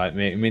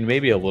mean,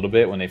 maybe a little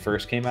bit when they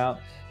first came out,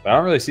 but I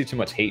don't really see too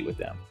much hate with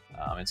them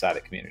inside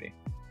the community.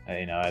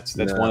 That's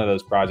one of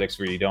those projects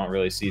where you don't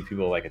really see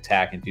people like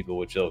attacking people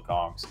with chill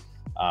Kongs.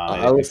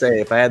 I would say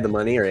if I had the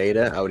money or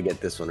ADA, I would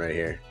get this one right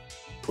here.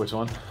 Which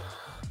one?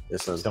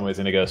 This one. Somebody's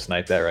gonna go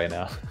snipe that right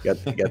now.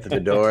 Got the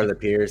fedora, the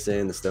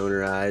piercing, the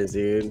stoner eyes,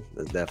 dude.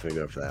 Let's definitely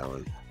go for that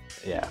one.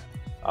 Yeah,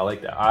 I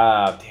like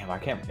that. Damn, I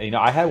can't.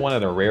 I had one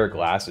of the rare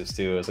glasses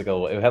too. It was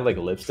it had like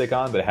a lipstick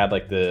on, but it had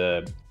like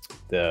the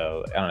I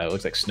don't know. It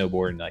looks like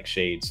snowboarding like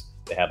shades.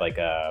 They had like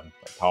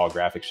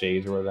holographic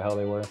shades or whatever the hell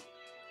they were.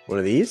 One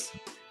of these?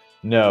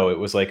 No, it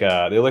was like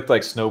they looked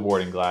like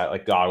snowboarding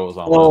like goggles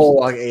on.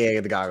 Oh,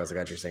 yeah, the goggles. I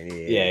got you saying.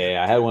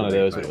 Yeah. I had one of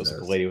those. But it was like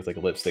a lady with like a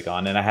lipstick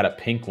on, and I had a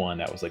pink one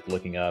that was like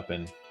looking up,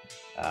 and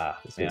I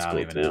don't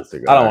even know.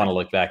 I don't want to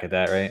look back at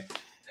that, right?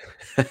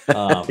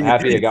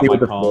 Happy I got my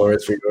phone.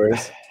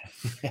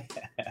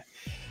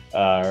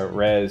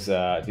 Rez,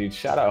 dude,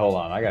 shout out. Hold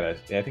on, I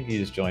think he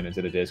just joined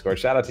into the Discord.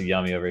 Shout out to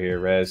Yummy over here,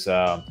 Rez.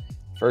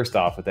 First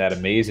off, with that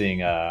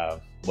amazing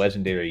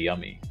legendary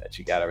Yummy that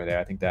you got over there.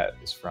 I think that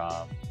is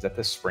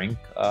the spring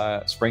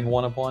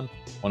one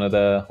of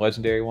the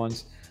legendary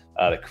ones.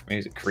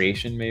 The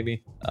creation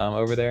maybe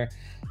over there.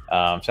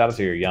 Shout out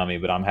to your Yummy,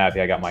 but I'm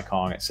happy I got my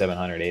Kong at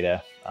 700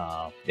 ADA.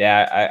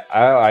 Yeah,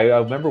 I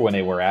remember when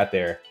they were at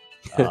there.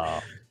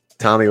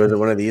 Tommy, was it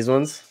one of these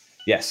ones?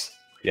 Yes.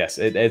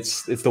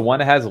 It's the one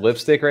that has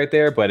lipstick right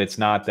there, but it's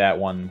not that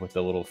one with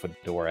the little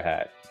fedora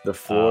hat. The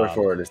floor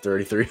for it is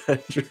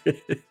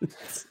 3,300.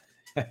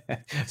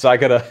 So I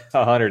got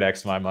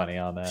 100x my money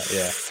on that.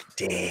 Yeah.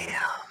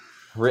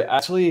 Damn.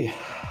 Actually,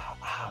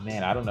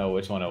 man, I don't know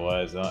which one it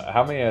was.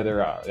 How many other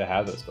that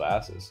have those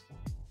glasses?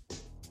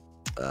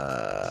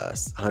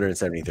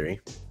 173.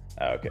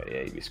 Okay,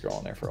 yeah, you'd be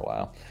scrolling there for a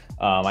while.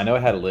 I know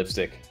it had a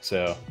lipstick,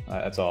 so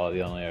that's the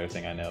only other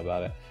thing I know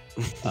about it.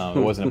 It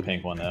wasn't a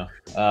pink one though.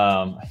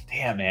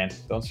 Damn, man,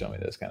 don't show me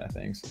those kind of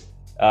things.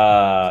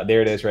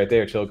 There it is right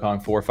there, Chill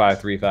Kong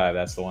 4535.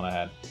 That's the one I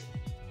had.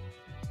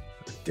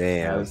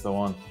 Damn, that is the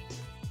one.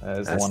 That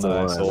is the one that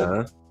I sold.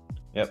 Huh?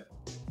 Yep.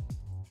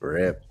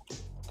 Rip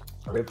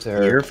to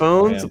her.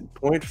 Earphones,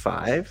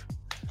 0.5.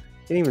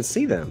 Can't even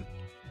see them.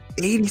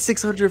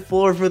 8,600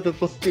 floor for the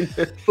fucking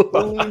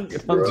headphones.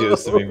 Don't do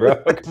this to me, bro.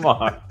 Come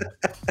on.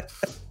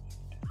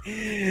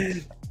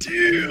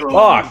 Dude.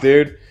 Fuck,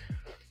 dude.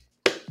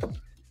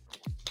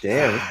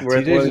 Damn, we're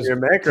in your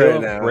mech right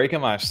now.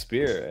 Breaking my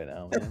spirit right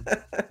now, man.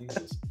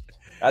 Jesus.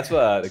 That's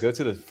what go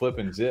to the Flip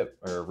and Zip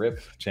or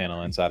Rip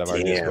channel inside of our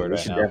Discord we right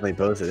should now. Definitely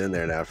post it in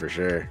there now for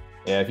sure.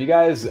 Yeah, if you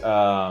guys,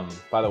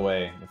 by the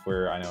way,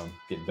 I know I'm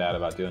getting bad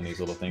about doing these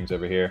little things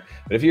over here,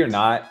 but if you're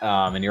not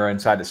and you're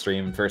inside the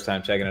stream, first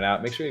time checking it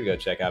out, make sure you go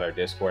check out our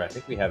Discord. I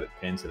think we have it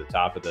pinned to the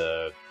top of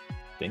the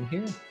thing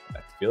here. I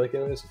feel like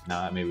it is. If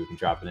not, maybe we can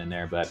drop it in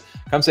there. But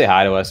come say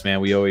hi to us,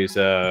 man. We're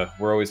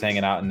always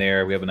hanging out in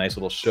there. We have a nice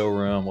little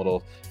showroom,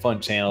 little fun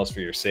channels for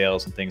your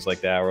sales and things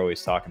like that. We're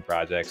always talking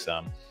projects.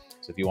 So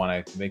if you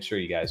want to make sure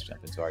you guys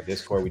jump into our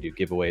Discord, we do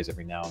giveaways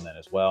every now and then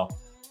as well.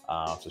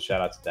 So shout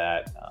out to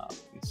that.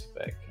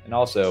 And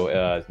also,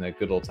 it's a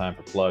good little time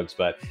for plugs.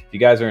 But if you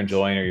guys are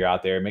enjoying or you're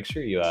out there, make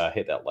sure you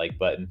hit that like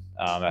button.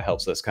 That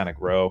helps us kind of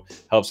grow,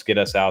 helps get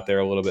us out there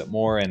a little bit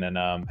more, and then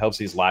helps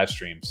these live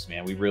streams.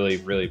 Man, we really,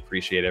 really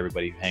appreciate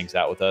everybody who hangs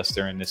out with us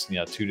during this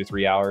 2 to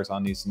 3 hours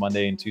on these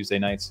Monday and Tuesday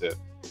nights,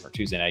 or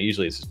Tuesday night.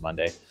 Usually this is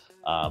Monday.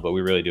 But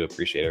we really do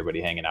appreciate everybody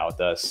hanging out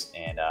with us.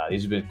 And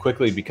these have been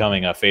quickly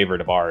becoming a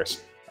favorite of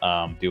ours,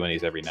 doing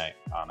these every night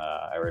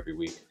or every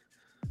week.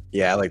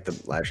 Yeah, I like the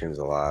live streams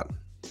a lot.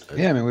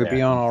 Yeah, I mean, we'd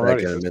be on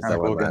already. It's kind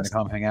of cool getting to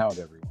come hang out with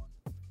everyone.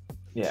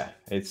 Yeah,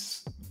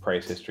 it's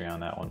price history on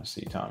that one to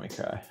see Tommy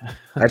cry.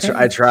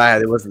 I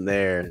tried. It wasn't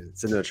there.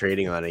 It's no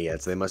trading on it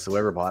yet. So they must have,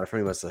 whoever bought it from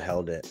me must have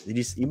held it.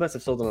 You must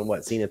have sold it on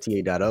what?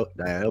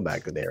 CNFT.io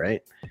back in the day,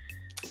 right?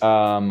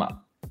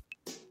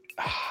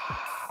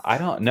 I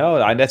don't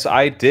know.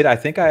 I did. I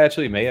think I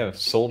actually may have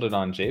sold it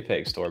on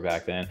JPEG Store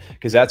back then,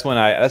 because that's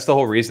the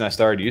whole reason I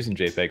started using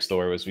JPEG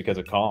Store was because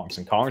of Kongs,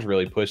 and Kongs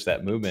really pushed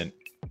that movement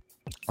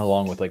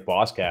along with like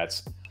Boss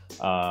Cats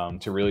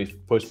to really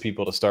push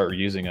people to start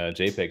using a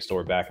JPEG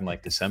Store back in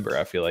like December.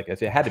 I feel like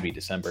it had to be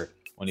December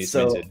when he's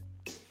minted.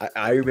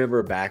 I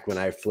remember back when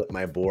I flipped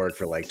my board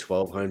for like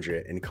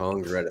 1,200 and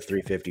Kongs were at a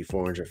 350,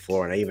 400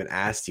 floor. And I even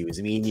asked you, it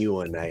was me and you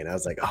one night. And I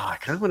was like, oh, I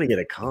kind of want to get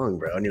a Kong,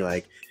 bro. And you're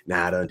like,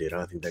 nah, don't do it. I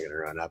don't think they're going to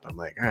run up. I'm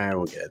like, all right, I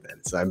won't get it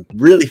then. So I'm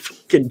really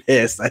fucking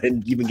pissed. I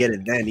didn't even get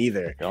it then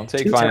either. Don't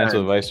take financial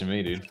advice from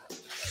me, dude.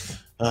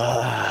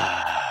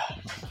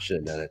 Should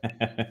have done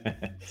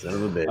it. Son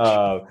of a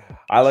bitch.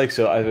 I like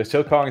so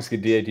Kongs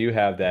do you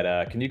have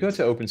that? Can you go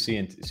to OpenSea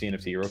and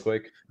CNFT real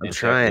quick? I'm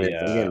trying.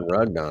 I'm getting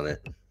rugged on it.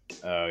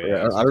 Oh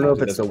yeah. I don't know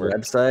if it's the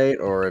website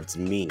or if it's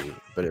me,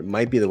 but it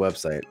might be the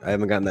website. I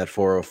haven't gotten that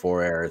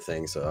 404 error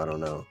thing, so I don't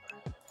know.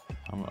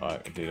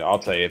 Dude, I'll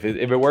tell you, if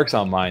it works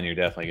on mine, you're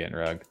definitely getting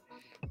rugged.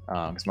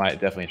 Because mine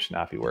definitely should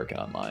not be working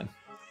on mine.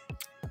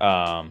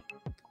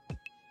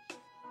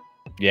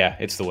 Yeah,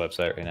 it's the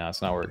website right now.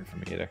 It's not working for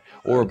me either.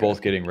 Or we're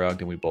both getting rugged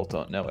and we both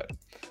don't know it.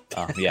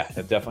 Yeah,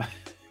 definitely.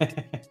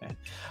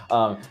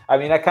 I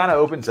mean, that kind of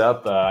opens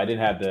up. I didn't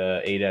have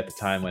the ADA at the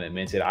time when it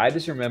minted. I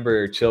just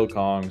remember Chill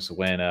Kongs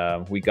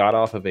when we got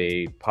off of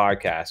a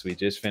podcast. We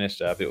just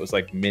finished up. It was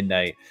like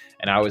midnight,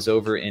 and I was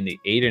over in the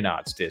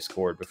Adanauts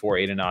Discord before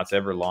Adanauts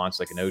ever launched,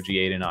 like an OG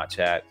Adanaut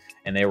chat.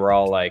 And they were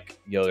all like,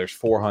 yo, there's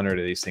 400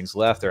 of these things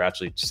left. They're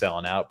actually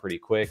selling out pretty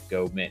quick.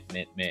 Go mint.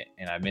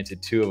 And I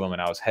minted 2 of them,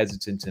 and I was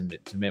hesitant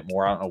to mint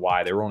more. I don't know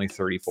why. They were only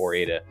 34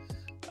 ADA.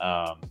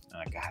 God,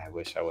 I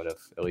wish I would have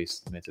at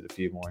least minted a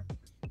few more.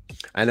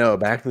 I know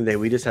back in the day,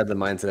 we just had the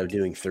mindset of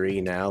doing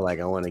 3. Now, like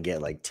I want to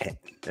get like 10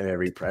 in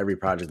every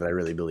project that I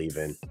really believe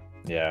in.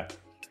 Yeah.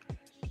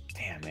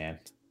 Damn, man.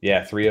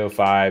 Yeah,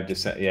 305.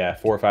 Yeah,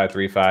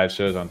 4535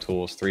 shows on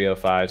Tools.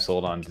 305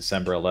 sold on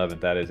December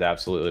 11th. That is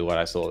absolutely what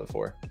I sold it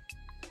for.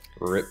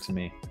 Rip to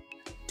me.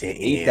 Damn.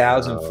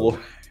 8,000 floor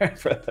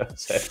for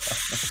those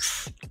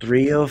headphones.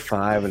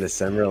 305 on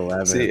December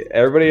 11th. See,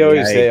 everybody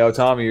always say, "Oh,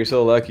 Tommy, you're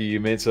so lucky. You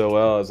mint so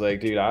well." It's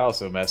like, dude, I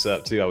also mess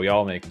up too. We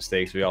all make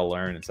mistakes. We all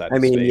learn inside. I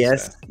mean,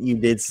 yes, you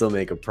did still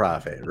make a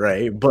profit,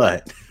 right?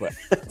 But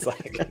it's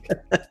like,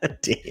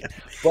 damn.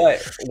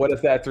 But what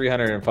if that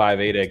 305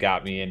 ADA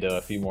got me into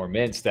a few more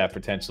mints that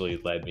potentially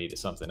led me to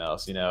something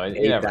else? You know,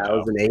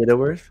 8,000 ADA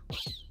worth.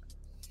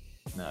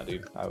 No,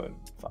 dude, I would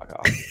fuck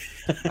off.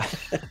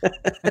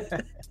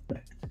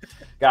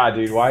 God,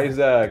 dude, why is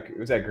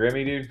was that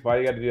Grimmy, dude? Why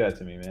do you got to do that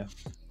to me, man?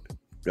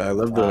 I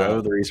love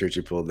the research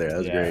you pulled there. That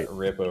was great.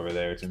 Rip over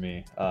there to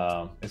me.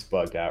 It's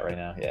bugged out right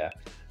now. Yeah,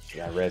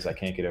 Rez, I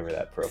can't get over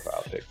that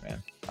profile pic,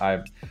 man.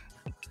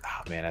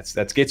 Man,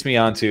 that gets me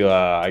onto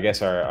I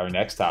guess our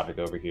next topic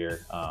over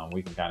here.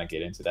 We can kind of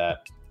get into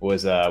that.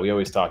 We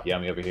always talk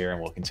Yummy over here,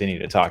 and we'll continue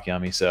to talk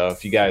Yummy. So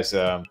if you guys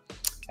have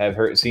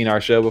seen our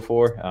show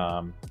before,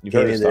 you've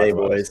heard us talk today,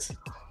 about boys.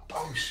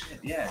 Oh shit,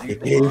 yeah,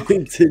 dude. It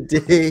came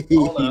today.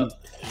 Hold up.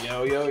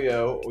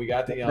 Yo, we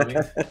got the Yummy.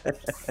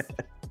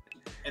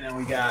 And then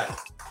we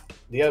got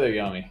the other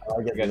Yummy.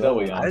 We got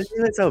double Yummy. I didn't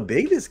realize how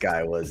big this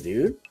guy was,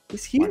 dude.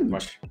 He's huge. My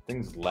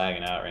thing's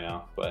lagging out right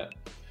now, but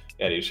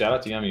yeah, dude. Shout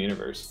out to Yummy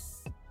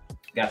Universe.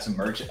 Got some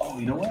merch. Oh,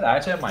 you know what? I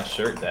actually have my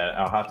shirt that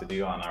I'll have to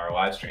do on our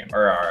live stream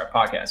or our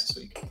podcast this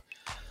week.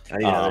 I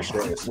need another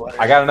shirt.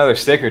 I got another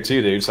sticker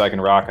too, dude, so I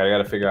can rock. I got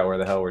to figure out where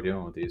the hell we're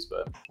doing with these,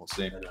 but we'll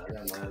see.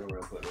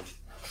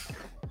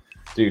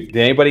 Dude, did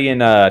anybody in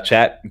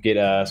chat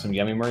get some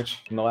Yummy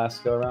merch from the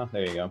last go around?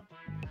 There you go.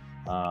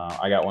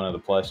 I got one of the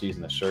plushies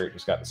and the shirt.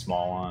 Just got the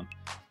small one.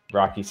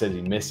 Rocky says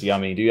he missed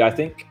Yummy, dude. I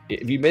think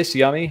if you miss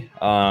Yummy,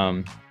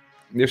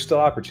 there's still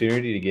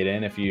opportunity to get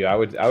in. I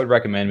would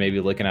recommend maybe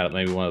looking at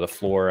maybe one of the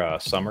floor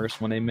summers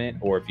when they mint,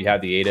 or if you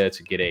have the ADA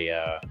to get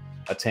a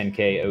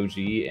 10K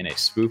OG and a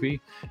spoopy,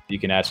 you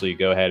can actually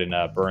go ahead and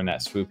burn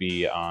that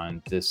spoopy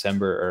on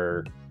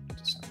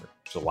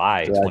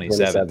July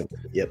 27th.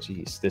 Yep.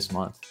 Jeez, this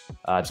month.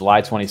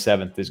 July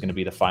 27th is going to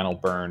be the final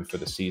burn for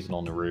the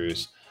seasonal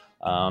Narus.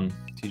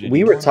 TJ,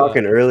 we were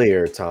talking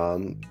earlier,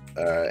 Tom,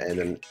 and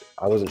then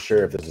I wasn't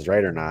sure if this is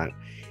right or not.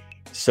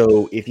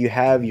 So if you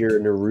have your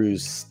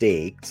Narus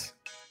staked,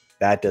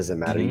 that doesn't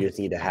matter. You just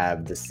need to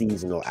have the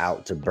seasonal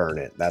out to burn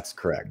it. That's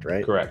correct,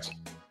 right? Correct.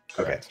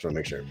 Okay, just want to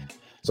make sure.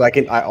 So I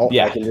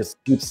can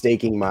just keep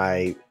staking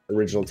my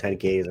original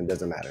 10Ks and it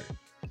doesn't matter.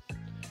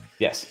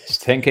 Yes,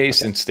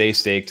 10Ks and stay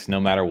staked no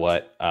matter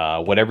what.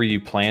 Whatever you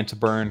plan to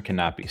burn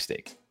cannot be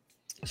staked.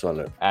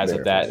 So as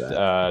of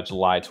that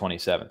July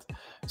 27th.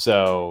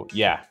 So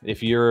yeah,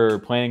 if you're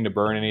planning to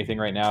burn anything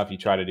right now, if you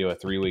try to do a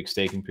 3-week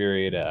staking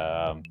period,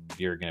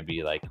 you're going to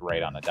be like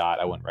right on the dot.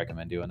 I wouldn't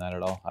recommend doing that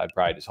at all. I'd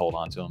probably just hold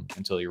on to them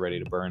until you're ready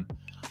to burn.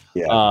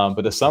 Yeah.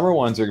 But the summer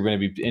ones are going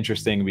to be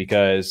interesting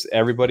because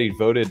everybody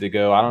voted to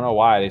go. I don't know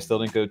why they still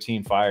didn't go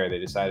Team Fire. They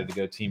decided to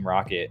go Team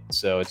Rocket.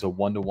 So it's a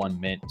 1-to-1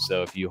 mint.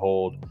 So if you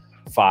hold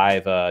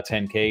 5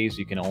 10Ks,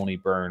 you can only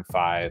burn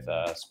 5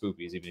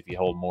 spoopies, even if you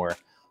hold more.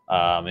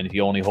 And if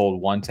you only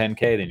hold 1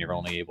 10K, then you're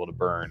only able to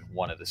burn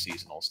one of the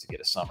seasonals to get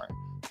a summer.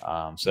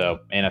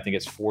 And I think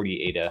it's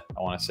 40 ADA,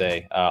 I want to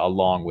say,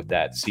 along with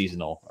that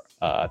seasonal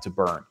to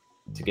burn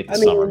to get the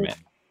summer mint.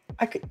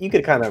 You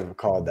could kind of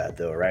call that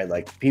though, right?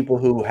 Like people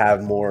who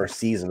have more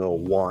seasonal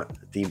want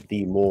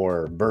the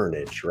more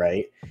burnage,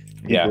 right?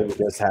 People who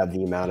just have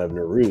the amount of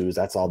Narus,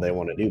 that's all they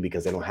want to do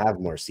because they don't have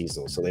more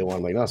seasonal. So they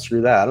want no,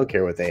 screw that. I don't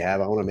care what they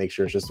have. I want to make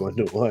sure it's just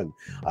 1-to-1.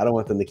 I don't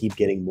want them to keep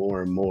getting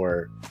more and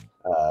more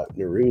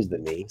Narus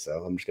than me,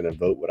 so I'm just gonna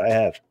vote what I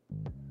have.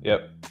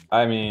 Yep.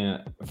 I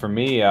mean, for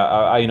me,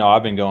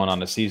 I've been going on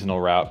the seasonal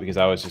route because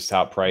I was just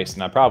outpriced,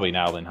 and I probably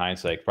now in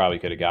hindsight probably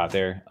could have got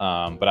there.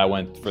 But I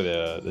went for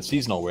the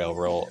seasonal whale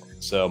roll.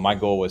 So my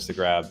goal was to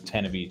grab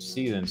 10 of each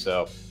season.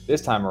 So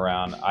this time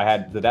around,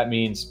 that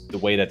means the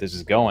way that this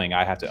is going,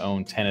 I have to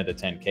own 10 of the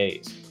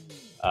 10Ks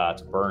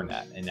to burn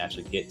that and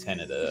actually get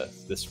 10 of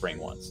the spring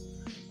ones.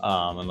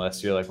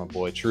 Unless you're like my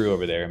boy True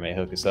over there, may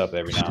hook us up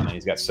every now and then.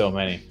 He's got so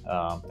many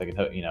that can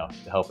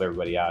to help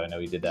everybody out. I know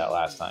he did that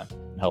last time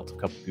and helped a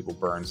couple people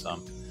burn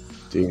some.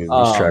 Dude,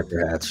 these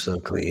tracker hats so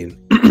clean.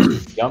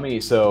 Yummy.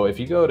 So if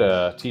you go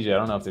to TJ, I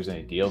don't know if there's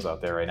any deals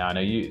out there right now. I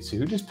know so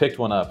who just picked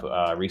one up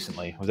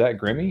recently? Was that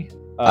Grimmy?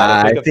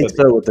 I think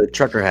so, with the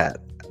trucker hat.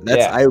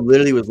 I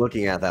literally was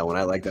looking at that one.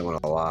 I like that one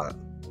a lot.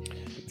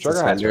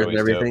 Trucker hats and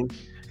everything. Dope.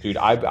 Dude,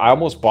 I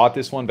almost bought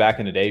this one back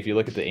in the day. If you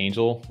look at the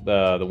Angel,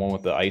 the one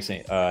with the ice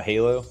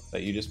halo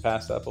that you just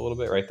passed up a little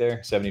bit right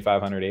there,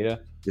 7,500 ADA.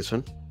 This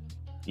one?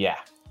 Yeah.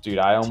 Dude,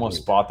 I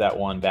almost bought that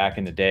one back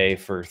in the day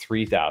for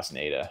 3,000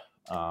 ADA.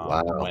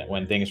 Wow.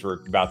 When things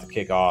were about to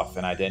kick off,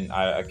 and I didn't.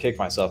 I kicked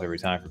myself every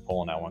time for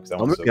pulling that one because I'm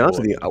gonna be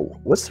honest with you.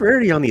 What's the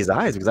rarity on these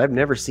eyes? Because I've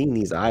never seen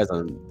these eyes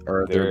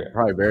they're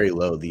probably very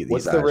low.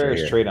 What's the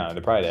rarest trait on it?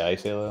 They're probably the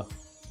ice halo.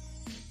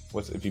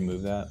 If you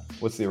move that?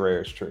 What's the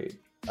rarest trait?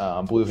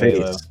 Blue face.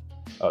 Halo.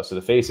 Oh, so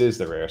the face is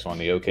the rarest one.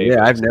 The OK. Yeah,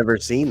 face. I've never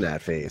seen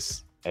that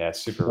face. Yeah, it's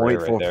super rare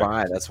right there.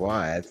 0.45. That's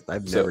why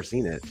I've never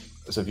seen it.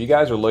 So if you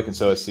guys are looking,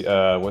 so it's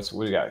what do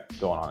we got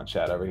going on in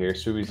chat over here?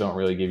 Spoobies don't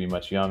really give you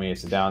much Yummy.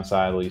 It's the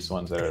downside. At least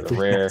ones that are the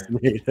rare.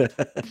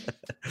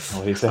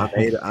 What do you say?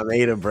 I'm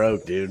ADA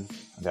broke, dude.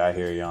 I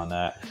hear you on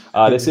that.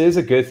 This is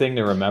a good thing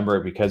to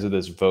remember because of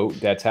this vote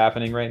that's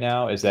happening right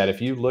now. Is that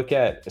if you look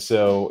at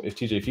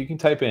if you can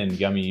type in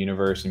Yummy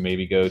Universe and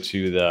maybe go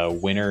to the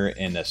winter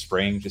and the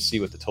spring, just see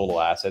what the total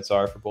assets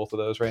are for both of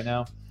those right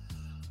now.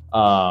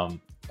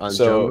 On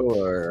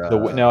Jungle or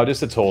no, just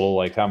the total,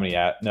 like how many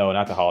no,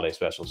 not the holiday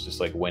specials, just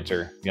like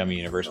winter, Yummy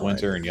Universe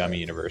winter and Yummy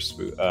Universe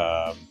spring.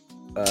 No,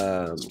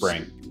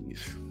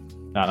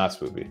 not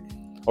Spoopy.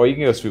 Or you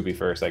can go Spoopy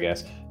first, I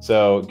guess.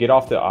 So get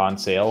off the on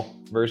sale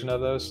version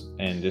of those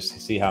and just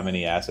see how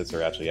many assets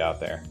are actually out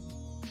there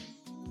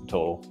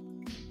total.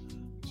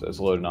 So it's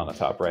loading on the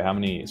top right. How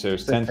many? So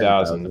there's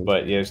 10,000,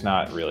 but there's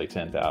not really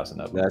 10,000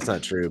 of them. That's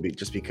not true,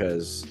 just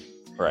because.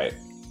 Right.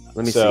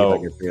 Let me see if I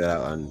can figure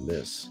that out on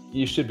this.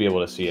 You should be able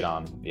to see it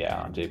on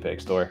JPEG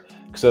Store.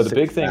 So the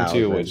big thing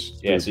too, which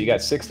so you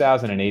got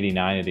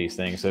 6,089 of these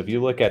things. So if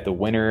you look at the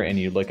winter and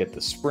you look at the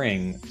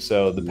spring,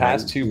 so the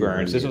past 2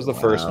 burns, this was the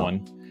first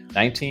one.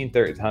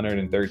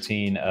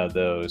 1,913 of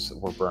those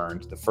were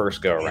burned the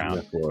first go around.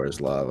 The floor is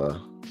lava.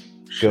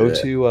 Go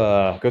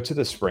to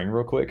the spring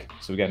real quick.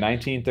 So we got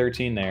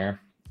 1913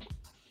 there.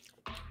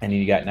 and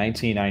you got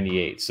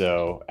 1998.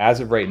 So as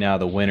of right now,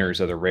 the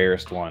winners are the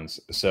rarest ones.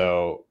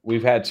 So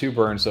we've had 2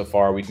 burns so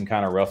far. We can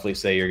kind of roughly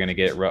say you're going to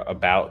get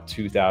about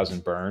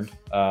 2,000 burned.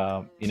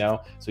 You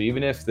know, so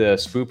even if the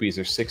spoopies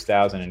are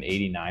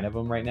 6,089 of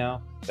them right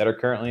now that are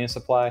currently in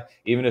supply,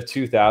 even if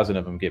 2,000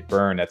 of them get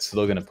burned, that's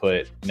still going to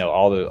put, you know,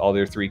 all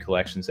their 3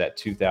 collections at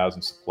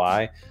 2,000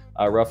 supply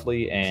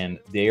roughly, and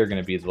they are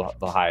going to be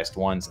the highest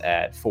ones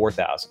at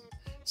 4,000.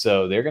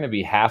 So they're going to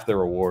be half the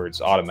rewards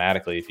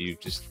automatically if you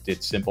just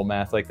did simple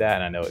math like that.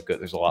 And I know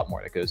there's a lot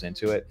more that goes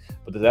into it,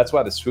 but that's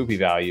why the spoopy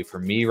value for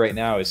me right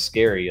now is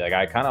scary. Like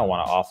I kind of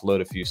want to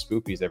offload a few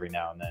spoopies every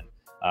now and then.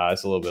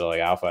 It's a little bit like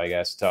alpha, I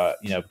guess,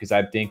 you know, because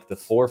I think the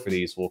floor for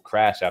these will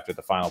crash after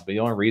the final. But the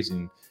only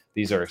reason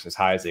these are as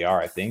high as they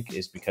are, I think,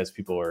 is because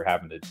people are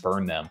having to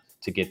burn them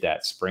to get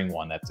that spring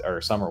one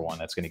or summer one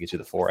that's going to get you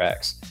the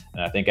 4X.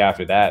 And I think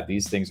after that,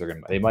 these things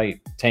they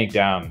might tank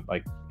down,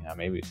 like, you know,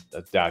 maybe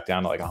down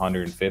to like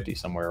 150,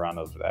 somewhere around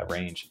that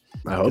range.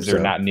 I hope so. They're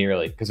not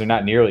nearly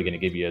going to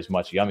give you as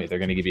much yummy. They're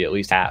going to give you at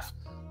least half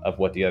of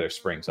what the other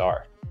springs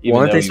are. Well,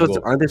 aren't they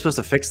supposed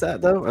to fix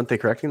that though? Aren't they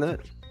correcting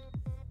that?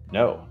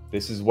 No,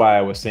 this is why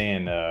I was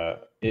saying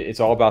it's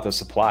all about the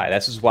supply.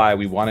 This is why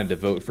we wanted to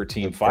vote for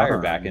Team Fire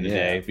back in the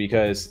day,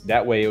 because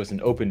that way it was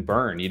an open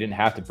burn. You didn't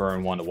have to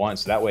burn 1 to 1.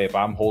 So that way, if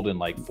I'm holding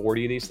like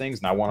 40 of these things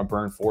and I want to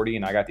burn 40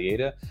 and I got the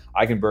ADA,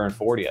 I can burn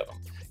 40 of them,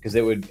 because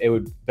it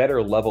would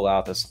better level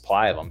out the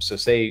supply of them. So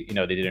say, you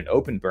know, they did an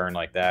open burn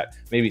like that,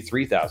 maybe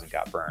 3,000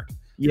 got burned.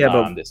 Yeah,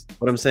 but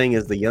what I'm saying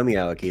is the yummy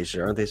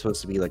allocation, aren't they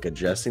supposed to be like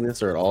adjusting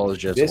this, or it all is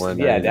just one?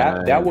 Yeah,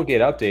 that will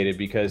get updated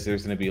because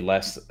there's going to be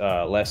less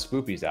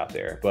spoopies out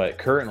there. But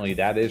currently,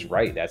 that is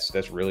right.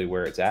 That's really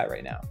where it's at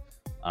right now.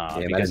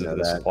 Because of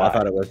the supply. I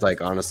thought it was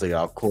like honestly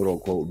a quote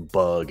unquote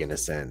bug in a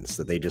sense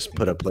that they just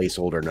put a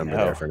placeholder number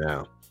there for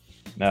now.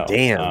 No.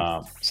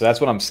 Damn. So that's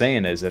what I'm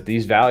saying is that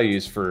these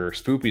values for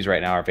spoopies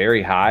right now are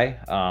very high.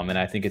 And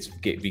I think it's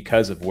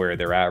because of where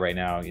they're at right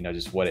now, you know,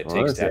 just what it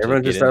takes to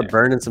everyone just start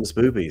burning some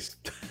spoopies.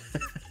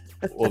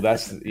 Well,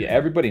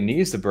 everybody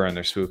needs to burn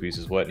their spoopies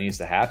is what needs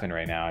to happen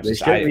right now. They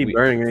shouldn't be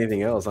burning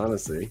anything else,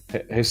 honestly.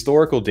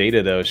 Historical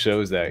data, though,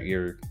 shows that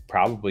you're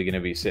probably going to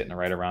be sitting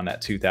right around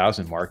that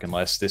 2,000 mark,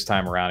 unless this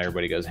time around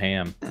everybody goes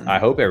ham. I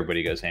hope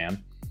everybody goes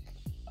ham.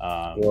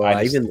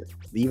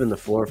 Even the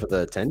floor for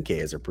the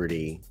 10Ks are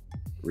pretty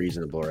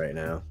reasonable right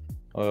now.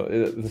 Well,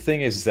 the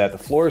thing is that the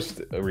floor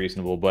is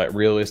reasonable, but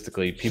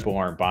realistically, people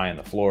aren't buying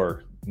the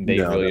floor. They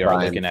really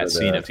are looking at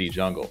CNFT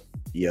Jungle.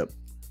 Yep.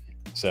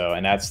 So,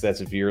 and that's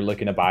if you're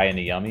looking to buy in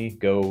a yummy,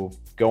 go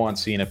on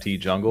CNFT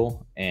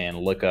Jungle and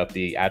look up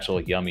the actual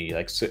yummy.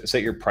 Like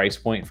set your price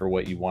point for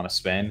what you want to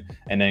spend,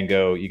 and then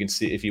go. You can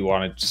see if you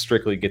want to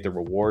strictly get the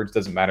rewards.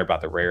 Doesn't matter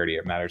about the rarity.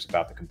 It matters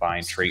about the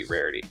combined trait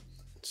rarity.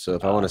 So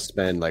if I want to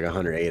spend like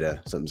 100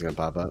 ADA, something's gonna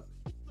pop up.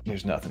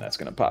 There's nothing that's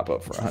going to pop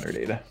up for 100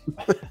 ADA.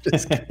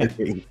 Just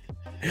kidding.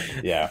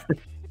 Yeah.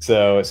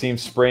 So it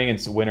seems spring and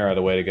winter are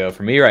the way to go.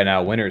 For me right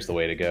now, winter is the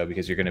way to go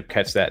because you're going to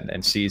catch that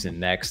in season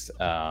next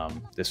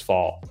this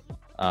fall.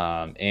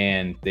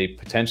 And they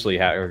potentially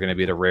are going to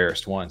be the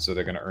rarest ones. So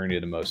they're going to earn you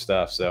the most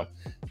stuff. So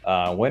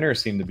winter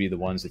seem to be the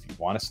ones if you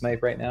want to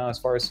snipe right now as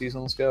far as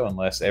seasonals go,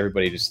 unless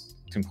everybody just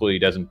completely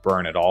doesn't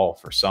burn at all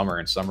for summer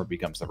and summer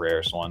becomes the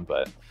rarest one.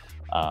 But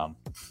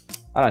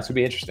I don't know, it's gonna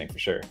be interesting for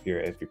sure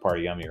if you're part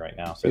of Yummy right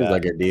now. Seems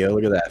like a deal.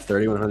 Look at that,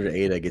 3,100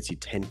 ADA gets you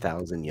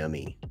 10,000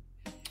 Yummy.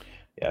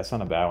 Yeah, it's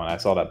not a bad one. I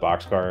saw that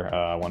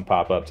boxcar one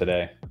pop up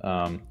today.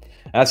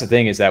 That's the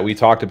thing is that we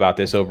talked about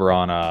this over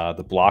on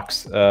the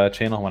Blocks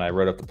channel when I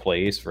wrote up the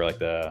plays for like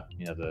the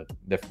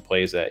different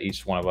plays that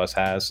each one of us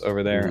has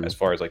over there as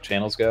far as like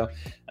channels go.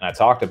 And I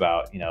talked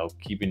about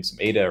keeping some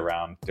ADA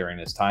around during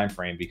this time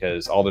frame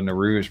because all the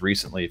Naroos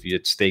recently, if you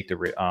had staked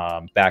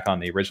back on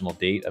the original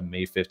date of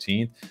May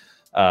 15th.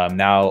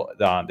 Now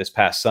this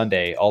past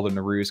Sunday, all the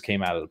Naroos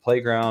came out of the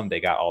playground.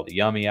 They got all the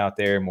Yummy out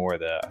there. More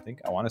of the, I think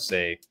I want to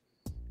say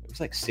it was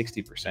like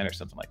 60% or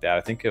something like that.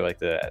 I think like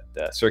the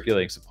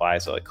circulating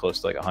supplies are like close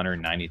to like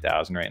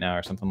 190,000 right now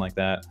or something like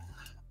that,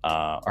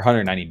 or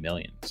 190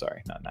 million.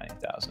 Sorry, not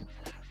 90,000.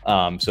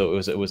 So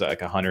it was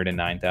like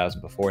 109,000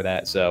 before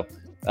that. So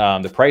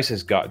the price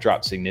has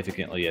dropped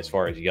significantly as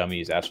far as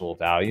Yummy's actual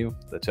value,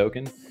 the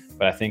token.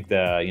 But I think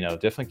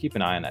definitely keep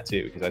an eye on that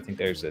too, because I think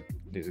there's a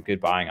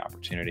good buying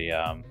opportunity,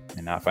 and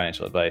not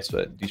financial advice,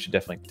 but you should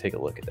definitely take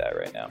a look at that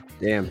right now.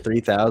 Damn,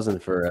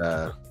 3,000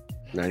 for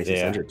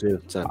 9,600 too.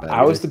 It's not bad.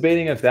 I was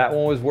debating if that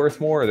one was worth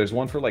more. There's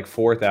one for like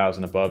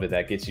 4,000 above it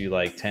that gets you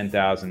like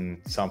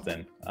 10,000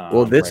 something.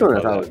 Well, this one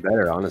I thought was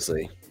better,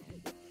 honestly.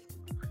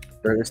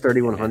 It's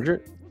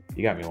 3,100.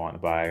 You got me wanting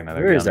to buy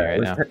another. Where is that?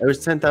 Right now. It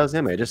was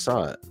 10,000. I just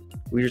saw it.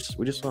 We just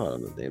saw it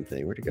on the damn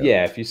thing. Where'd it go?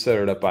 Yeah, if you set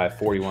it up by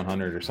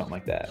 4,100 or something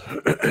like that.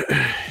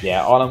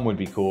 Yeah, autumn would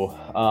be cool.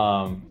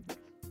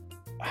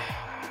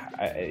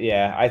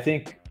 I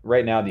think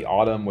right now the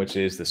autumn, which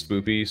is the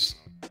spoopies,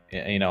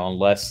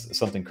 unless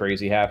something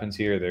crazy happens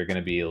here, they're going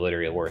to be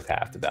literally worth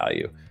half the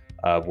value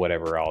of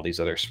whatever all these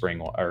other spring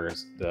or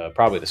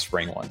probably the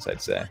spring ones,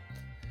 I'd say.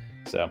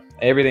 So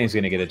everything's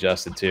going to get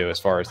adjusted too as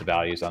far as the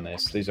values on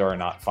this. These are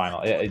not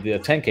final. The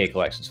 10K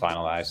collection's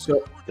finalized.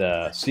 So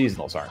the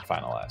seasonals aren't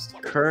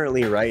finalized.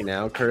 Currently, right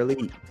now,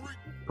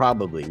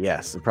 probably,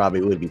 yes, it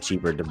probably would be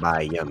cheaper to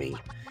buy Yummy.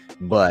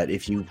 But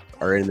if you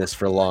are in this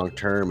for long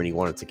term and you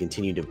want it to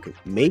continue to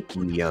make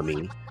you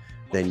Yummy,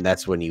 then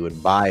that's when you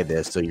would buy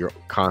this. So you're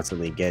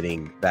constantly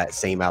getting that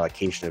same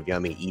allocation of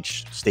Yummy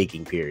each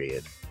staking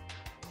period.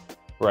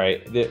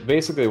 Right.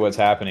 Basically, what's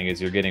happening is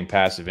you're getting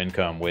passive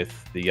income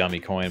with the Yummy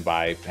coin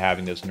by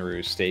having those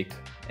Narus staked,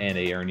 and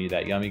they earn you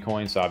that Yummy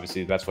coin. So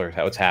obviously, that's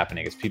what's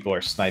happening is people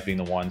are sniping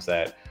the ones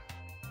that,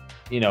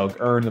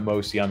 earn the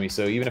most Yummy.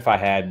 So even if I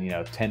had,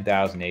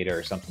 10,000 ADA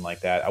or something like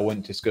that, I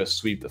wouldn't just go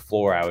sweep the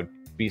floor. I would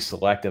be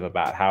selective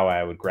about how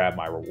I would grab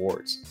my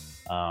rewards,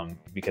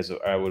 because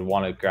I would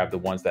want to grab the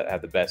ones that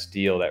have the best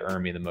deal that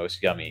earn me the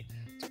most Yummy.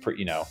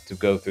 To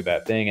go through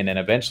that thing, and then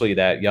eventually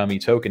that Yummy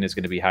token is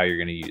going to be how you're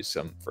going to use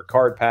them for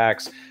card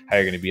packs, how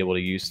you're going to be able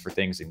to use for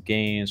things in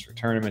games, for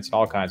tournaments,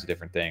 all kinds of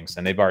different things.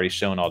 And they've already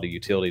shown all the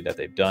utility that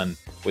they've done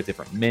with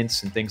different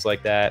mints and things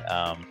like that,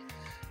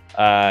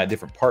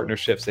 different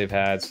partnerships they've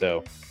had.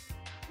 So,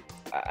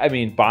 I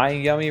mean,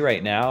 buying Yummy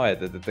right now at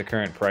the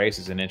current price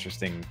is an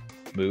interesting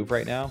move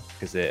right now,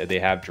 because they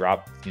have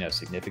dropped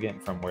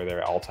significant from where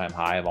they're all-time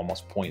high of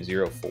almost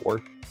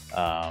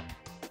 0.04.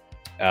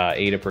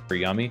 ADA per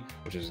Yummy,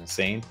 which is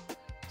insane.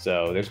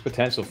 So there's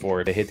potential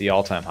for it to hit the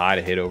all-time high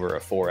to hit over a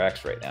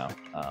 4x right now.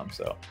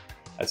 So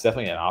that's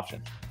definitely an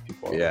option.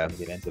 People are going to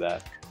get into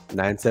that.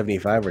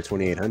 975 or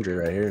 2,800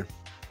 right here.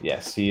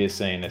 Yes, he is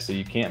saying this. So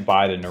you can't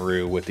buy the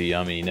Naru with the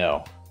Yummy.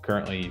 No,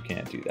 currently you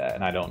can't do that,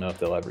 and I don't know if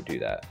they'll ever do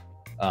that.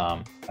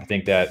 I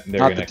think that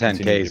they're going to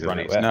continue to run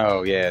it.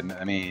 No, yeah,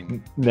 I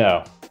mean,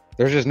 no.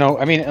 There's just no.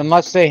 I mean,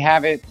 unless they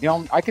have it, the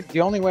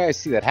only way I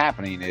see that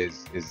happening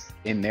is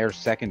in their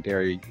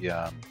secondary.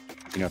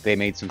 If they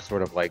made some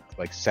sort of like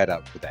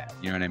setup for that,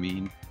 you know what I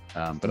mean.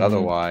 But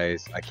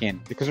otherwise, I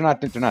can't, because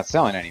they're not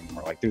selling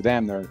anymore. Like through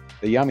them,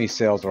 the Yummy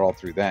sales are all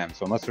through them.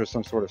 So unless there's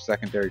some sort of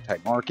secondary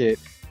type market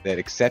that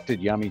accepted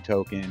Yummy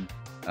token,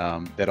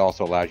 that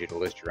also allows you to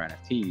list your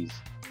NFTs,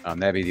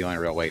 that'd be the only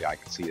real way I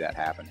could see that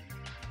happening.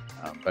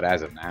 But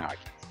as of now, I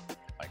can't see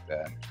it like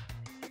that.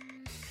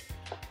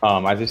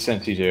 I just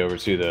sent TJ over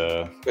to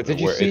the. But did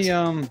you see,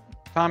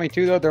 Tommy,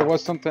 too, though? There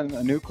was a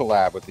new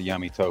collab with the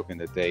Yummy token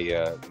that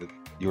that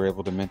you were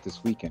able to mint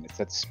this weekend. It's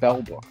that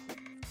Spellbook.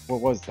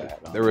 What was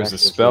that? There was a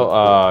spell.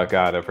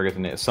 God, I forget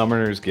the name.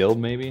 Summoner's Guild,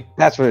 maybe.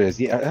 That's what it is.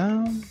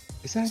 Yeah.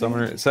 Is that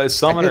Summoner? It says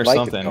Summon or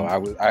something.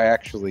 I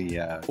actually,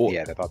 I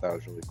thought that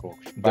was really cool.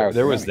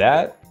 There was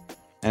that.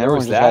 And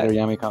everyone just had their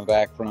Yummy come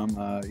back from,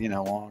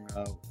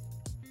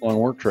 long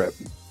work trip.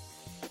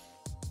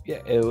 Yeah,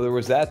 there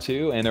was that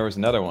too, and there was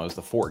another one. It was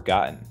the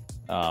Forgotten.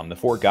 The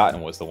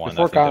Forgotten was the one.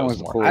 The Forgotten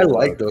was cool. I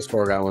like those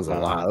Forgotten ones a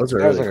lot. Those are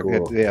really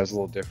cool. Yeah, it was a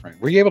little different.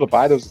 Were you able to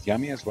buy those with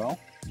Yummy as well?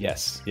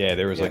 Yes. Yeah,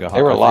 there was they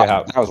were a lot.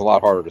 That was a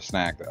lot harder to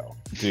snag though.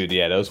 Dude,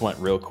 yeah, those went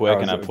real quick,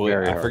 and I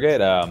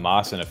forget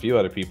Moss and a few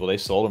other people. They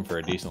sold them for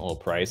a decent little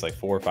price, like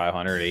 400 or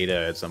 500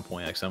 ADA at some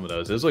point. Like some of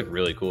those look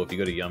really cool. If you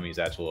go to Yummy's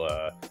actual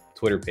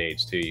Twitter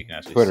page too, you can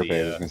actually Twitter see.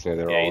 Page, I was gonna say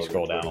they're all you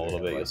scroll down a little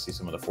bit, you'll see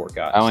some of the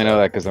Forgotten. I only know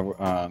that because we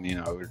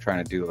were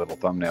trying to do a little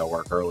thumbnail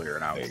work earlier,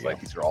 and I was like,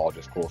 these are all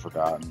just cool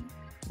Forgotten.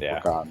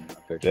 Yeah,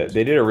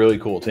 they did a really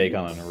cool take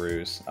on the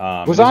Narus.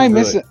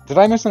 Did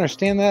I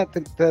misunderstand that?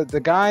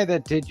 The guy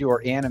that did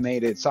your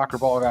animated soccer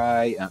ball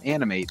guy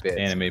Animate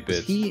Bits.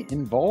 Was he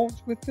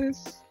involved with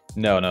this?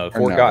 No.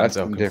 Forgotten's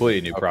a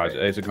completely new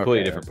project. It's a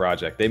completely different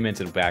project. They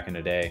minted it back in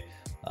the day.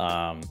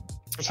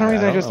 For some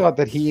reason, I just thought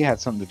that he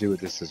had something to do with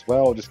this as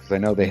well, just because I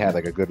know they had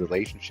like a good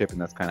relationship, and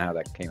that's kind of how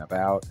that came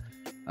about.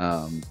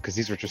 Because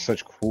these were just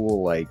such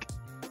cool, like.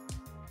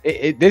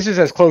 This is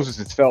as close as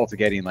it's felt to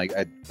getting like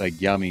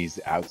Yummies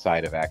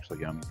outside of actual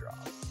Yummy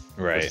drops.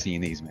 Right. Seeing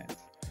these mints.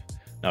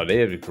 No, they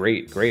have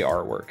great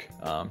artwork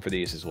for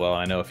these as well.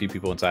 I know a few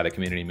people inside the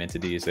community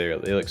minted these. They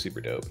look super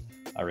dope.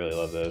 I really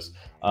love those.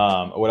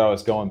 What I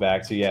was going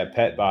back to,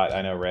 Petbot.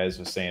 I know Rez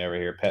was saying over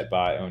here,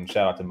 Petbot, and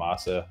shout out to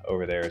Masa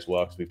over there as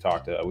well, because we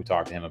talked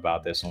to him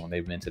about this one when they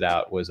minted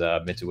out, was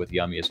minted with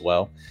Yummy as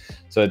well.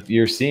 So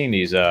you're seeing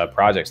these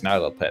projects now. I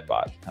love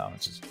Petbot.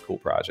 It's just a cool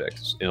project.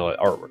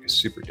 Artwork is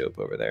super dope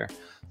over there.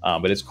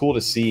 But it's cool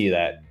to see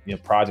that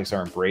projects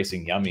are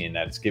embracing Yummy, and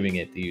that it's giving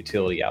it the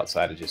utility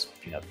outside of just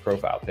the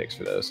profile pics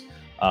for those.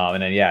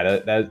 And then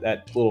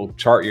that little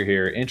chart you're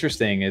here,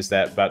 interesting is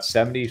that about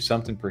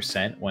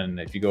 70-something%,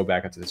 if you go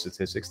back up to the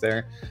statistics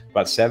there,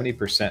 about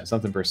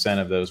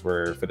 70% of those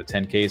were for the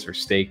 10Ks were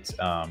staked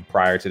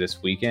prior to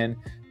this weekend.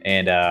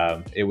 And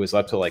it was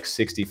up to like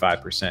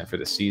 65% for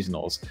the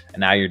seasonals,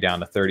 and now you're down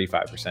to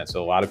 35%.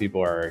 So a lot of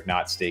people are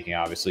not staking,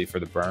 obviously, for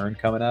the burn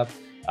coming up.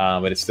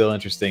 But it's still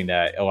interesting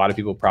that a lot of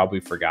people probably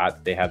forgot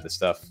that they have the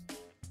stuff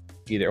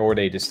or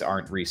they just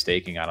aren't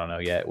restaking. I don't know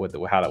yet what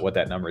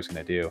that number is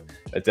going to do.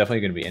 It's definitely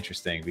going to be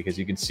interesting, because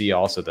you can see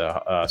also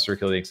the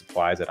circulating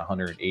supplies at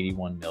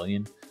 181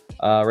 million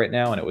right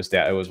now, and it was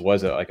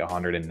like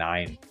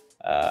 109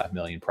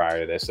 million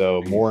prior to this.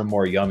 So more and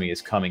more Yummy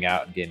is coming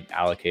out and getting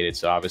allocated.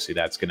 So obviously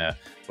that's gonna,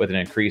 with an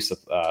increased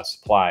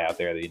supply out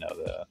there,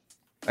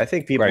 I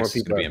think more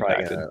people are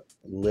probably gonna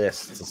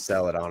list to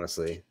sell it.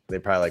 Honestly, they're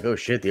probably like, oh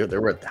shit,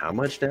 they're worth how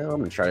much now? I'm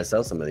gonna try to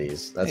sell some of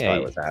these. That's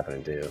probably what's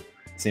happening too.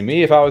 See,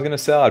 me, if I was gonna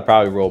sell, I'd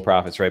probably roll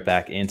profits right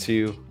back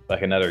into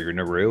like another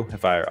Naru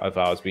if I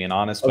was being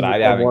honest. But I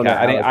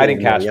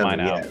didn't cash mine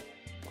out.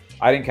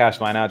 I didn't cash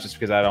mine out just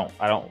because I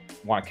don't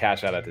want to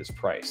cash out at this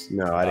price.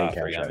 No, I didn't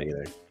cash out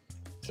either.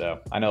 So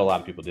I know a lot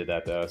of people did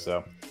that though.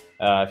 So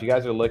if you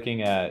guys are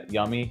looking at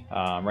Yummy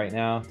right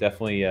now,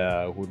 definitely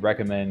would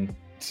recommend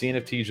seeing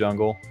if T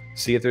Jungle,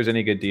 see if there's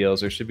any good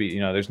deals. There should be,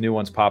 there's new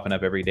ones popping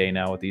up every day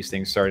now with these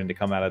things starting to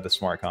come out of the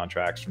smart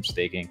contracts from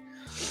staking.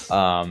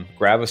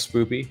 Grab a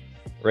Spoopy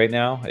right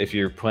now if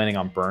you're planning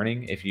on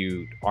burning. If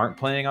you aren't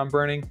planning on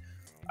burning,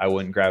 I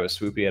wouldn't grab a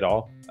Spoopy at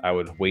all. I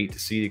would wait to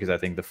see because I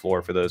think the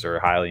floor for those are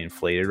highly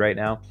inflated right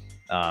now.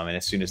 And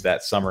as soon as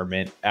that summer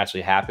mint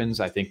actually happens,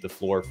 I think the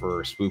floor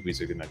for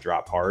Spoopies are going to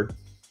drop hard.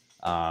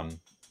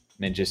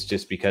 And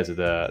just because of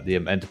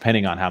and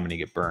depending on how many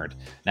get burned.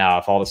 Now,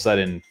 if all of a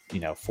sudden,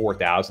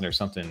 4,000 or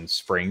something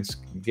springs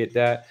get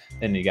that,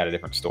 then you got a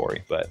different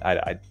story. But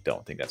I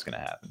don't think that's going to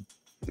happen.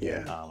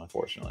 Yeah.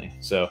 Unfortunately.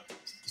 So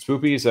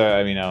Spoopies,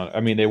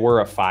 they were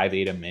a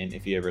 5.8 a mint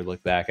if you ever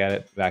look back at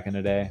it back in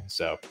the day.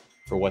 So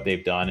for what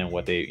they've done and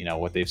what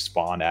they've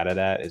spawned out of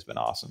that has been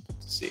awesome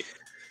to see.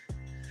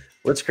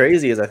 What's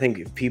crazy is I think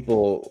if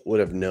people would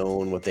have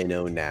known what they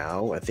know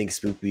now, I think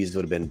Spoopies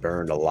would have been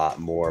burned a lot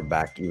more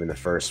back even the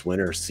first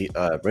winter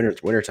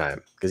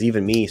time. Because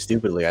even me,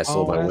 stupidly, I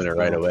sold my winter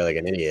right away like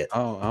an idiot.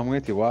 Oh, I'm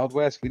with you. Wild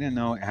West, we didn't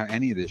know how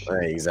any of this shit.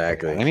 Right,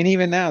 exactly. I mean,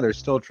 even now, they're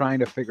still trying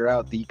to figure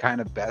out the kind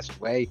of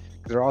best way.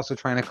 Because they're also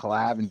trying to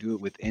collab and do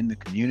it within the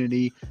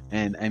community.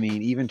 And I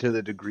mean, even to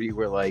the degree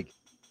where like,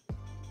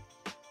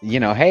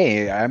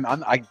 hey,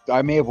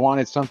 I may have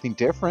wanted something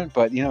different,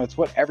 but it's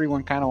what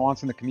everyone kind of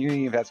wants in the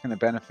community. If that's going to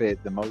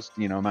benefit the most,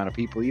 amount of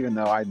people, even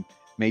though I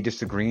may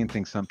disagree and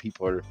think some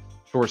people are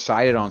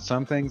short-sighted on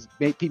some things,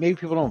 maybe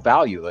people don't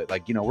value it.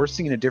 Like, we're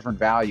seeing a different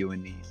value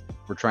in these.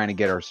 We're trying to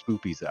get our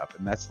Spoopies up,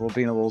 and that's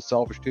being a little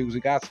selfish too, because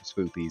we got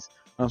some Spoopies.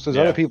 So there's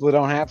other people that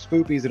don't have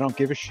Spoopies that don't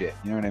give a shit.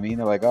 You know what I mean?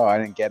 They're like, oh, I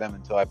didn't get them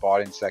until I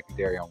bought in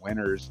secondary on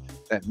winners.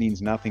 That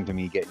means nothing to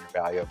me getting your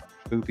value up on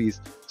your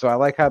Spoopies. So I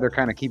like how they're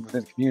kind of keeping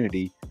within the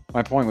community.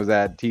 My point was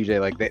that TJ,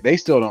 like they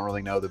still don't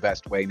really know the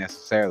best way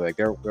necessarily. Like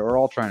they're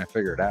all trying to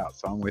figure it out.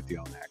 So I'm with you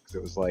on that, because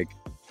it was like,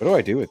 what do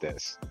I do with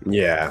this?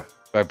 Yeah.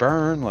 If I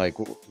burn, like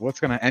what's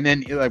gonna? And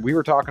then like we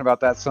were talking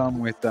about that some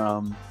with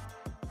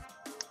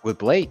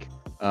Blake,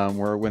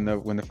 where when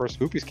the first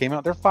Spoopies came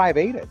out, they're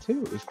 5.8 at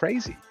too. It was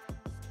crazy.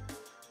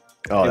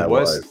 Oh, that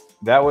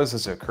was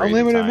just a crazy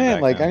unlimited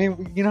mint. Like, I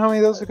mean, you know how many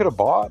of those we could have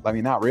bought? I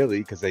mean, not really,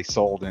 because they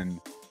sold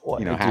in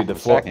half a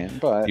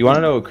second. But you want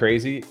to know what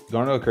crazy? You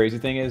want to know what crazy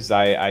thing is?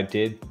 I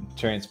did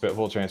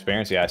full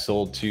transparency. I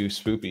sold 2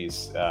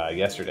 Spoopies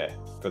yesterday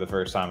for the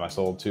first time. I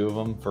sold 2 of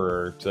them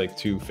for like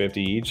 $250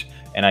 each,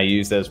 and I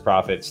used those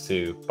profits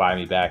to buy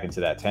me back into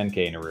that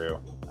 10K Naru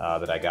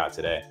that I got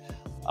today.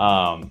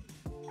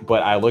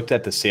 But I looked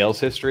at the sales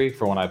history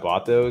for when I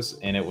bought those,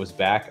 and it was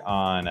back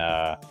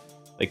on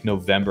like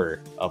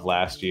November of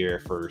last year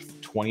for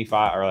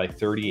 25 or like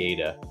 30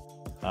 ADA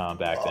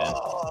back then.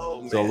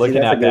 So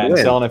looking at that and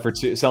selling it for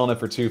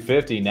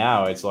 250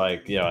 now, it's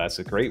like, that's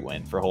a great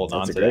win for holding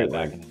on to that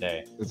back in the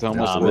day. It's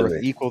almost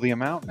worth equal the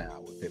amount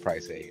now with the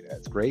price of ADA.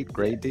 It's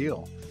great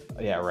deal.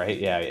 Yeah, right.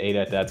 Yeah, ADA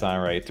at that time,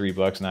 right? $3,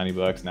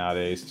 $90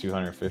 nowadays,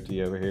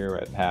 250 over here,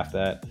 at half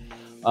that.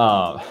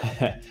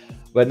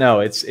 But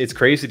no, it's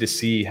crazy to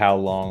see how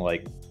long,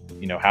 like,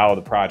 how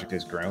the project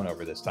has grown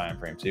over this time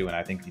frame too. And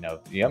I think,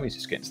 Yummy's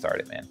just getting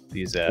started, man.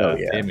 These they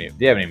haven't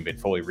even been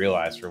fully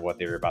realized for what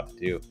they were about to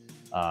do.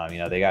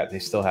 They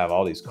still have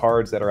all these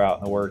cards that are out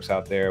in the works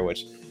out there,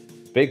 which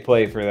big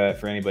play for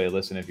anybody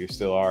listening, if you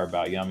still are,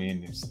 about Yummy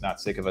and you're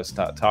not sick of us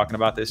talking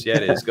about this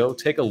yet, is go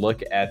take a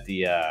look at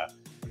the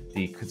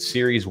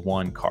Series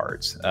 1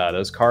 cards.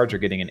 Those cards are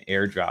getting an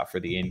airdrop for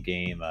the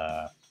in-game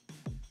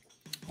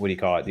what do you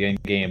call it? The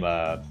in-game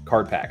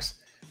card packs.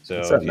 So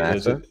what's up,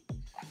 Massa?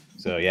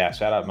 So yeah,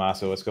 shout out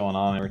Massa. What's going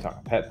on? We're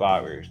talking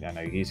Petbot. I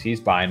know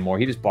he's buying more.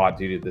 He just bought,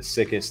 dude, the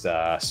sickest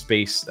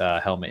space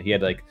helmet. He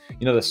had like,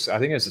 this, I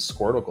think it was the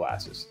Squirtle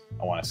glasses.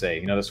 I want to say,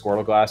 the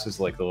Squirtle glasses,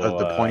 like the little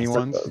the pointy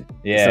ones.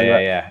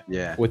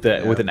 Yeah. With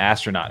an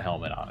astronaut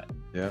helmet on it.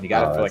 Yeah, he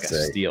got it for like a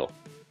steal.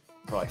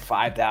 For like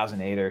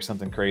 5,000 ADA or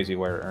something crazy,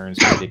 where it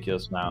earns a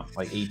ridiculous amount,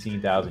 like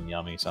 18,000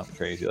 Yummy, something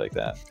crazy like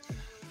that.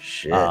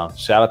 Shit.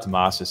 Shout out to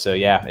Massa. So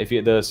yeah, if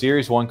you the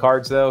Series 1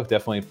 cards though,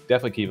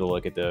 definitely keep a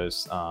look at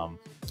those.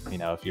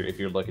 If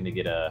you're looking to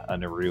get a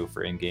Naru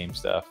for in-game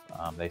stuff,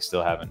 they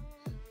still haven't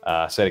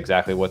said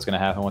exactly what's going to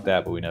happen with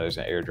that, but we know there's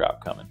an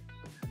airdrop coming.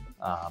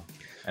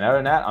 And other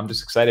than that, I'm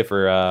just excited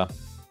for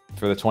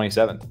the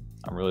 27th.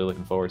 I'm really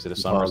looking forward to the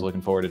summers.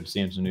 Looking forward to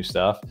seeing some new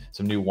stuff,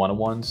 some new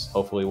one-on-ones.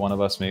 Hopefully, one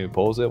of us maybe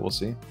pulls it. We'll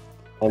see.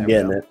 I'm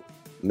getting it.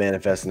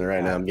 Manifesting it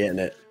right now. I'm getting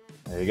it.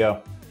 There you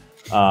go.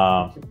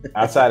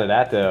 Outside of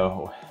that,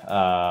 though,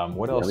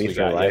 What else Yummy we for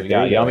got? life. Yeah, we got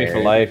There you go, Yummy for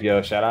Aaron. life.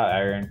 Yo, shout out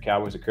Aaron,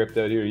 Cowboys of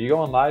Crypto, dude. Are you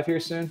going live here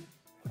soon?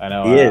 I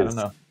know. He I is.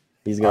 don't know.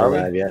 He's Are going we?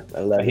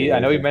 live, yeah. I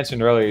know he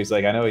mentioned earlier. He's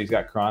like, I know he's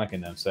got Chronic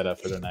in them set up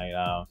for the night.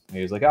 He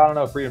was like, I don't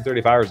know, Freedom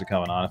 35ers are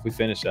coming on. If we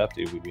finish up,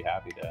 dude, we'd be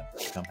happy to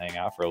come hang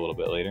out for a little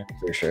bit later.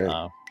 For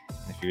sure.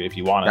 If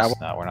you want us,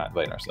 no, we're not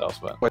inviting ourselves,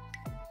 but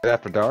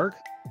After dark?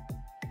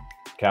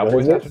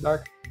 Cowboys What After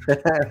Dark.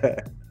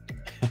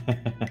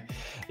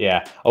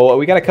 Yeah. Oh, well,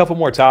 we got a couple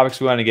more topics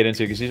we want to get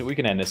into because we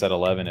can end this at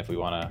 11 if we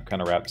want to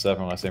kind of wrap this up,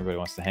 unless everybody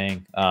wants to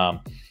hang.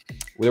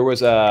 There was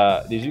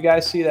did you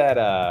guys see that?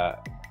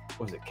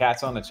 What was it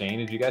Cats on the Chain?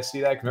 Did you guys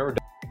see that? Remember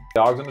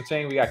Dogs on the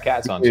Chain? We got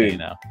Cats on Chain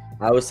now.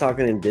 I was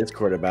talking in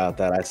Discord about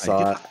that. I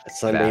saw it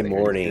Sunday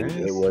morning.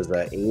 It was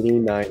the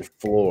 89th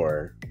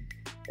floor.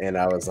 And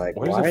I was like,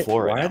 What is the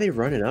floor right why now? are they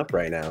running up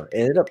right now? It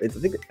ended up, I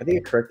think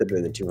it corrected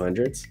in the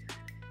 200s,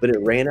 but it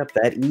ran up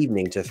that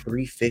evening to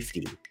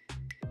 350.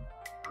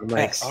 I'm like,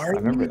 Yes, are I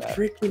remember you that.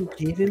 freaking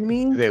kidding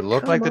me? Do they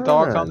look Come like the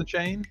dogs on on. the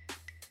chain?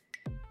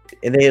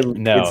 And they,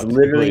 No, it's it's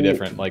literally completely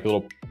different. Like it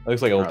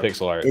looks like a little Oh,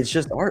 pixel art. It's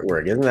just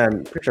artwork, isn't that?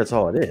 I'm pretty sure that's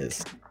all it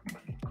is.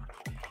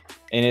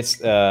 And it's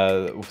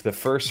the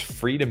first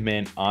free to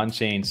mint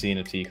on-chain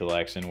CNFT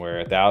collection where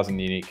 1,000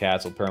 unique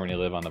cats will permanently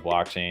live on the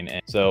blockchain.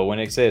 And so when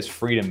it says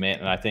free to mint,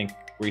 and I think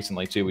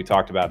recently too, we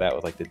talked about that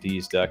with like the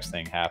D's Ducks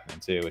thing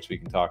happening too, which we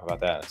can talk about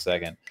that in a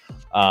second.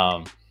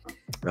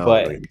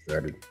 But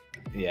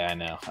yeah, I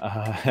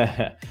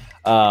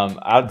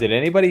know. Did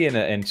anybody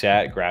in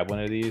chat grab one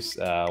of these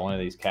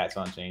cats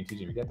on chain? Did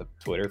you get the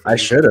Twitter? For I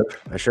these? should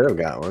have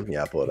got one.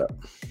 Yeah, I'll pull it up.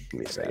 Give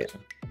me a second. Gotcha.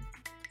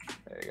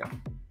 There you go.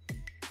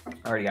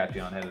 I already got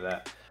you on head of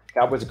that.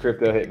 Cowboys of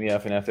Crypto hit me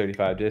up in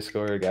F35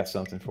 Discord. Got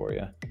something for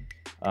you.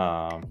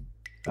 I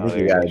think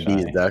you got a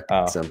D's Duck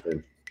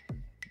something.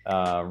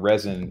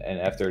 Resin and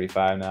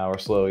F35 now. We're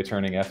slowly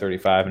turning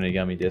F35 into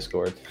Yummy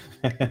Discord.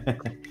 Dude,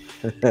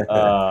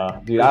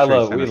 we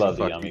love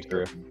the Yummy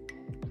crew.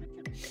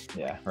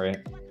 Yeah, right.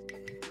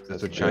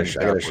 That's what Chinese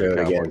I gotta show it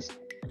again.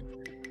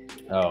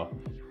 Oh,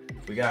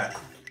 we got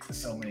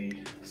so many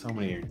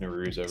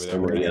Narus over So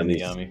there. We're many gonna end the Yummies.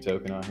 Yummy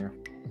token on here.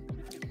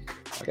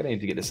 I gotta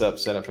need to get this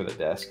set up for the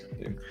desk,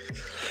 dude.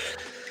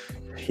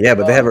 Yeah,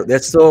 but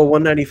that's still a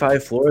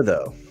 195 floor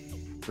though,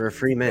 for a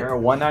free mint. They're a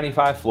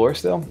 195 floor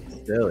still.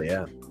 Still,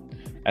 yeah.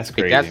 That's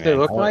crazy. That's what they man.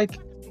 look like?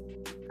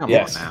 Come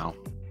Yes. on now.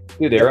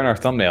 Dude, they were in our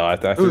thumbnail. I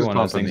threw Who's one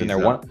of those pumping things in there.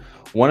 these up?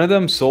 One of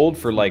them sold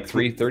for like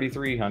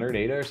 3,300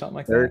 ADA or something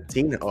like that.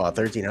 1300 All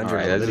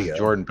right, a this video. is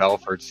Jordan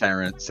Belfort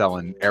selling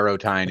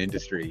Aerotine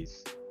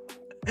Industries.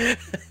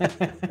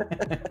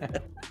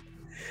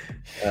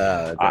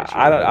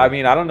 I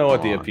mean, I don't know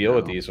what the Oh, appeal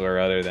with no. these were,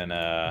 other than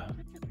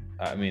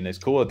I mean, it's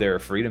cool that they're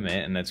free to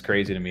mint, and it's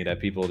crazy to me that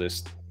people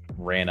just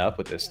ran up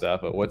with this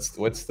stuff. But what's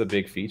the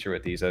big feature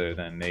with these other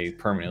than they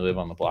permanently live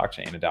on the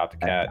blockchain, adopt a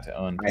cat to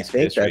own? I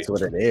think that's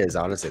what it is.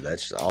 Honestly,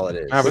 that's just all it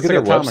is. If Look it's at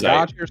like a their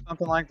website. Tamagotchi or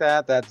something like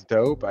that, that's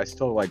dope. I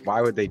still like,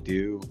 why would they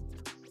do,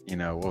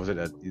 what was it,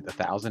 a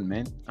 1,000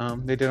 mint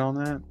they did on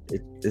that?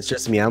 It's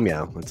just meow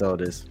meow. That's all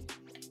it is.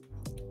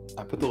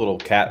 I put the little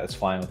cat that's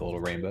flying with a little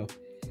rainbow.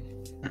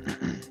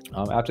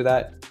 After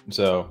that,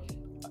 so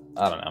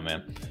I don't know,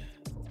 man.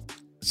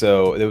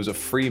 So there was a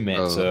free mint.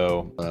 Oh.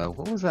 So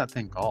What was that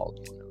thing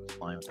called? When it was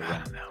flying with the I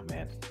wind? don't know,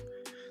 man.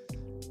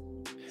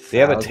 They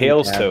have a 1,000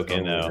 tails cats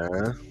token only,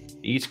 though. huh?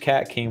 Each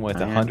cat came with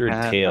Man, 100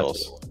 cat,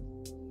 tails. Do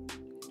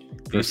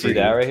you For see free.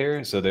 that right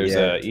here? So there's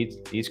Yeah.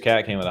 each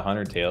cat came with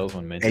 100 tails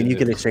when minted. And you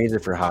can exchange it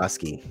for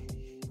Hosky.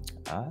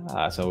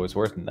 So it's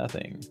worth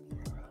nothing.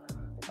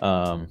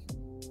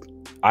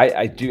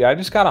 I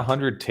just got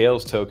 100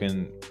 tails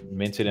token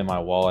minted in my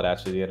wallet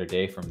actually the other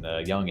day from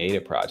the Young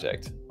Ada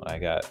project. When I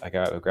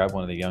grabbed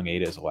one of the Young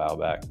Adas a while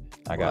back.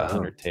 I got Wow.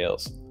 100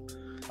 tails.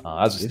 That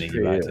was a Good sneaky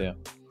for buy you. too.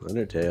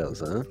 100 tails,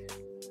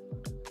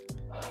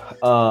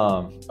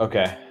 huh?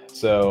 Okay.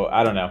 So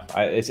I don't know.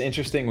 It's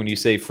interesting when you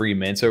say free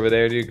mints over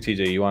there, dude.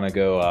 TJ, you want to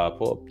go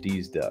pull up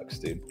D's Ducks,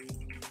 dude?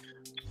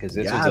 Because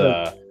this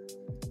Got is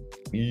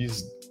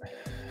these.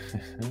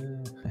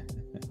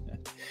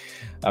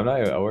 I'm not.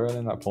 Where are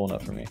they not pulling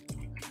up for me?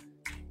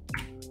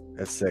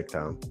 That's sick,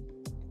 Tom.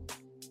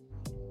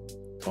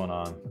 What's going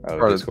on? Oh,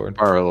 Our Discord.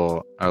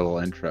 little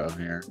intro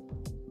here.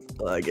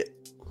 I like it.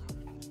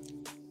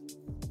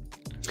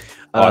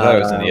 Oh, I thought it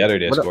was in the other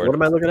What Discord.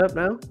 am I looking up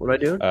now? What am I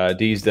doing?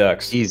 D's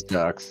Ducks. These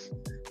ducks.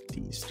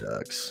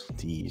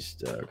 D's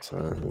Ducks, huh?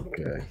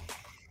 Okay.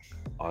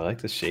 Oh, I like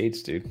the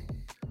shades, dude.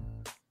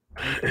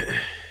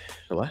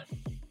 What?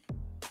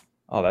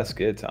 Oh, that's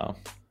good, Tom.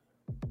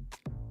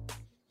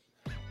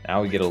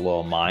 Now we get a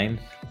little mine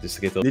just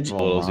to get the Did you-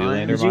 little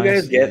Zoolander Did you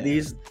guys mines. get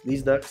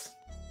these ducks?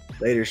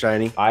 Later,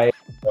 Shiny.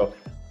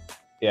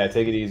 Yeah,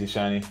 take it easy,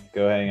 Shiny.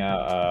 Go hang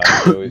out.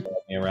 You always have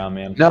me around,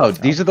 man. No,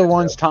 these are the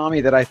ones,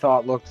 Tommy, that I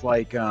thought looked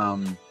like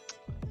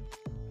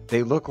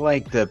they look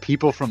like the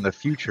people from the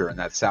future in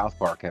that South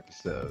Park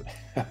episode.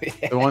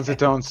 The ones that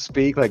don't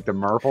speak, like the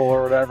Merple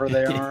or whatever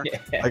they are.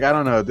 Yeah. Like, I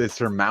don't know, it's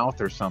their mouth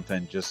or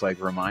something, just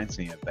like reminds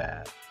me of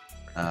that.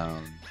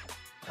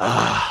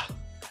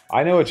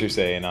 I know what you're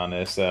saying on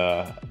this.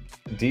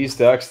 D's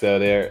Ducks though,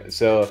 there.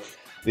 So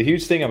the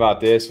huge thing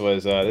about this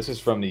was this is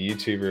from the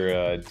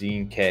YouTuber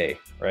Dean K,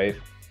 right?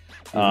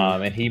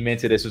 And he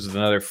minted. This was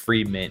another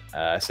free mint.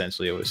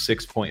 Essentially, it was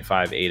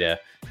 6.5 ADA.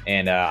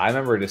 And I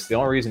remember just the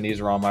only reason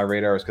these were on my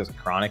radar was because of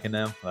Chronic and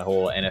them, the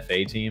whole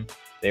NFA team.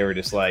 They were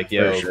just like,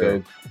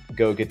 yo,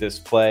 go get this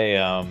play,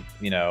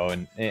 you know.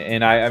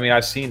 And I mean,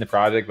 I've seen the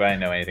project, but I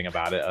didn't know anything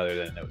about it other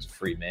than it was a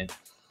free mint.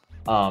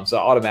 So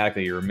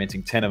automatically you were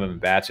minting 10 of them in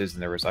batches,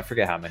 and there was, I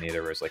forget how many,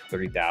 there was like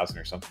 30,000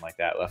 or something like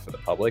that left for the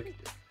public.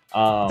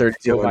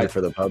 3,200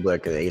 for the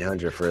public and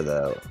 800 for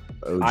the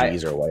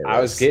OGs or white. I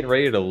was getting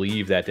ready to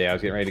leave that day. I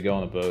was getting ready to go on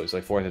the boat. It was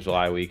like 4th of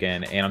July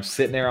weekend, and I'm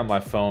sitting there on my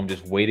phone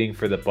just waiting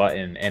for the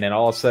button, and then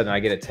all of a sudden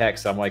I get a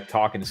text. I'm like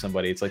talking to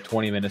somebody. It's like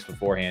 20 minutes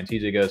beforehand.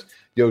 TJ goes,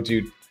 "Yo,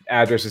 dude,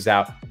 address is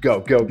out.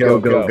 Go." Yeah,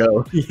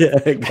 go.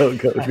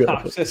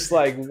 I was just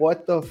like,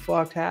 what the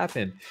fuck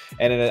happened?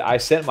 And then I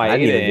sent my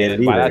ADA in,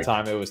 and by that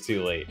time it was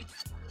too late.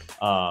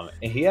 And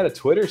he had a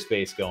Twitter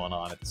space going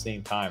on at the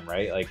same time,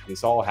 right? Like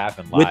this all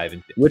happened live.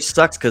 Which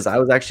sucks because I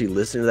was actually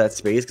listening to that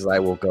space because I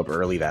woke up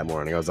early that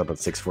morning. I was up at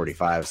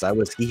 6:45,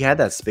 so he had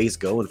that space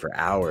going for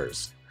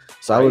hours.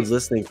 So I was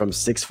listening from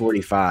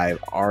 6:45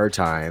 our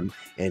time,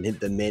 and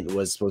the mint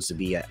was supposed to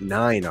be at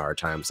 9 our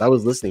time. So I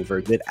was listening for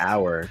a good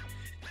hour.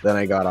 Then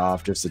I got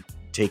off just to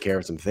take care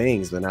of some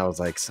things. Then I was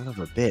like, son of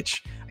a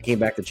bitch. I came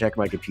back to check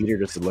my computer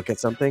just to look at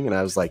something, and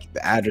I was like,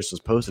 the address was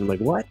posted. I'm like,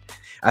 what?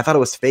 I thought it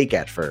was fake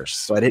at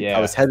first, so I didn't. I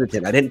was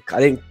hesitant. I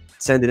didn't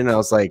send it in. I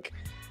was like,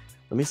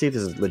 let me see if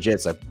this is legit.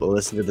 So I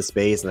listened to the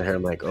space, and I heard,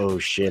 I'm like, oh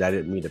shit, I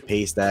didn't mean to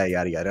paste that.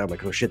 Yada yada. I'm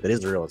like, oh shit, that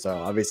is real. So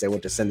obviously, I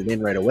went to send it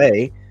in right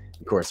away.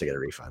 Of course, I get a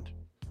refund.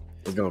 I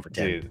was going for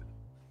 10. Dude,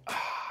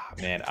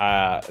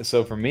 man.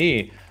 So for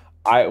me,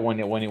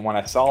 when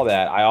I saw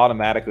that, I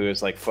automatically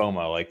was like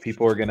FOMO. Like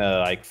people are gonna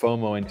like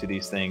FOMO into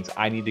these things.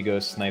 I need to go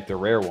snipe the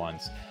rare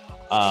ones.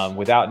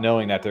 Without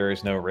knowing that there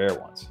is no rare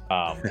ones.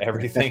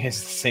 Everything is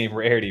the same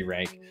rarity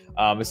rank,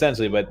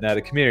 essentially, but now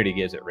the community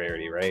gives it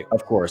rarity, right?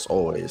 Of course,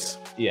 always.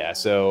 Yeah,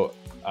 so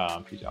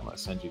PJ, I'm going to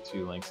send you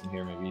 2 links in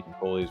here. Maybe you can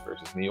pull these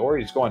versus me, or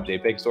you just go on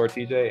JPEG Store,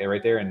 TJ,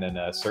 right there, and then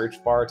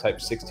search bar,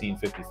 type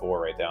 1654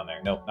 right down there.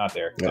 Nope, not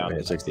there. No,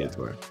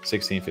 1654.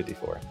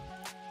 1654.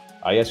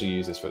 I guess you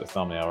use this for the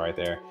thumbnail right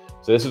there.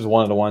 So this is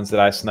one of the ones that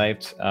I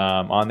sniped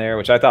on there,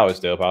 which I thought was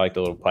dope. I like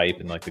the little pipe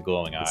and like the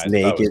glowing eyes. It's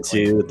naked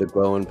too, with the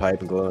glowing pipe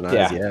and glowing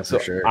eyes. Yeah, so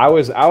for sure. I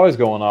was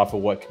going off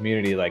of what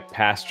community like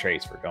past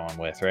traits we're going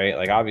with, right?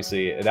 Like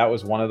obviously that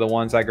was one of the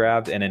ones I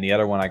grabbed, and then the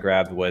other one I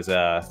grabbed was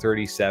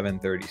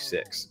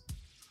 3736.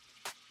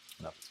 I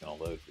don't know if it's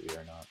gonna load for you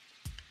or not.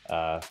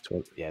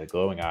 Yeah, the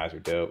glowing eyes are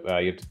dope.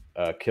 You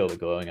have to kill the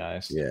glowing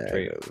eyes. Yeah,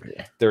 trait.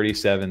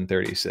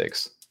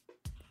 3736.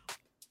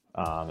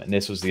 And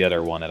this was the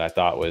other one that I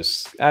thought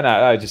was, and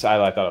I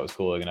thought it was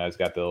cool. You know, it's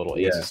got the little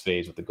Aces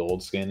phase with the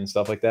gold skin and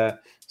stuff like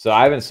that. So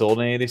I haven't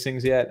sold any of these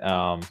things yet.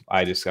 I'm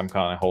kind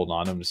of holding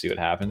on to them to see what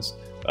happens.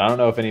 But I don't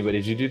know if anybody,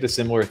 did you do the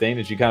similar thing?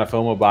 Did you kind of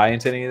FOMO buy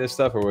into any of this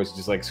stuff, or was it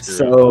just like screw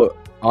So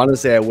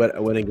honestly, I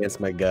went against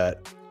my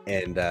gut,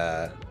 and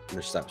I'm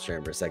gonna stop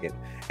sharing for a second.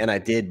 And I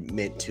did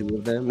mint 2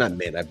 of them. Not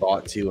mint. I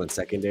bought 2 on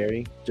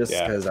secondary just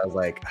because I was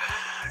like,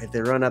 if they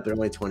run up, they're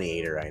only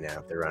 28 right now.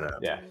 If they run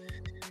up,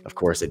 Of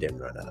course, it didn't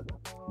run up.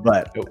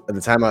 But at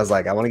the time, I was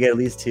like, I want to get at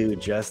least 2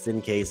 just in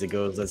case it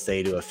goes, let's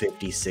say, to a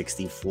 50,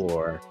 60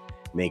 floor,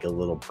 make a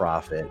little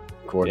profit.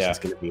 Of course, it's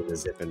going to be in the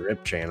Zip and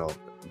Rip channel.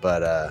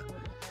 But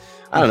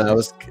I don't know.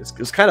 It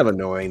was kind of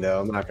annoying, though.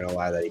 I'm not going to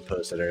lie that he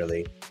posted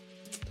early.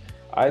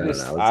 I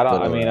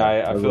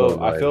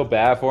feel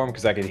bad for him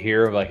because I could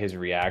hear like his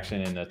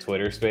reaction in the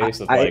Twitter space.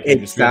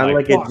 It sounded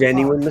like a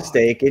genuine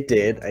mistake. It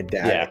did.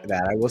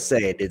 That I will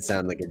say, it did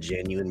sound like a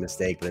genuine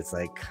mistake. But it's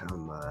like,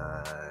 come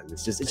on,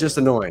 it's just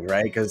annoying,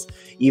 right? Because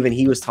even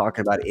he was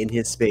talking about it in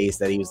his space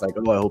that he was like,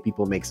 oh, I hope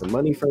people make some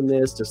money from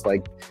this. Just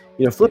like,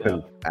 you know,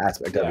 flipping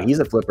aspect of it. He's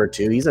a flipper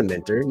too. He's a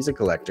minter. He's a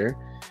collector,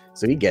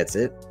 so he gets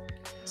it.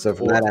 So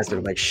from that aspect,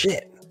 I'm like,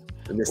 shit.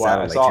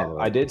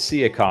 I did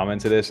see a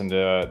comment to this, and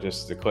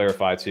just to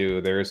clarify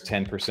too, there's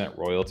 10%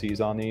 royalties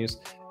on these,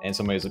 and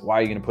somebody's like, why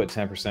are you going to put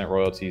 10%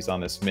 royalties on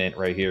this mint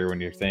right here when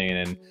you're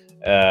thinking?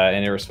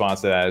 And in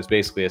response to that, is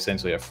basically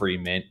essentially a free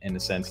mint in the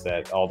sense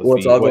that all the fees,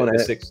 it's all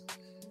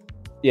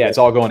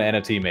going to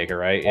NFT Maker,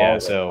 right?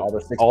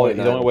 The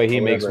only way he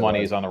makes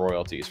money is on the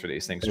royalties for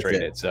these things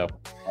traded. So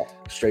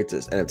straight to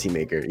NFT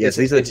Maker. Yeah,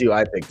 so these are the 2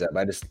 I picked up.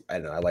 I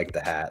don't know. I like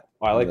the hat.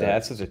 Oh, I like the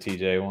hat. Such a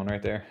TJ one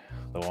right there.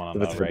 The one on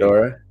the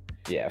fedora. Right.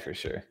 Yeah, for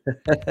sure.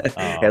 It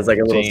has like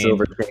a little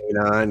silver chain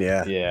on.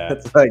 Yeah.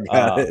 That's why I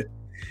got it.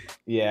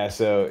 Yeah,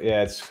 so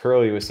it's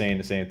Curly was saying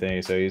the same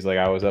thing. So he's like,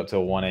 I was up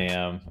till 1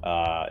 a.m.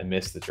 And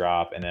missed the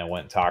drop, and then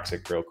went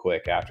toxic real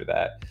quick after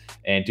that.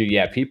 And dude,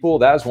 people,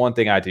 that was one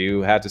thing I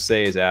do have to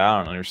say is that I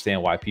don't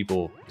understand why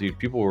people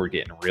were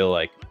getting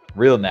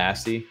real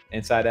nasty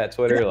inside that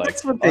Twitter. Like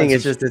that's one thing.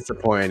 It's just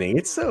disappointing.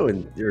 It's so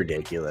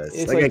ridiculous.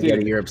 It's like I get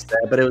it, you're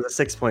upset, but it was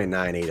a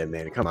 6.98,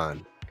 man. Come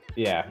on.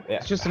 Yeah,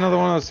 it's just another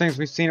one of those things.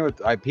 We've seen it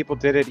with people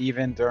did it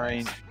even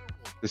during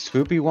the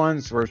swoopy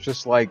ones where it's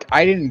just like,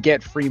 I didn't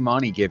get free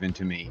money given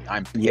to me.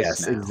 I'm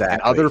pissed now. exactly.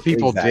 And other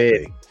people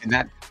did.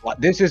 And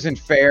this isn't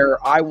fair.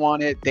 I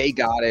want it. They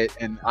got it.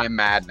 And I'm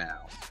mad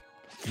now.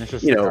 And it's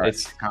just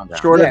it's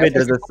short of it.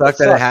 Does it suck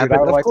that it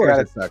happened? Of course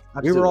it sucks.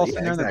 We were all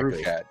sitting there in the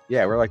group chat.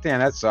 Yeah, we're like, damn,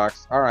 that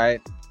sucks. All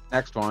right,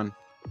 next one.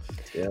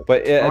 Yeah.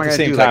 But at the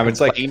same time, it's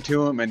like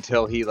to him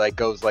until he like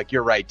goes like,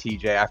 "You're right,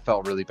 TJ. I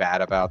felt really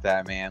bad about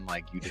that, man.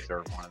 Like you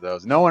deserve one of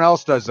those. No one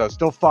else does though.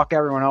 Still fuck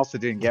everyone else that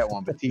didn't get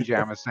one. But TJ,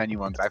 I'm gonna send you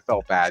one because I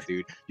felt bad,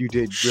 dude. You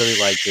did really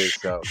like this.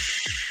 So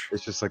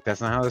it's just like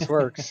that's not how this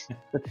works.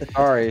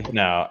 Sorry.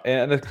 No,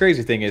 and the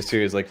crazy thing is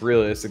too is like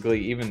realistically,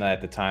 even at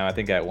the time, I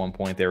think at one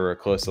point they were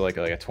close to like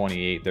a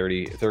 28,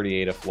 30,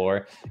 38 a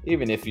floor.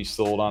 Even if you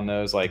sold on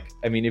those, like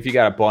I mean, if you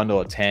got a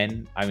bundle of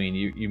 10, I mean,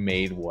 you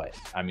made what?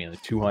 I mean,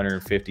 like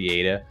 250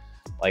 ADA.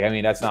 Like, I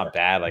mean, that's not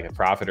bad, like a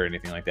profit or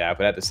anything like that.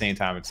 But at the same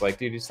time, it's like,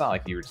 dude, it's not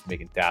like you were just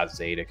making thousands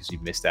of ADA because you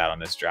missed out on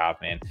this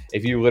drop, man.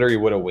 If you literally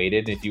would have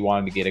waited, if you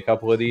wanted to get a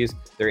couple of these,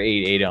 they're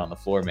 8 ADA on the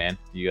floor, man.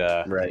 You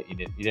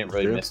didn't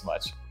really miss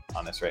much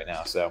on this right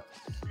now. So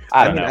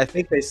I don't know. I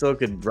think they still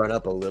could run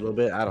up a little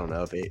bit. I don't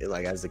know if it,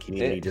 like as the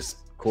community just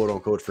quote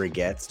unquote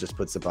forgets, just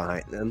puts it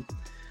behind them.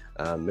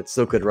 It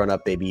still could run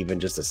up maybe even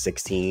just a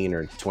 16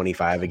 or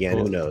 25 again.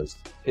 Who knows?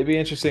 It'd be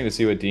interesting to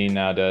see what Dean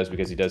now does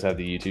because he does have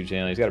the YouTube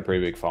channel. He's got a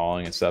pretty big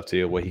following and stuff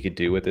too. What he could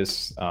do with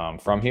this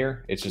from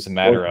here. It's just a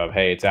matter of,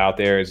 hey, it's out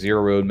there,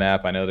 zero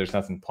roadmap. I know there's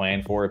nothing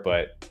planned for it,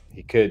 but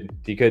he could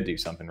do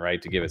something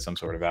right to give it some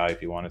sort of value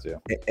if he wanted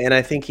to. And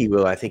I think he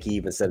will. I think he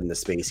even said in the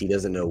space he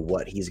doesn't know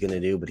what he's going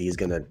to do, but he's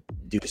going to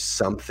do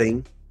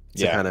something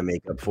to kind of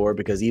make up for it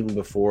because even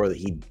before that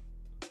he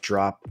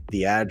drop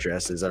the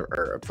addresses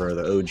or for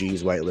the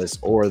OGs whitelist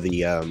or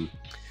the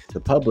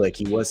public,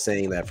 he was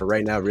saying that for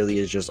right now really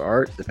is just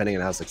art, depending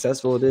on how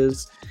successful it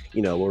is.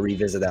 We'll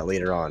revisit that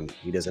later on.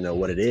 He doesn't know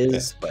what it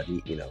is, but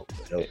he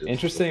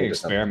interesting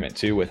experiment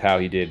too with how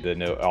he did the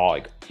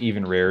like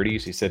even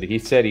rarities. He said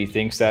he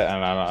thinks that,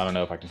 and I don't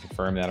know if I can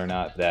confirm that or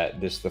not, that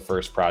this is the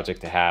first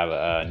project to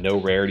have no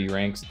rarity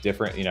ranks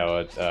different,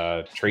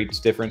 traits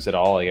difference at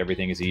all. Like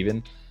everything is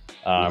even.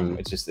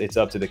 It's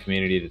up to the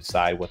community to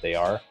decide what they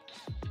are.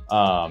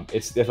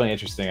 It's definitely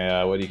interesting.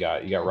 What do you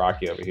got? You got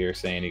Rocky over here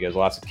saying he goes,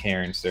 lots of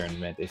Karens during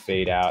Mint. They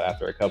fade out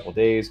after a couple of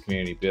days.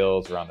 Community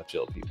builds around the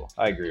chill people.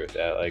 I agree with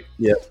that. Like,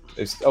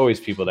 there's always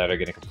people that are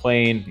going to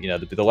complain.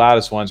 The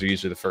loudest ones are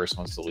usually the first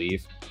ones to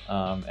leave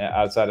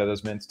outside of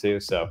those mints too.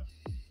 So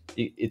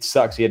it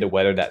sucks. He had to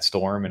weather that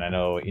storm. And I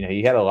know,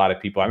 he had a lot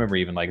of people. I remember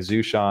even like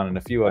Zushan and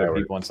a few other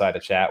people inside the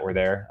chat were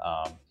there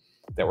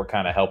that were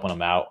kind of helping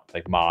him out,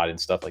 like Mod and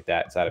stuff like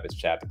that inside of his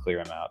chat to clear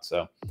him out.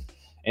 So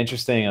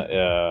interesting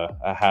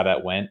how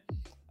that went.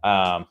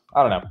 I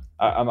don't know.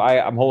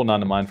 I'm holding on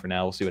to mine for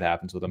now. We'll see what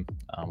happens with them.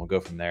 We'll go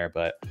from there.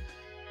 But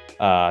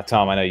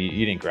Tom, I know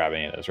you didn't grab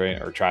any of those,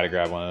 right? Or try to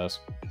grab one of those?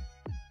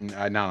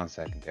 Not on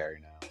secondary,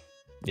 no.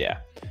 Yeah.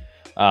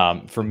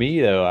 For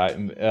me though,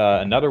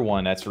 another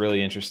one that's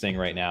really interesting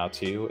right now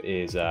too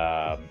is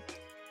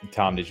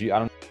Tom. I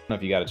don't know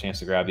if you got a chance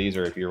to grab these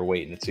or if you were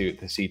waiting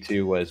to see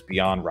too. Was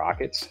Beyond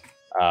Rockets.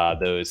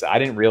 Those I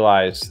didn't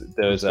realize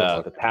those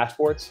the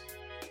passports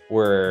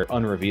were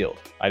unrevealed.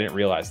 I didn't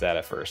realize that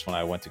at first when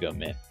I went to go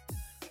mint.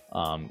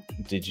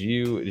 Did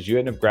you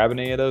end up grabbing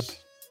any of those?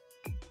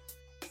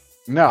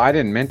 No, I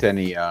didn't mint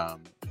any.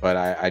 But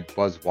I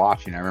was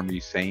watching. I remember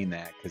you saying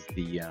that because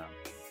we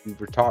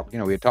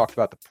had talked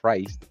about the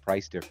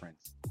price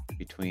difference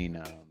between.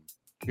 You're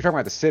talking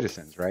about the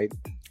citizens, right?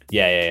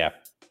 Yeah.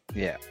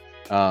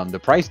 The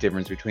price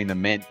difference between the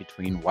mint,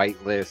 between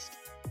whitelist,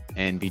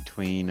 and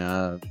between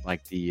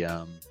like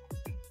the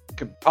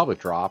public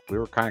drop. We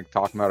were kind of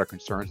talking about our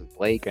concerns with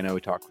Blake. I know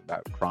we talked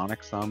about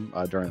Chronic some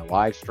during the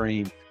live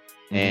stream,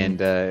 and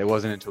it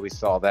wasn't until we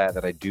saw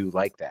that I do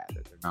like that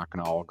they're not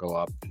going to all go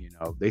up.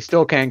 They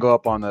still can go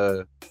up on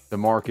the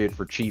market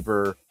for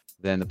cheaper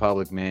than the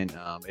public mint.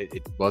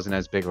 It wasn't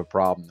as big of a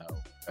problem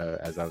though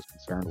as I was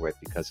concerned with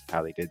because of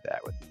how they did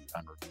that with the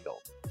unrevealed.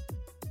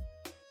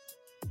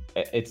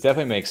 It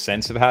definitely makes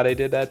sense of how they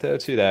did that though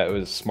too. That it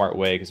was a smart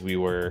way because we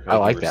were. I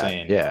like that.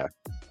 Saying, yeah,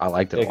 I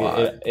liked it a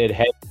lot.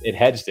 It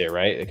hedged it,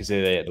 right? Because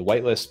the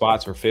whitelist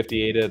spots were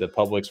 50 ADA, the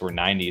publics were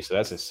 90, so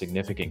that's a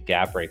significant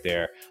gap right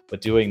there.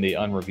 But doing the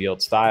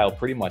unrevealed style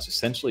pretty much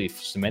essentially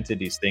cemented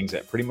these things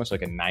at pretty much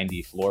like a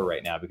 90 floor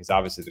right now because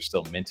obviously they're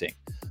still minting.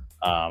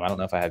 I don't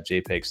know if I have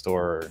JPEG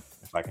Store or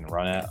if I can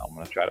run it. I'm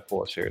going to try to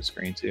pull a shared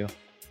screen too.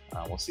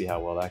 We'll see how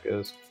well that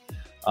goes.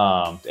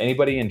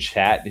 Anybody in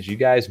chat, did you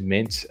guys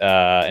mint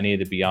any of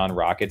the Beyond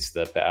Rockets,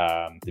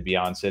 the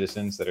Beyond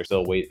Citizens that are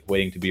still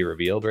waiting to be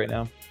revealed right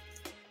now?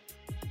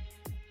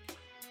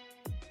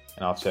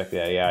 And I'll check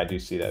that. Yeah, I do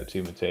see that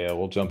too, Mateo.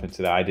 We'll jump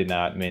into that. I did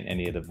not mint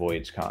any of the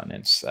Voyage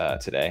continents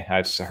today.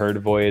 I've just heard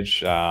of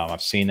Voyage.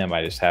 I've seen them.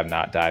 I just have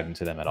not dived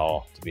into them at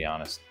all, to be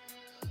honest.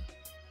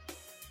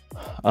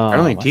 I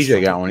don't think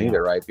TJ got one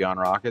either, right? Beyond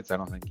Rockets. I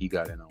don't think he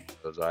got in on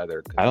those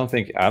either. I don't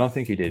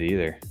think he did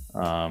either.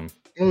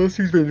 Unless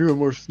he's been doing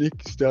more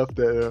sneaky stuff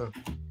that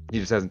He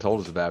just hasn't told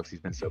us about because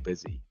he's been so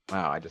busy.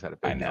 Wow, I just had a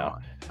big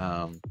yawn.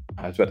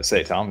 I was about to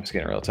say, Tom, I'm just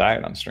getting real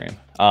tired on stream.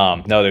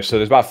 No, there's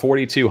about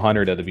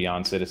 4,200 of the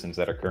Beyond Citizens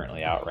that are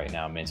currently out right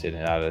now, minted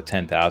out of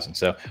 10,000.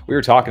 So we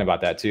were talking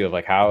about that too, of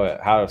like how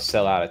to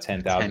sell out a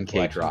 10,000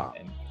 10K drop.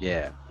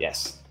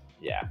 Yes.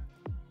 Yeah.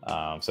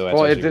 So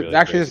that's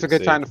actually it's a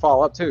good time to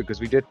follow up too, because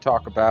we did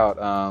talk about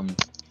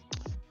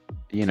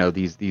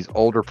these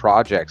older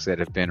projects that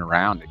have been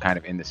around kind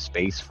of in the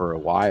space for a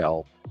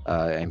while.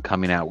 And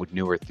coming out with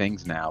newer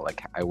things now,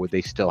 like would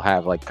they still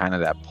have like kind of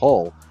that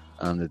pull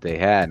that they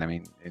had? I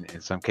mean, in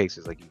some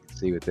cases, like you can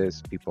see with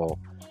this, people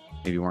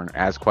maybe weren't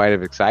as quite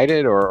as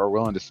excited or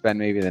willing to spend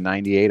maybe the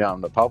 98 on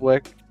the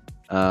public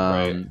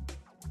to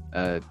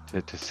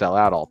sell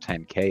out all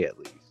 10K at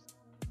least.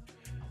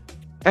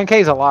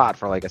 10K is a lot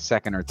for like a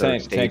second or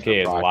third stage.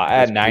 10K is a lot.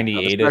 At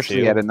 98,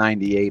 especially at a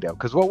 98.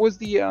 Because what was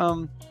the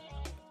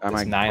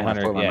it's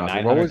 900? Yeah,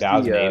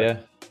 900,000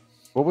 ADA.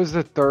 What was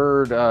the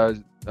third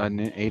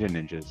ADA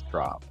Ninjas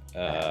drop?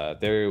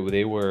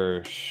 They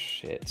were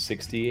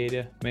 60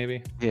 ADA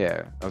maybe.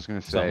 Yeah, I was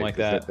gonna say something like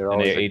that. They're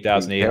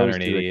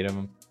 8,888 of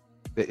them.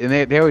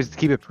 And they always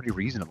keep it pretty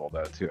reasonable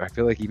though too. I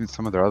feel like even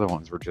some of their other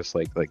ones were just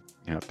like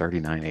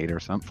 39 ADA or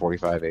something,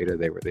 45 ADA.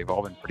 They've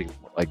all been pretty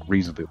like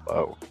reasonably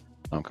low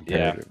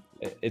compared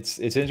to. It's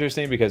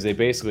interesting because they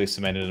basically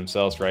cemented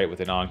themselves right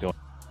with an ongoing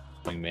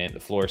mint. The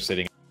floor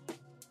sitting.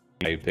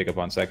 You pick up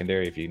on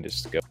secondary if you can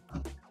just go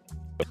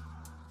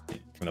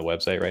from the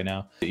website right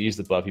now. They use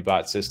the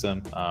BuffyBot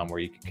system where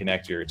you can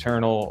connect your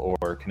Eternal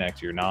or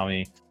connect your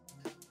Nami.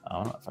 I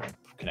don't know if I can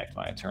connect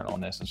my Eternal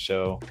on this and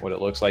show what it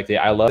looks like.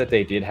 I love that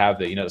they did have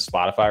the the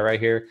Spotify right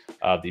here,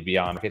 the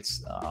Beyond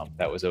Rockets.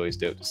 That was always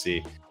dope to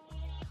see.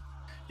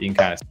 You can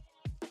kind of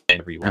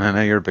and I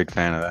know you're a big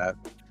fan of that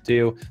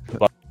too.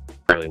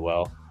 Really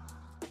well.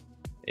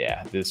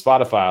 Yeah, the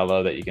Spotify, I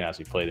love that you can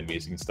actually play the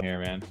music and stuff here,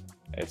 man.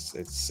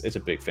 It's a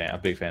big fan. I'm a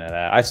big fan of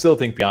that. I still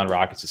think Beyond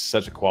Rockets is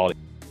such a quality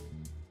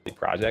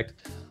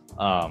project.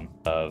 I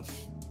don't know.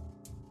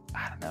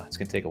 It's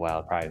gonna take a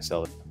while probably to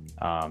sell it.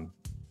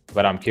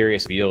 But I'm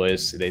curious. Deal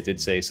is they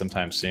did say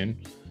sometime soon.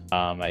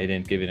 I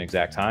didn't give it an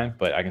exact time,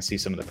 but I can see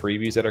some of the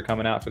previews that are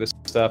coming out for this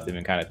stuff. They've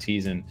been kind of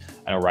teasing.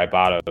 I know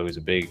Rybato, who's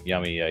a big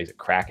Yummy, he's a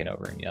Kraken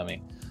over in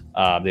Yummy.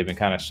 They've been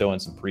kind of showing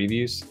some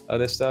previews of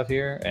this stuff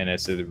here, and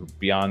it's a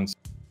Beyond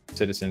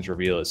Citizens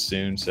reveal is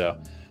soon. So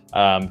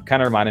kind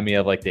of reminded me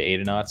of like the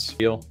Aeronauts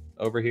feel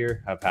over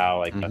here, of how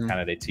like kind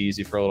of they tease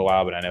you for a little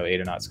while, but I know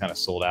Aeronauts kind of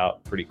sold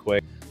out pretty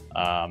quick.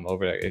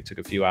 It took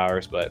a few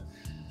hours, but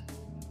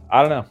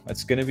I don't know.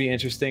 It's going to be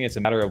interesting. It's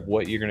a matter of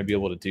what you're going to be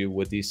able to do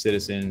with these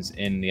citizens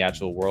in the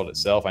actual world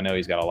itself. I know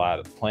he's got a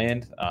lot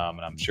planned,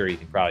 and I'm sure he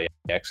can probably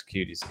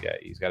execute.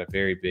 He's got a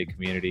very big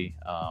community,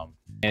 and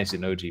it's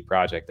an OG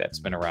project that's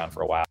been around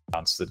for a while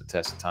and stood the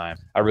test of time.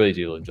 I really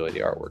do enjoy the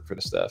artwork for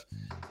the stuff.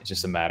 It's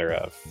just a matter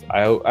of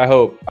I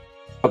hope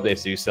they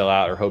do sell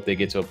out, or hope they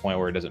get to a point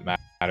where it doesn't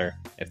matter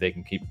if they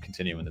can keep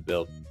continuing the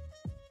build.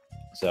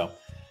 So,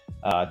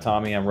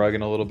 Tommy, I'm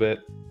rugging a little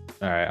bit.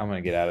 All right, I'm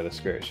going to get out of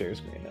the share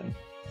screen then.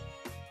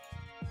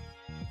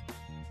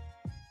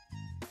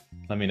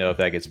 Let me know if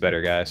that gets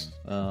better, guys.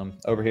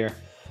 Over here.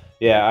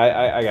 Yeah,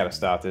 I got to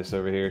stop this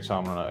over here. So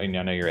I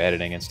know you're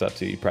editing and stuff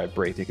too. You probably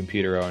break the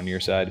computer on your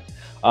side.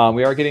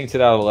 We are getting to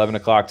that 11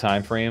 o'clock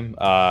time frame.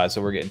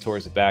 So we're getting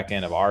towards the back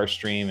end of our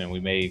stream, and we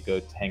may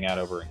go hang out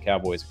over in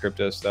Cowboys and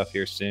Crypto stuff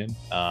here soon.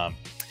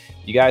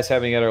 You guys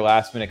have any other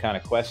last minute kind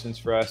of questions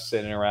for us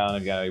sitting around?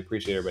 Again, I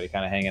appreciate everybody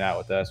kind of hanging out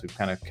with us. We've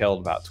kind of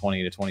killed about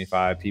 20 to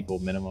 25 people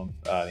minimum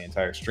the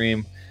entire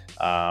stream.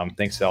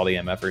 Thanks to all the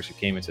MFers who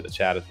came into the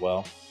chat as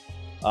well.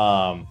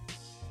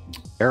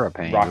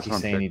 Parapain. Rocky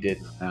saying he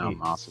did.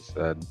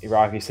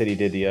 Rocky said he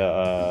did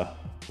the.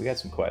 We got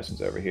some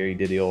questions over here. He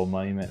did the old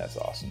money man. That's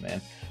awesome,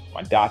 man.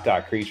 My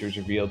dot creatures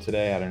revealed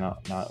today. I don't know,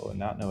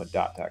 not know what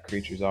dot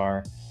creatures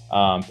are.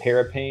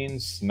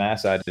 Parapains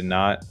mass. I did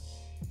not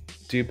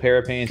do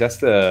Parapains. That's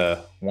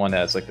the one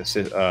that's like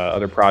the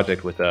other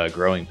project with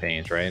growing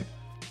pains, right?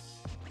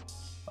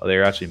 Oh,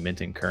 they're actually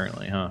minting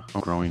currently, huh? Oh,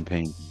 growing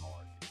pains.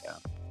 Yeah,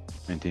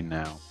 minting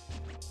now.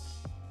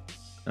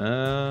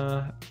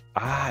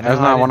 That's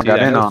not one I got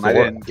in on. I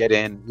didn't get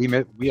in.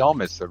 We all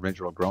missed the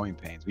original growing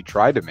pains. We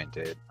tried to mint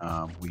it.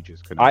 We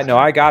just couldn't.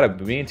 I got it.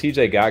 Me and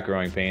TJ got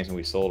growing pains and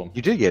we sold them.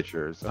 You did get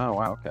yours. Oh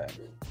wow, okay.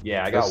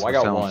 Yeah, I got one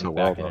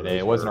back in the day.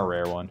 It wasn't a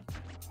rare one.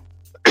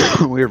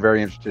 We were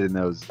very interested in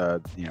those.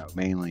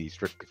 Mainly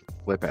strictly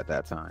flip at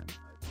that time.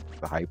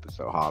 The hype was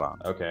so hot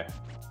on. Okay.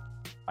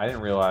 I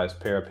didn't realize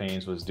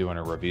Parapains was doing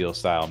a reveal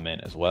style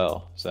mint as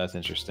well. So that's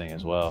interesting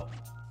as well.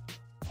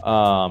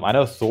 I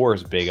know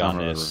Thor's big on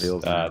this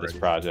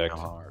project.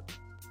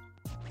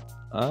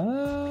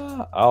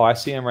 I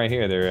see him right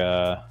here.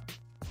 They're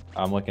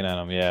I'm looking at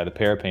them. Yeah, the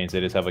Parapains, they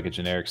just have like a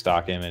generic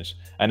stock image.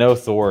 I know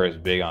Thor is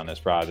big on this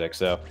project,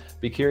 so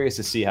be curious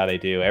to see how they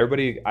do.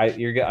 Everybody, like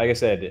I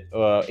said,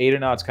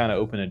 Aeronauts kind of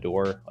opened a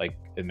door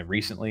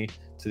recently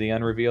to the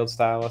unrevealed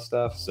style of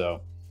stuff,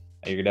 so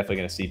you're definitely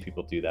going to see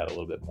people do that a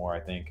little bit more, I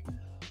think.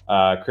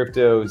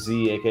 Crypto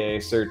Z, aka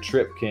Sir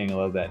Trip King, I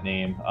love that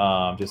name.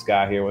 Just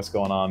got here. What's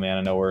going on, man?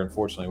 I know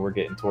we're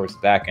getting towards the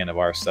back end of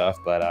our stuff,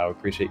 but I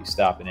appreciate you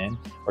stopping in.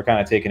 We're kind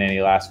of taking any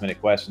last minute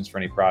questions for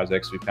any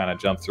projects. We've kind of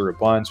jumped through a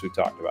bunch. We've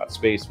talked about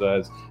Space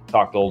Buzz,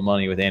 talked old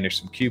money with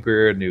Anderson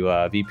Cooper, new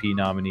VP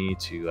nominee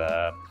to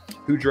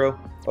Hudro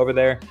over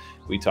there.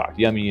 We talked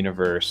Yummy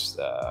Universe.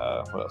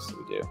 What else did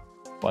we do?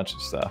 A bunch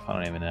of stuff. I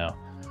don't even know.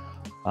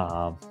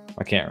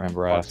 I can't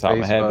remember off the top of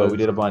my head, but we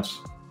did a bunch.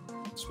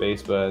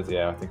 Space Buzz,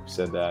 yeah, I think we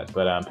said that.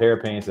 But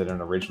Parapaints at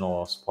an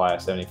original supply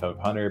of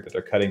 7,500, but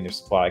they're cutting their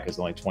supply because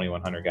only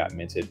 2,100 got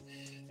minted.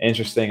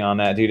 Interesting on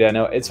that, dude. I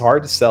know it's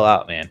hard to sell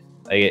out, man.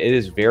 Like, it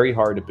is very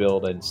hard to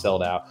build and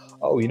sell it out.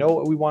 Oh, you know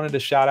what we wanted to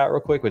shout out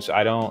real quick, which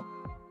I'm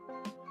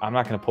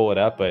not going to pull it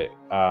up, but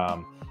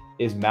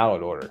is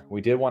Mallet Order. We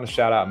did want to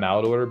shout out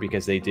Mallet Order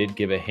because they did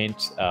give a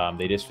hint.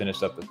 They just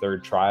finished up the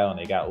 3rd trial and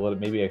they got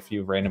maybe a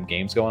few random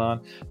games going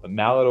on. But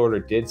Mallet Order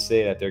did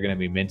say that they're going to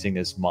be minting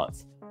this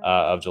month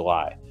of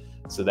July.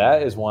 So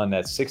that is one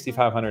that's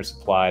 6,500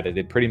 supply that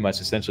did pretty much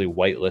essentially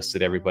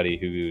whitelisted everybody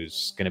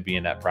who's going to be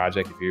in that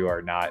project. If you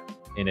are not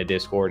in a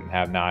Discord and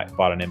have not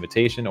bought an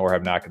invitation or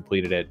have not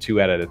completed it 2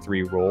 out of the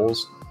 3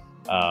 roles,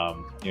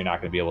 you're not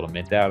going to be able to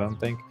mint that, I don't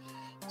think.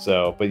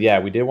 So, but yeah,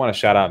 we did want to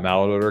shout out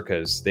Mallet Order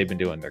because they've been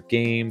doing their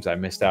games. I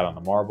missed out on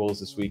the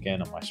marbles this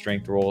weekend on my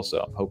strength roll,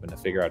 so I'm hoping to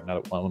figure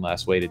out one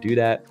last way to do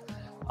that.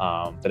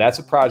 But that's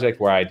a project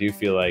where I do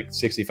feel like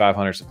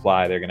 6,500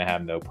 supply, they're going to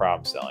have no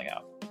problem selling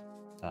out.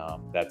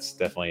 That's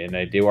definitely,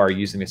 and they are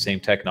using the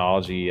same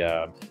technology.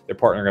 They're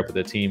partnering up with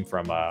a team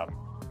from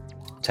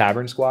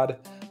Tavern Squad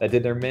that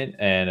did their mint,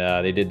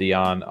 and they did the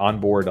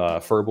onboard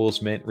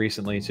Furbles mint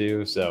recently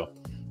too. So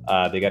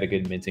they got a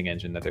good minting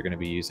engine that they're going to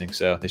be using.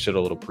 So they showed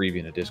a little preview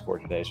in the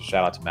Discord today. So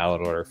shout out to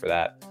Mallet Order for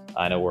that.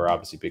 I know we're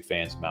obviously big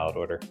fans of Mallet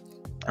Order.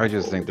 I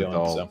just think that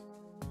they'll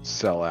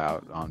sell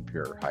out on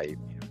pure hype. You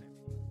know what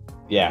I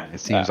mean? Yeah, it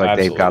seems like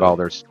they've got all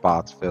their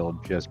spots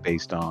filled just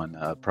based on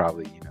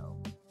probably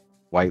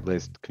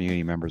whitelist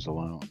community members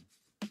alone.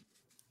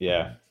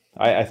 Yeah,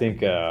 I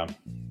think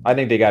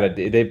they got to.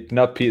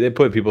 They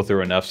put people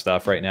through enough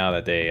stuff right now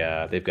that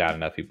they've got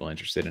enough people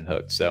interested and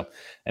hooked. So,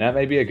 and that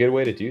may be a good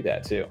way to do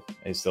that too,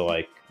 is to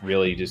like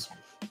really just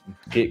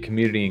get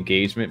community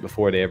engagement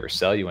before they ever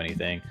sell you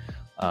anything.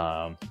 We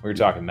were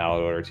talking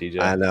Mallet Order, TJ.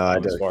 I know. I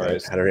don't.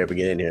 How do we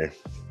get in here?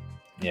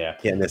 Yeah,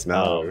 can't miss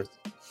Mallet Orders.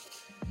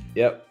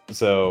 Yep.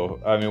 So,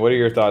 I mean, what are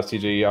your thoughts,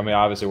 TJ? I mean,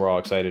 obviously, we're all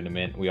excited to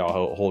mint. We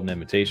all hold an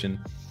invitation.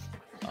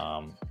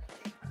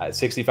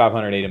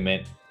 6,500 ADA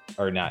mint,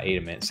 or not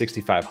ADA mint,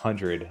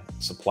 6,500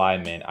 supply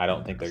mint. I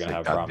don't think they're gonna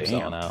have a problem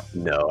selling out.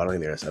 No, I don't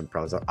think they're gonna have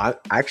problems.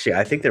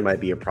 I think there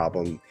might be a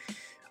problem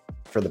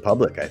for the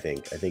public. I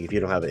think if you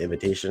don't have an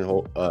invitation,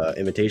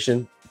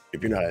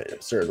 if you're not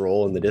a certain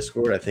role in the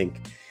Discord, I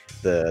think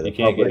the you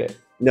can't public, get it.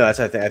 No, that's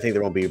I think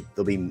there'll be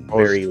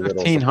very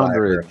little.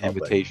 1,500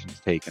 invitations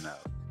taken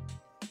out.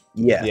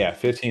 Yeah,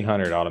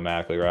 1,500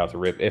 automatically right off the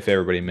rip if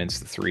everybody mints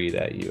the 3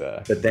 that you.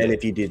 But then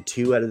if you did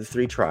 2 out of the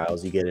 3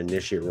 trials, you get an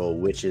initiate roll,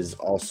 which is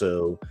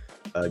also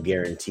a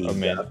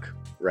guaranteed duck,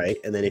 right?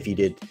 And then if you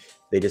did,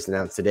 they just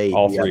announced today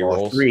all 3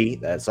 rolls. 3,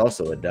 that's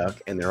also a duck,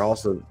 and they're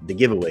also the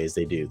giveaways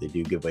they do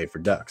give away for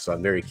ducks. So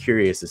I'm very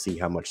curious to see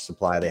how much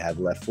supply they have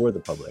left for the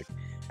public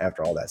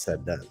after all that's said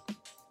and done.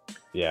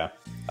 Yeah,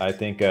 I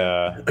think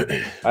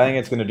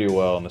it's going to do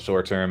well in the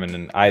short term,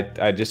 and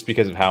I just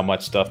because of how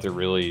much stuff they're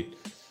really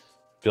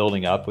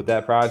building up with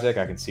that project,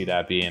 I can see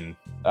that being,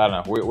 I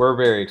don't know, we're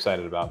very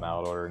excited about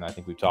Mallet Order, and I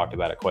think we've talked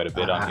about it quite a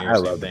bit on here. I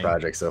love the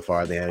project so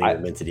far. They haven't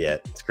even minted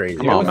yet. It's crazy.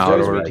 Come on, Mallet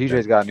Order.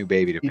 TJ's got a new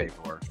baby to pay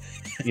for.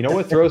 You know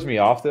what throws me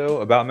off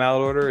though about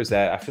Mallet Order is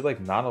that I feel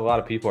like not a lot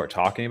of people are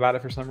talking about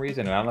it for some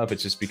reason, and I don't know if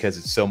it's just because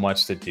it's so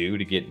much to do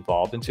to get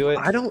involved into it.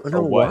 I don't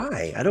know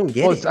why. I don't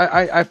get it.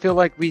 I feel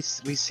like we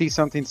see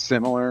something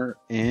similar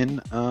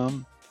in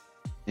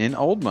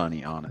old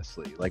money,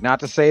 honestly. Like, not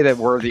to say that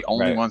we're the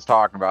only ones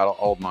talking about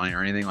old money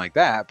or anything like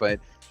that, but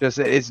just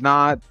it's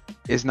not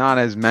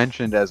as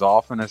mentioned as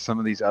often as some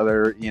of these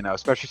other,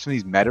 especially some of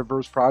these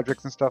metaverse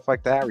projects and stuff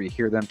like that, where you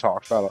hear them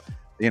talk about,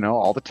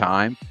 all the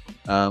time,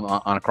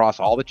 on across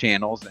all the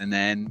channels, and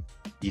then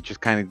you just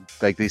kind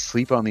of like they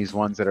sleep on these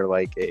ones that are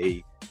like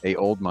a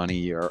old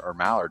money or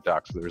Mallard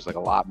ducks. So there's like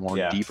a lot more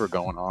deeper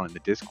going on in the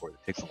Discord.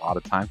 It takes a lot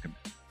of time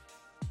commitment.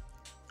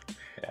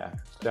 Yeah,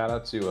 shout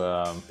out to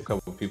a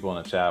couple of people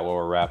in the chat while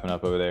we're wrapping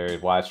up over there.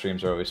 Live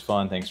streams are always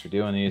fun. Thanks for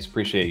doing these.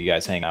 Appreciate you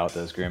guys hanging out with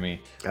us, Grimmy.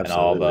 Absolutely. And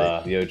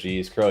all the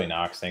OGs. Curly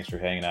Knox, thanks for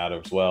hanging out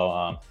as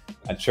well.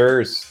 And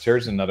Chur's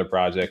is another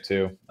project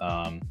too.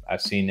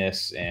 I've seen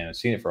this and I've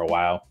seen it for a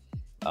while.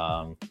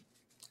 I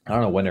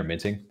don't know when they're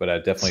minting, but I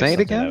definitely say it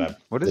again.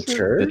 What is the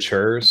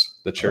Churs?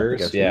 The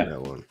Churs, yeah.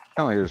 That one.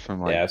 I think it was from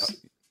like. Yes.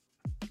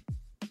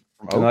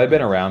 No, they've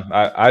been around.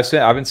 I've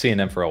been seeing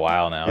them for a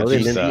while now. They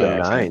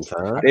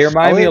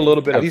remind me a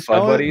little bit of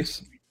Fud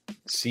Buddies.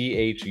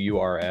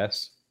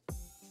 CHURS.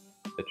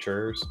 The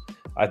Churs.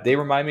 They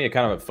remind me of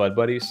kind of Fud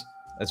Buddies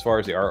as far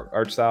as the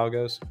art style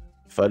goes.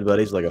 Fud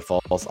Buddies, like a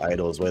false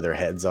idol, is where their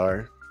heads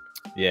are.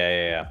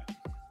 Yeah.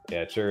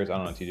 Yeah, Churs. I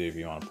don't know, TJ, if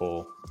you want to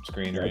pull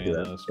screen or any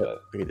of those,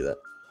 but we can do that.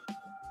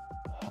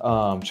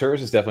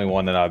 Churs is definitely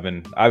one that I've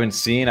been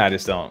seeing. I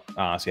just don't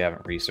honestly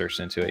haven't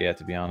researched into it yet,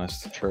 to be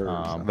honest.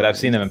 But I've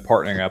seen them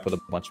partnering up with a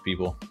bunch of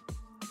people.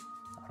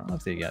 I don't know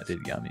if they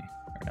did Yummy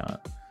or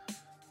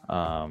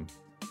not.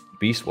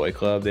 Beast Boy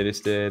Club they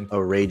just did. Oh,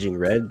 Raging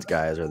Red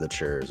guys are the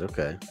Churs.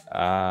 Okay.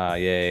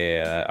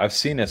 Yeah. I've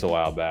seen this a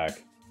while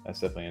back.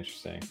 That's definitely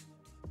interesting.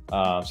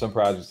 Some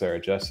projects are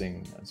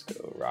adjusting. Let's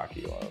go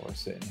Rocky while we're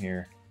sitting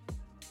here.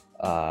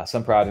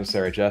 Some projects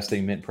are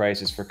adjusting mint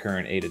prices for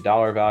current ADA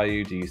dollar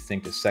value. Do you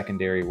think the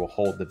secondary will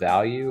hold the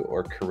value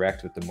or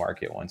correct with the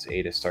market once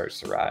ADA starts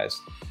to rise?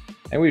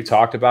 And we've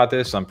talked about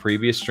this on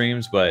previous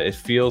streams, but it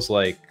feels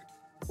like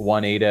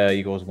 1 ADA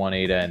equals 1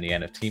 ADA in the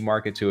NFT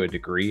market to a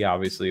degree,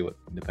 obviously,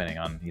 depending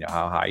on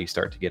how high you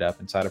start to get up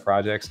inside of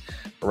projects.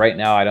 But right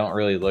now, I don't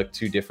really look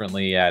too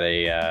differently at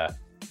a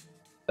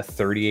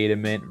 30 ADA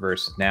mint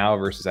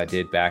versus I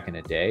did back in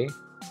the day.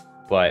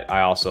 But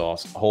I also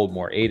hold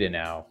more ADA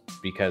now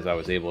because I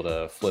was able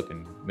to flip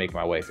and make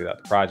my way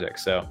throughout the project.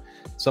 So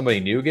somebody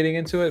new getting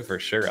into it, for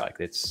sure, like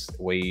it's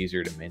way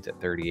easier to mint at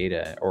 30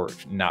 ADA or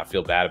not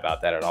feel bad about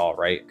that at all,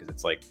 right? Because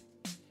it's like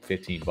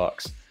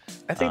 $15.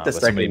 I think the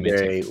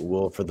secondary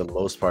will, for the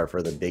most part,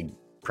 for the big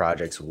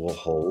projects, will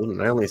hold.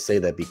 And I only say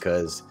that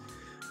because,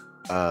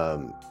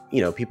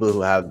 people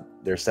who have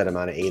their set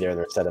amount of ADA and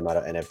their set amount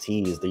of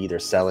NFTs, they're either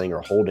selling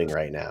or holding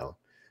right now.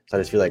 So I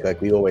just feel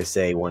like we always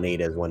say 1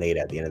 ADA is 1 ADA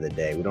at the end of the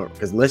day. We don't,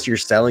 because unless you're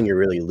selling, you're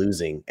really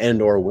losing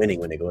and or winning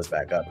when it goes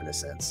back up in a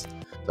sense.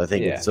 So I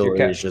think it still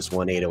is just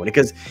 1 ADA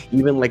because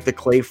even like the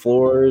clay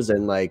floors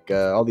and like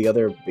all the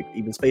other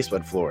even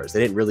Spacebud floors, they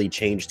didn't really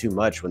change too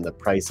much when the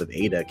price of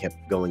ADA kept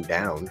going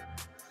down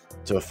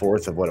to a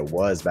fourth of what it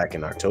was back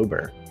in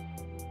October.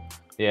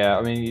 Yeah,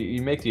 I mean,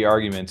 you make the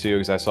argument too,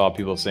 because I saw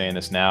people saying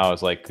this now,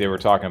 is like they were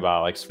talking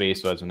about like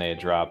Spacebuds when they had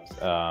dropped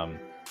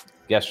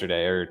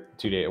yesterday or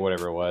 2 days,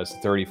 whatever it was,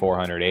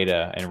 3,400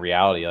 ADA. In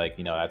reality, like,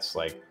 that's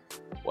like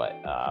what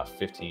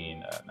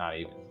 15, not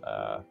even.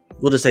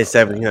 We'll just say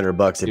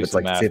 $1,700 if it's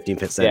like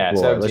 15%. Yeah,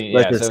 floor.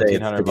 Let's just say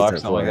 $1,700,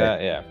 something like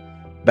that. Yeah.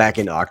 Back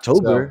in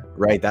October,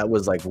 right? That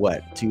was like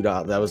what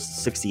 $2? That was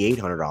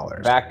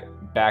 $6,800.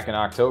 Back in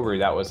October,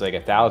 that was like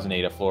 1,000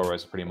 ADA floor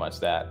was pretty much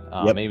that,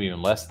 maybe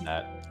even less than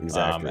that.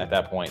 Exactly. At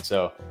that point.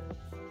 So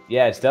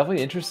yeah, it's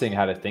definitely interesting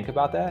how to think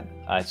about that.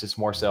 It's just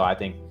more so, I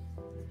think,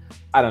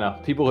 I don't know,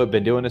 people who have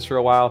been doing this for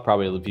a while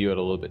probably view it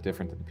a little bit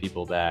different than the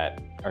people that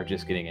are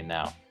just getting in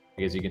now,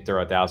 because you can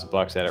throw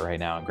 $1,000 at it right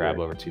now and grab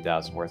over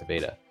 2,000 worth of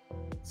ADA.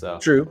 So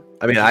true.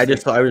 I mean, I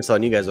was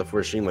telling you guys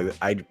before stream, like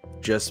I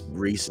just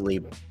recently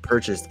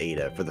purchased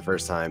ADA for the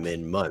first time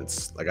in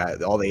months. Like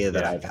all the ADA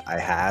that I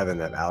have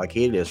and I've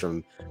allocated is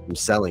from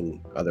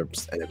selling other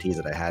NFTs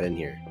that I had in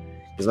here.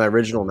 Because my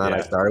original amount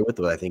I started with,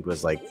 I think,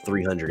 was like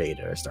 300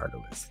 ADA I started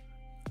with.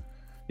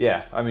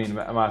 Yeah, I mean,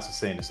 I'm also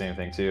saying the same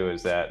thing too,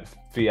 is that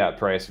fiat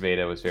price of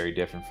ADA was very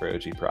different for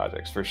OG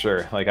projects, for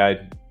sure. Like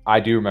I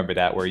do remember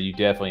that, where you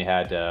definitely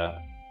had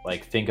to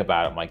like think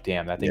about it. I'm like,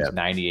 damn, that thing's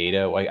 90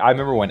 ADA. Like I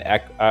remember when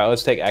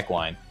let's take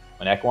Equine.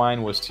 When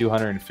Equine was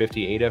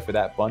 250 ADA for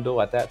that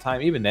bundle at that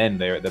time, even then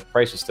the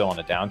price was still on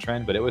a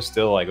downtrend, but it was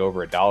still like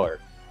over $1.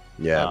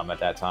 At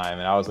that time,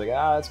 and I was like,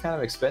 it's kind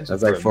of expensive.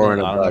 That's like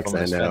 $400.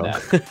 I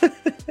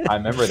know. I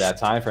remember that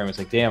time frame. It's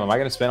like, damn, am I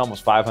going to spend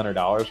almost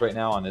 $500 right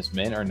now on this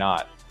mint or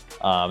not?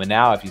 And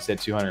now, if you said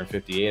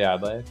 258,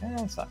 I'd like,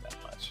 it's not that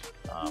much.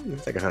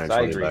 It's like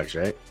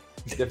 $120, right?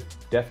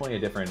 Definitely a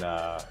different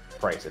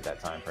price at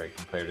that time, right,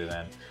 compared to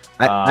then.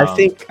 I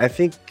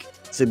think,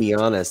 to be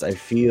honest,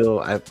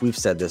 we've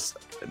said this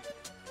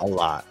a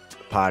lot,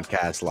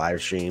 podcast,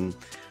 live stream.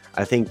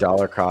 I think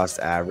dollar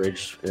cost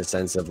average, in a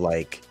sense of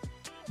like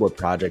what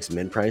projects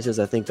mint prices,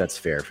 I think that's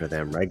fair for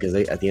them, right? Because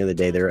at the end of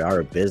the day, they are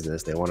a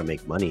business. They want to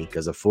make money,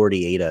 because a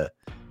 40 ADA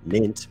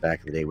mint back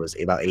in the day was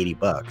about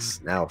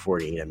 $80. Now a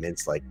 40 ADA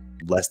mint's like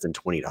less than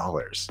 $20. You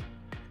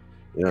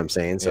know what I'm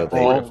saying? So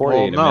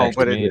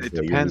but it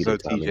depends though,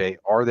 TJ.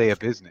 Are they a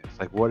business?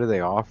 Like, what are they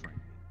offering?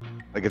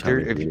 Like,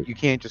 if you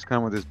can't just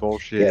come with this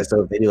bullshit. Yeah,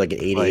 so if they do like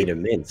an 80 ADA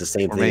mint, it's the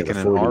same thing. Making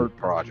an art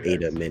project.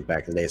 ADA mint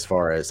back in the day, as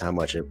far as how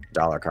much a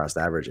dollar cost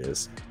average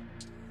is.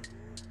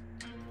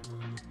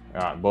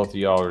 Both of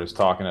y'all were just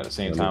talking at the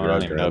same time. I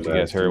don't even know if you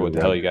guys heard what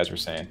the hell you guys were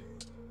saying.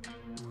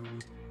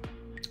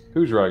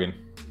 Who's rugging?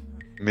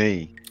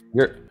 Me.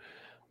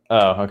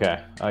 Oh,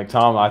 okay. Like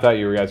Tom, I thought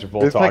you guys were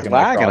both talking.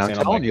 Like lagging. I'm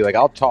telling you, like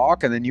I'll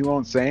talk and then you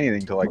won't say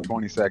anything until like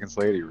 20 seconds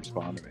later you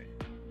respond to me.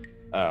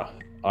 Oh,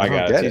 I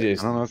got it.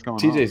 I don't know what's going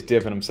on. TJ's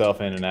dipping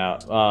himself in and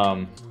out.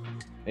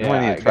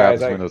 Yeah, guys,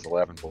 Windows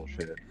 11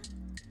 bullshit.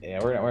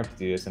 Yeah, we're gonna have to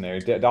do this in there.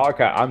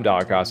 I'm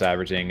dollar cost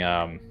averaging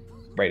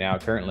right now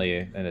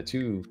currently in the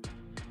 2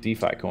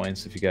 DeFi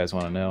coins, if you guys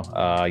want to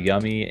know,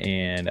 Yummy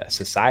and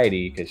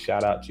Society, because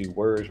shout out to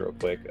Wurs real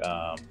quick.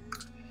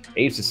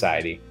 Ape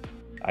Society,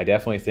 I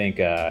definitely think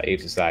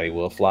Ape Society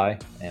will fly,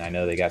 and I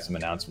know they got some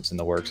announcements in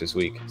the works this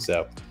week.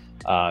 So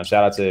shout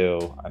out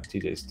to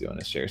TJ's doing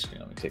this share screen.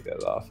 Let me take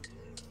that off.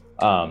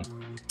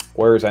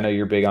 Whereas I know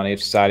you're big on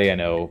Ape Society. I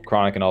know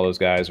Chronic and all those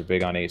guys are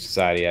big on Ape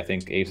Society. I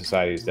think Ape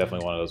Society is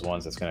definitely one of those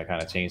ones that's going to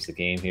kind of change the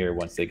game here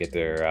once they get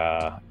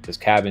their those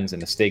cabins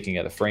and the staking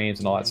of the frames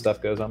and all that stuff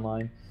goes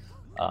online.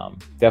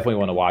 Definitely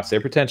want to watch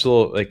their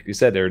potential. Like you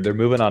said, they're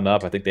moving on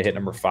up. I think they hit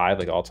number 5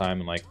 like all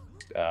time in like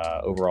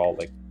overall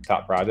like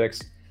top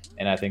projects,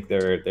 and I think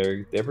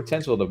their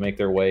potential to make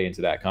their way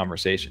into that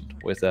conversation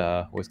with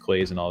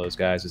Clays and all those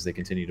guys as they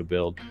continue to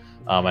build.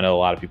 I know a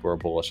lot of people are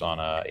bullish on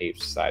Ape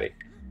Society.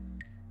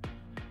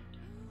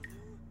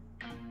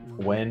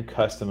 When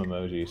custom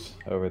emojis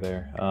over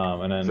there,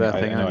 and then Is that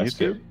thing on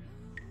YouTube?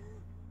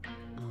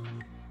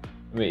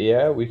 I mean,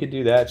 yeah, we could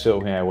do that.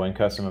 So yeah, when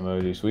custom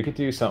emojis, we could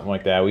do something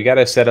like that. We got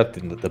to set up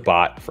the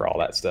bot for all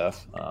that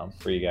stuff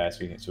for you guys,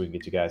 so we can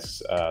get you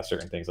guys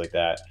certain things like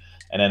that.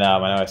 And then I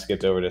know I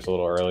skipped over this a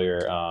little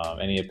earlier.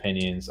 Any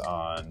opinions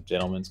on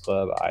Gentlemen's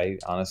Club? I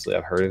honestly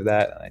have heard of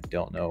that, and I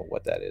don't know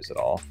what that is at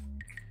all.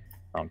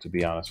 To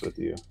be honest with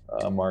you,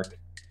 Mark.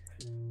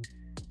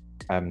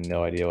 I have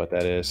no idea what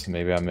that is.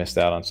 Maybe I missed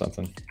out on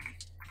something.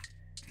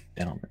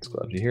 Gentlemen's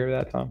Club. Did you hear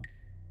that, Tom?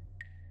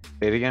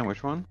 Say it again.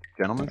 Which one?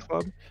 Gentlemen's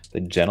Club? The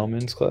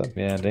Gentlemen's Club?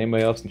 Yeah. Did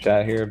anybody else in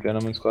chat hear of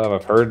Gentlemen's Club?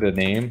 I've heard the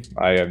name.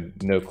 I have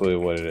no clue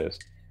what it is.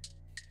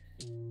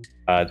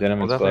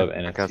 Gentlemen's Club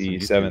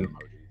NFT 7.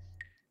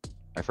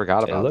 I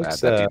forgot about that.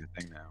 That'd be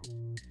the thing now.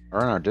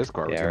 Or in our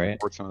Discord, we can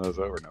report some of those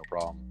over, no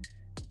problem.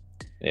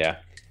 Yeah.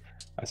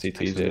 I see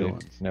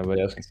TJ.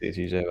 Nobody else can see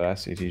TJ, but I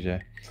see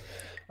TJ.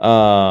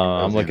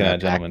 I'm looking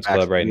at Gentlemen's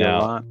Club right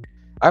now.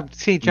 I've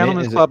seen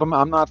Gentlemen's Club.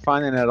 I'm not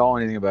finding at all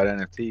anything about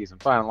NFTs. I'm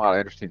finding a lot of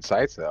interesting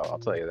sites, though. I'll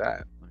tell you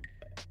that.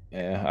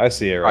 Yeah, I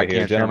see it right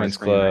here. Gentlemen's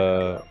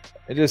Club.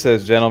 It just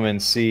says Gentleman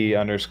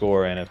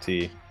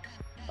C_NFT.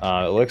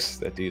 It looks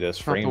that dude, those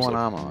frames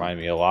remind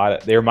me a lot.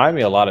 They remind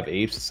me a lot of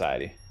Ape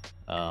Society.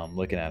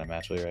 Looking at them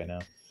actually right now.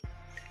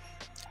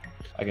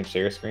 I can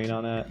share a screen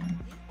on that.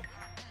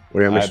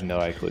 I have no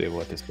idea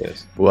what this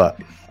is. What?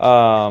 We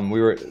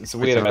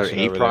had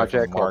a Ape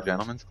project called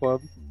Gentlemen's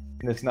Club.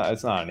 It's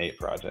not an Ape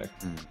project.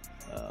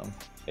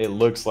 It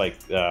looks like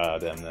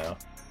them though.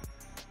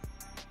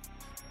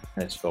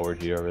 I just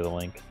forward you over the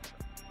link.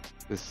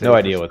 No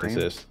idea what this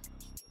is.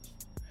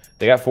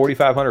 They got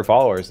 4,500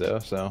 followers though,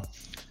 so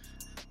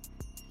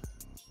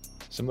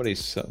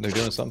they're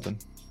doing something.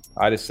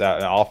 I just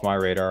off my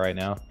radar right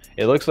now.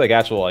 It looks like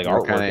actual like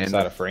artwork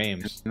inside of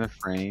frames. In the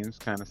frames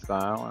kind of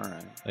style, all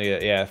right.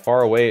 Yeah,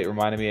 far away. It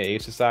reminded me of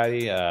Ape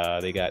Society.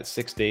 They got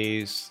 6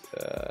 days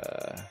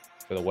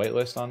for the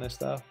whitelist on this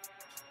stuff.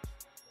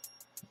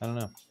 I don't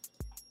know.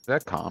 Is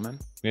that common?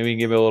 Maybe you can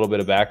give it a little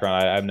bit of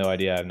background. I have no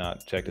idea. I've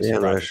not checked this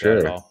project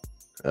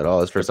at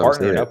all. It's for something.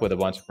 Partnered up with a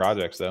bunch of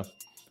projects though.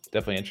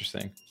 Definitely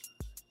interesting.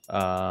 Ooh,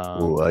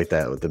 I like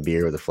that with the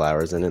beer with the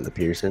flowers in it, the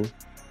piercing,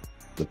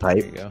 the pipe.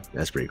 There you go.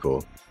 That's pretty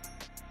cool.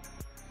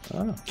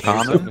 Oh,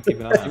 common.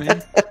 Keep an eye on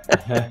it.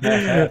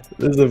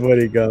 This is a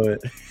funny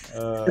comment.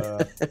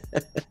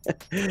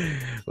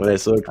 When I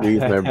smoked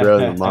weed with my bro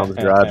in my mom's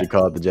garage, we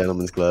call it the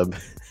Gentlemen's Club.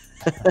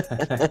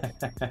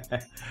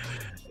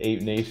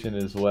 Ape Nation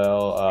as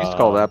well. You just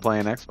call that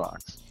playing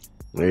Xbox.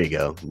 There you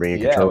go. Bring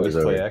your controllers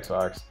over. Play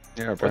Xbox.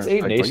 Yeah, what's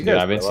Ape Nation doing?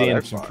 I've been seeing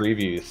some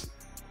previews.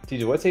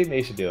 TJ, what's Ape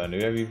Nation doing?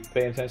 Have you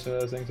paying attention to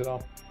those things at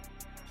all?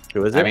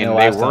 Who is it? I mean,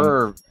 they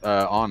were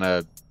on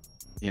a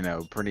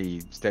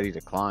pretty steady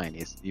decline.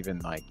 It's even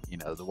like,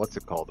 what's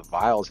it called? The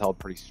Vials held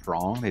pretty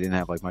strong. They didn't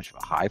have like much of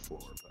a high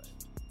floor, but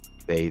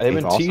they've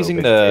been teasing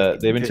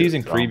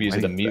previews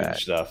of the mutant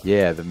stuff.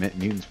 Yeah, the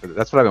mutants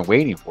that's what I've been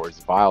waiting for, is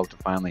the Vials to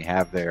finally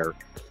have their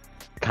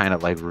kind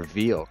of like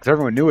reveal, because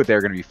everyone knew what they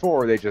were going to be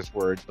for. They just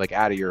were like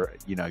out of your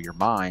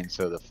mind,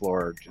 so the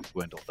floor just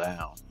dwindled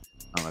down.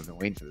 I've been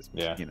waiting for this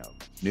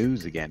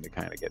news again to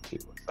kind of get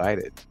people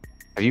excited.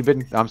 Have you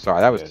been? I'm sorry,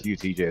 that was you,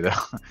 TJ.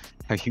 Though,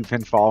 have you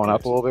been following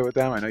up a little bit with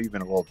them? I know you've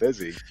been a little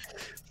busy.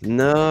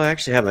 No, I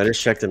actually haven't. I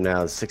just checked them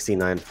now. It's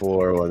 69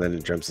 floor, and then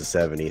it jumps to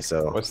 70.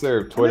 So what's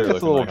their Twitter?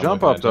 That's a little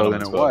jump up though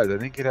than it was. I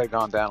think it had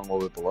gone down a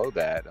little bit below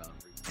that.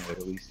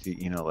 At least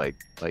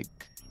like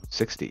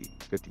 60,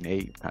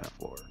 58 kind of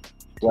floor.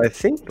 Well, I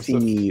think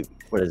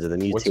what is it? The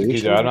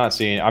mutation.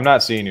 I'm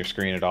not seeing your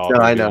screen at all. No,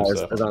 I know. I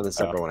was on the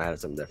separate one. I had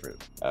something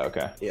different. Oh,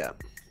 okay. Yeah.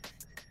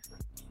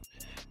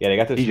 Yeah, they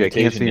got this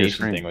Mutation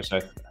Nation thing, which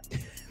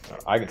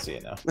I can see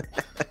it now.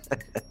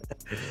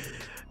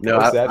 No,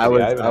 I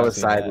was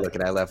side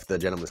looking. I left the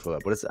Gentlemen's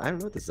Club. What is it? I don't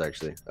know what this is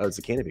actually. Oh, it's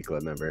a Canopy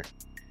Club member.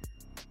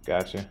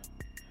 Gotcha.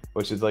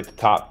 Which is like the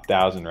top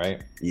 1,000,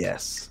 right?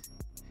 Yes.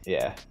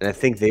 Yeah. And I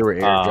think they were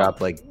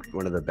airdropped like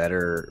one of the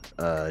better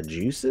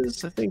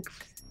juices. I think.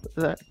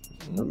 That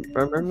if I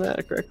remember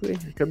that correctly,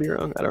 I could be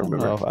wrong. I don't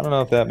remember. I don't know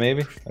if that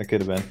maybe that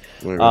could have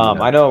been.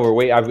 I know we're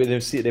waiting.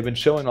 They've been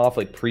showing off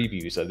like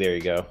previews. There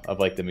you go, of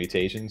like the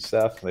mutation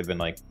stuff. They've been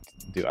like,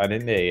 I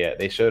didn't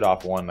they showed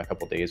off one a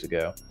couple days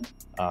ago.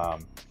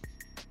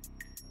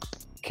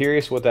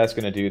 Curious what that's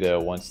going to do though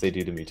once they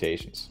do the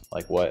mutations.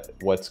 Like what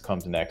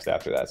comes next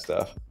after that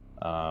stuff,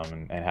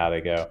 and how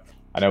they go.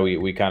 I know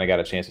we kind of got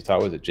a chance to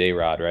talk with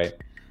J-Rod, right?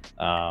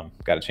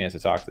 Got a chance to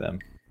talk to them.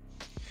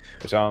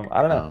 Which I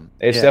don't know.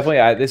 It's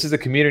definitely this is a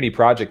community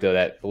project though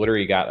that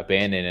literally got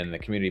abandoned, and the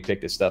community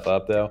picked this stuff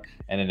up though,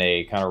 and then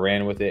they kind of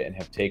ran with it and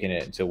have taken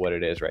it into what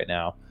it is right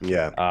now.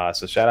 Yeah.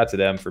 So shout out to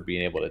them for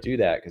being able to do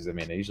that, because I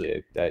mean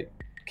usually that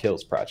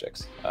kills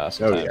projects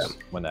sometimes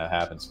when that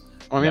happens.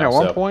 I mean, at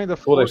one point the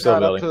floor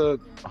got up to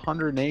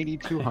 180,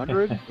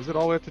 200. Was it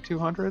all the way up to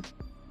 200?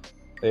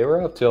 They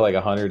were up to like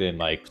 100 and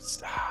like,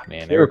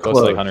 man, they were close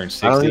to like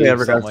 160. I don't think they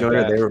ever got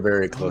 200. They were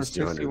very close to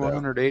 200.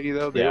 180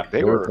 though. They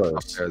they were close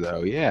up there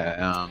though.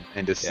 Yeah.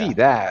 And to see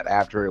that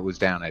after it was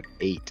down at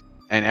 8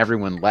 and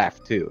everyone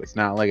left too. It's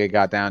not like it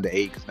got down to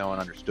 8 because no one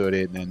understood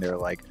it. And then they're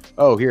like,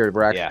 oh, here,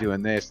 we're actually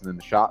doing this. And then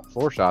the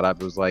floor shot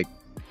up. It was like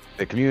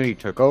the community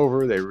took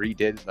over. They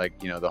redid like,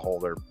 the whole,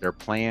 their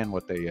plan,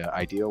 what the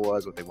idea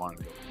was, what they wanted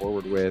to go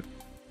forward with.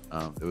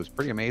 It was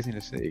pretty amazing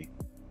to see.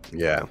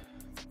 Yeah.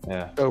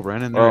 Yeah. Go,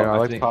 Brennan. I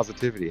like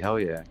positivity. Hell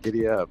yeah.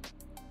 Giddy up.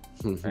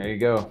 There you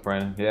go,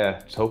 Brennan.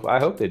 Yeah. I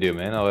hope they do,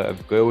 man.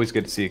 Always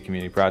good to see a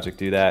community project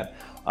do that.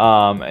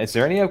 Is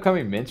there any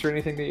upcoming mints or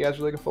anything that you guys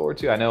are looking forward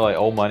to? I know like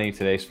Old Money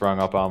today sprung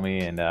up on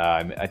me, and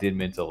I did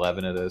mint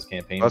 11 of those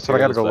campaigns. That's what I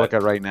got to go look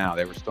at right now.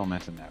 They were still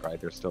minting that, right?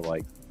 They're still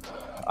like.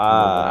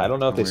 I don't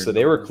know if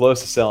they were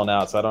close to selling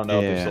out, so I don't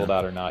know if they're sold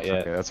out or not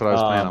yet. Okay, that's what I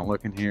was planning on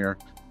looking here.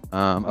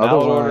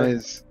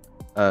 Otherwise,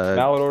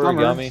 Mallet Order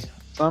Gummy.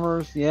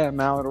 Summers,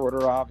 Mallet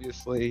Order,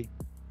 obviously.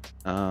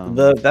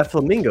 That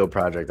Flamingo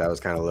project I was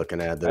kind of looking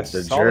at. The Journey.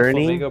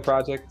 The Flamingo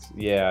project.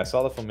 Yeah, I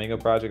saw the Flamingo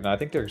project, and I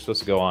think they're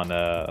supposed to go on.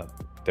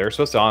 They're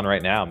supposed to on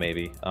right now,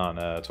 maybe on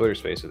Twitter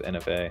Space with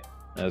NFA.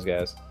 Those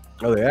guys.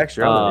 Oh, they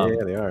actually are.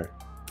 Yeah, they are.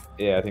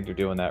 Yeah, I think they're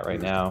doing that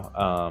right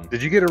now.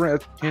 Did you get a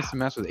chance to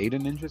mess with Ada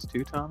Ninjas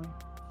too, Tommy?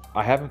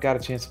 I haven't got a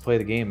chance to play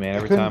the game, man.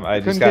 Every time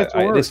I just got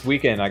this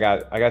weekend, I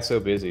got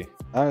so busy.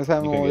 I was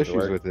having a little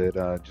issues with it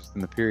just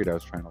in the period I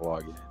was trying to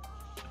log in.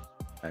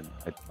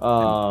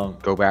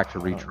 Go back to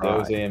retry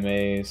those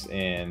AMAs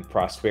and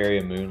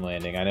Prosperia Moon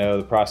Landing. I know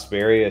the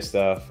Prosperia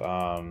stuff.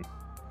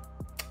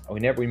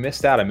 We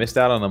missed out. I missed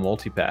out on the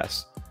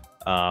multipass.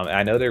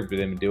 I know they've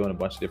been doing a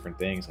bunch of different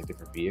things, like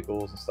different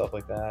vehicles and stuff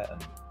like that.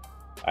 And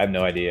I have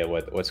no idea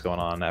what's going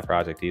on in that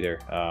project either.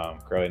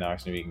 Curly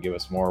Knox, maybe you can give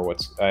us more.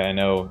 I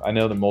know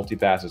the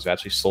multipass has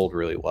actually sold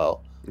really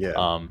well. Yeah.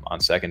 On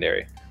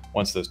secondary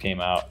once those came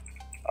out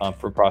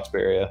for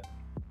Prosperia.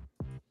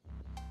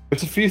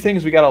 There's a few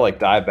things we gotta like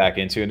dive back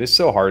into, and it's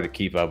so hard to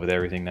keep up with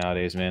everything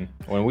nowadays, man.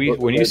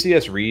 When you see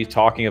us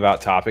talking about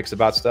topics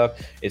about stuff,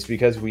 it's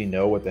because we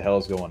know what the hell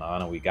is going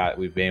on, and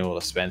we've been able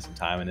to spend some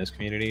time in those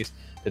communities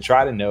to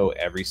try to know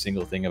every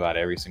single thing about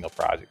every single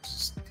project.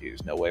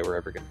 There's no way we're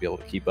ever gonna be able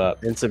to keep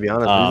up. And to be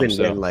honest, we've been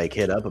getting like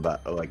hit up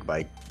about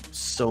by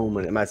so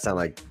many. It might sound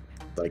like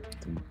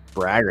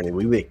brag or anything.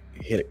 We've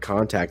been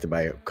contacted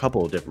by a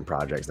couple of different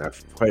projects now,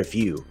 quite a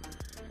few.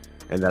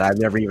 And that I've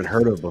never even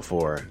heard of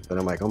before. That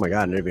I'm like, oh my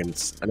god, I've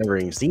never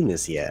even seen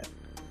this yet.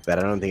 That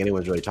I don't think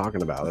anyone's really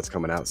talking about. That's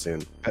coming out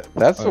soon.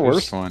 That's the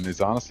worst one.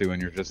 Is honestly when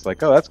you're just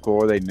like, oh, that's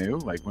cool. Are they new?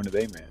 Like, when did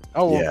they mint?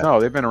 Oh, well,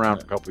 no, they've been around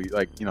for a couple,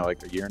 like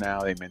a year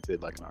now. They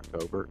minted like in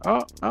October.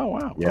 Oh,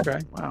 wow. Yeah. Okay,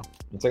 wow.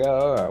 It's like, oh,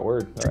 all right,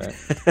 word. All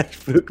right.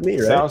 Spook me,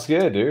 right? Sounds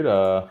good, dude.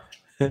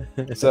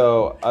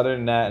 So other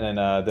than that, and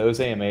then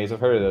those AMAs, I've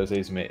heard of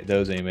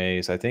those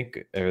AMAs. I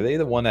think, are they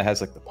the one that has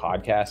like the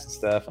podcast and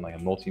stuff and like a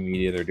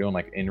multimedia? They're doing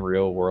like in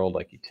real world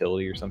like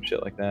utility or some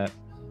shit like that.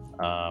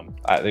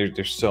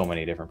 There's so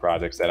many different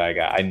projects that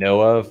I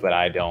know of, but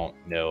I don't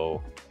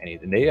know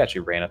anything. They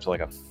actually ran up to like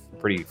a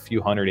pretty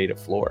few hundred ADA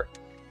floor,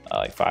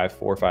 like 400,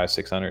 500,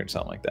 600,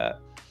 something like that.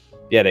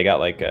 Yeah, they got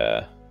like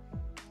I'm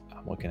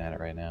looking at it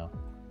right now.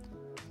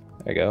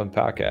 There you go,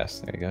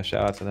 podcast. There you go.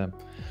 Shout out to them.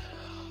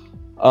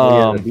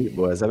 The Beat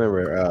Boys. I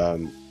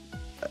remember.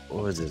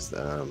 What was this?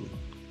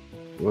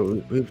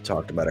 We've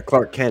talked about it.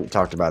 Clark Kent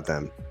talked about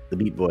them. The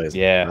Beat Boys.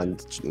 Yeah. On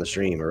the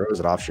stream, or was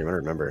it off stream? I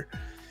don't remember.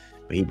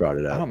 But he brought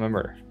it up. I don't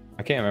remember.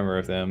 I can't remember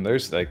if them.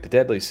 There's like the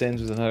Deadly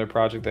Sins was another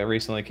project that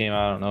recently came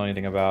out. I don't know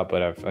anything about,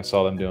 but I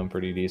saw them doing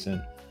pretty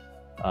decent.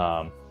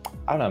 I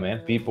don't know,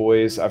 man. Beat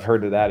Boys. I've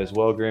heard of that as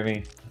well,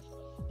 Grimmy.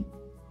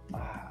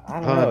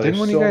 I don't know. Didn't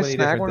one of you guys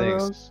snag one of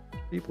those?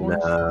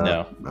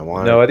 No.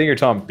 I think you're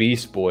talking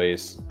Beast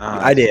Boys.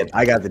 I did.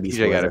 I got the Beast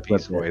Boys. I got a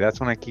Beast Boy. That's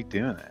when I keep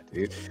doing that,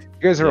 dude. You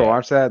guys ever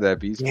watch that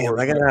Beast Boy? Yeah,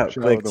 I got it out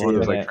quick. The one that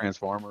was like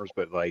Transformers,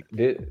 but like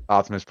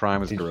Optimus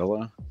Prime was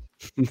Gorilla.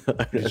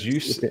 Did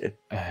you?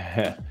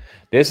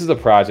 This is a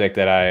project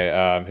that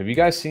I have you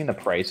guys seen the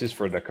prices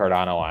for the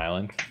Cardano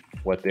Island?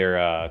 What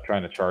they're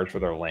trying to charge for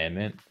their land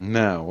mint?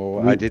 No,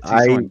 well, I did see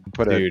someone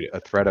put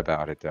a thread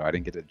about it though. I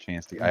didn't get a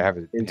chance to. I have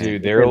it.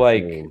 Dude, they're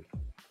like.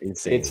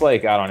 Insane. It's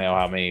like I don't know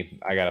how many.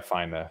 I gotta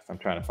find I'm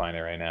trying to find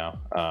it right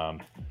now.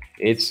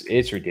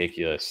 It's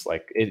ridiculous.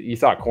 Like you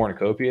thought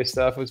cornucopia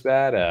stuff was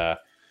bad.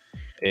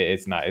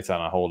 It's not. It's on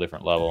a whole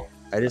different level.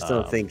 I just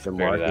don't think the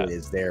market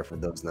is there for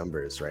those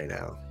numbers right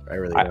now. I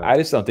really don't. I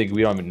just don't think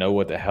we don't even know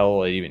what the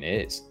hell it even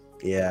is.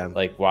 Yeah.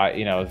 Like why?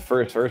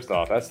 First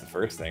off, that's the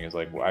first thing is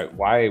like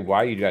why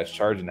are you guys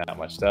charging that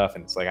much stuff?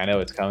 And it's like I know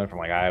it's coming from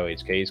like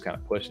IOHK. He's kind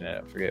of pushing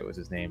it. I forget what's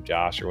his name,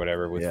 Josh or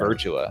whatever with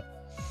Virtua.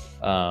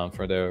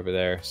 for over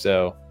there.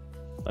 So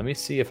let me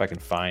see if I can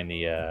find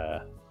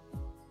the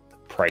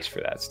price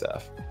for that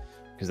stuff,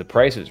 because the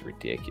price is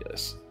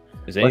ridiculous.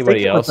 Is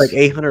anybody else like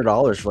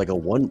 $800 for like a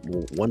one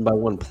by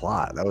one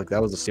plot? That was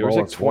a there was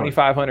like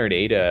 2,500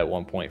 ADA at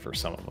one point for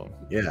some of them.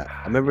 Yeah,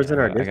 I remember it's in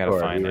our Discord. I gotta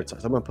find it.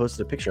 Someone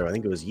posted a picture. I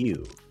think it was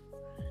you.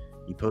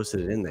 You posted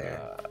it in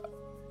there.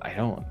 I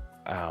don't.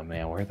 Oh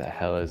man, where the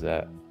hell is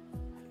that?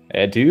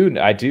 I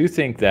do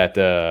think that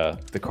the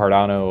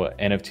Cardano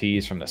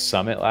NFTs from the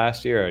summit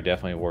last year are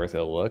definitely worth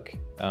a look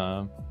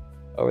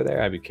over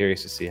there. I'd be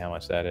curious to see how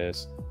much that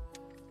is.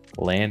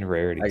 Land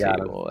rarity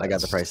table. I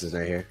got the prices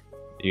right here.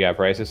 You got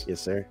prices?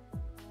 Yes, sir.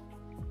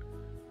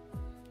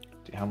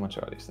 Dude, how much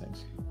are these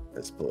things?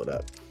 Let's pull it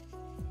up.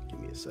 Give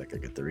me a sec. I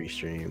get the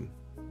restream.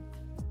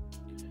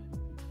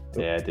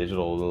 Yeah,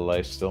 digital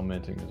life still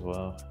minting as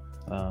well.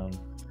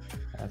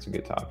 That's a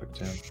good topic,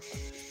 Tim.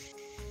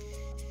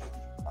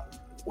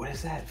 What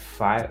is that?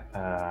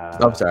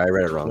 I'm sorry, I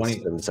read it wrong.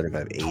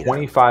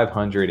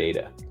 2,500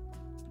 ADA.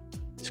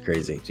 It's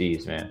crazy.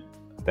 Jeez, man,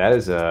 that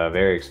is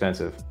very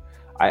expensive.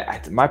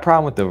 My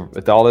problem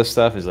with all this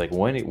stuff is like,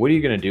 what are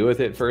you gonna do with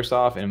it? First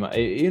off, and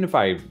even if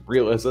I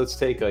realize, let's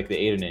take like the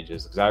Ada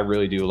Ninjas, because I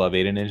really do love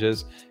Ada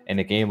Ninjas, and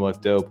the game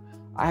looked dope.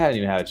 I haven't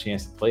even had a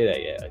chance to play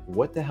that yet. Like,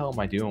 what the hell am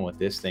I doing with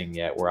this thing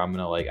yet? Where I'm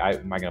gonna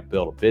am I gonna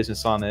build a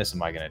business on this?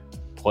 Am I gonna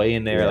play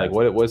in there? Yeah. Like,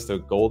 what's the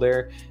goal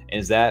there?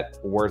 And is that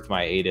worth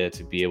my ADA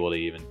to be able to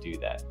even do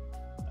that?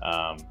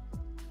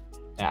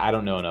 I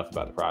don't know enough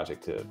about the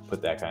project to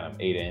put that kind of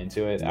ADA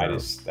into it. No.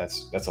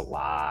 That's a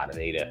lot of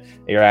ADA.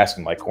 You're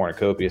asking like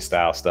cornucopia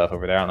style stuff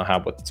over there. I don't know how.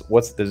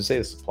 What's does it say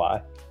the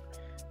supply?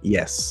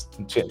 Yes.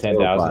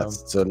 10,000.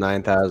 So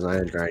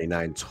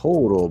 9,999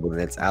 total, but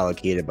it's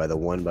allocated by the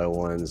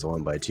 1x1s,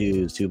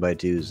 1x2s,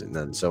 2x2s, and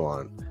then so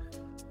on.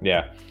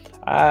 Yeah,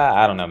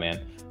 I don't know,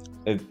 man.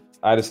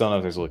 I just don't know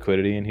if there's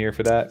liquidity in here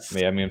for that.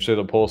 I mean, I'm sure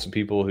they'll pull some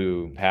people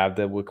who have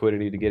the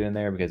liquidity to get in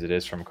there, because it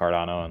is from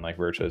Cardano, and like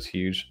Virtua is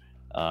huge.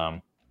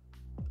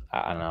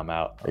 I don't know. I'm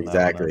out.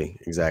 Exactly.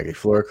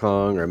 Floor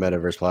Kong or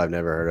Metaverse Plot, I've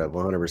never heard of.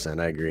 100%.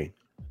 I agree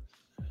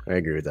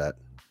with that.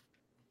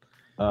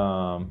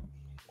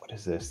 What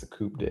is this? The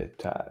Coupe de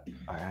Tat.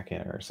 I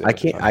can't ever say. I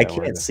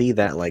can't see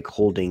that like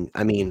holding.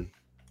 I mean,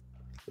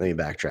 let me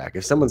backtrack.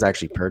 If someone's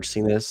actually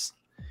purchasing this,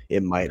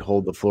 it might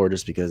hold the floor,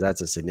 just because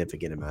that's a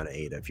significant amount of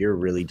ADA. If you're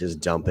really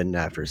just dumping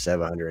after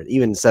 700,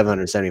 even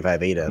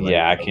 775 ADA.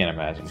 Yeah, I can't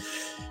imagine.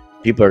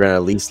 People are going to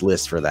at least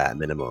list for that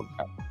minimum.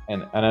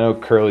 And I know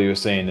Curly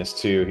was saying this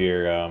too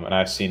here, and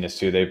I've seen this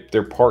too.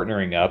 They're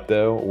partnering up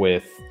though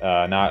with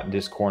not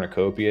just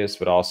Cornucopias,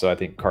 but also I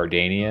think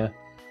Cardania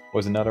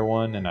was another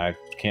one, and I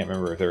can't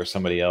remember if there was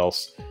somebody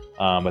else.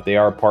 But they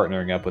are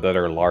partnering up with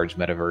other large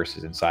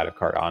metaverses inside of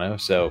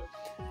Cardano, so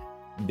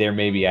there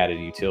may be added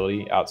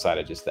utility outside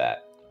of just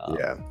that.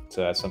 Yeah.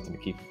 So that's something to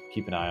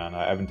keep an eye on.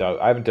 I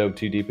haven't dove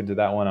too deep into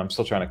that one. I'm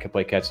still trying to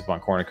play catch up on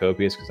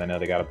Cornucopias, because I know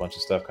they got a bunch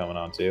of stuff coming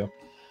on too.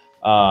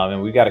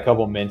 And we got a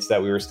couple mints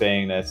that we were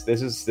saying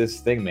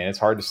this thing, man. It's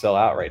hard to sell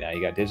out right now.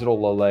 You got digital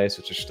Loles,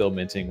 which are still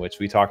minting, which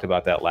we talked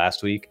about that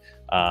last week.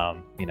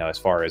 As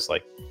far as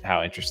like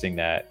how interesting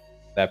that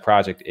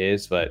project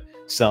is, but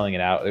selling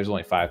it out, there's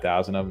only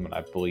 5,000 of them, and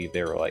I believe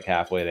they were like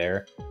halfway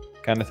there,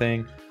 kind of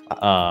thing.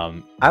 I'll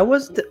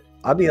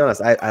be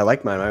honest. I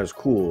liked mine. Mine was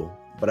cool,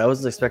 but I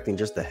wasn't expecting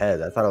just the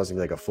head. I thought it was gonna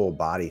be like a full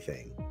body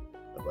thing,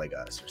 like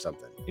us or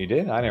something. You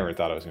did? I never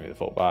thought it was gonna be the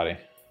full body.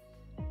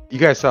 You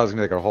guys thought it was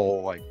gonna be like a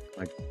whole like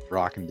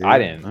rock and dude. I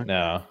didn't.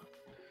 No.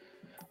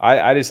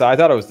 I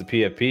thought it was the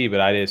PFP, but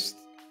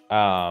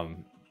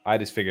I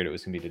just figured it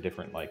was gonna be the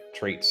different like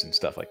traits and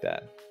stuff like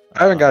that.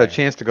 I haven't got a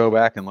chance to go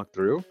back and look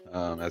through.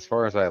 As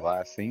far as I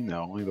last seen,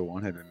 though, only the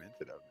one had been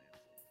minted of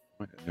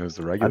me. It was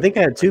the regular. I think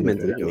I had two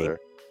minted of me.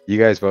 You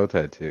guys both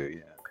had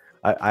two,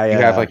 yeah. You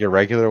have like your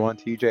regular one,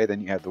 TJ,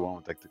 then you have the one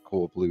with like the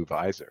cool blue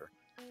visor.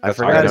 I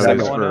forgot I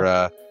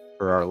noticed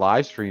for our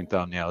live stream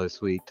thumbnail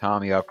this week,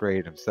 Tommy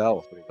upgraded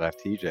himself, but he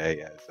left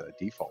TJ as a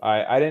default.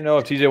 I didn't know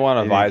if TJ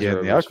wanted a visor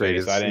or the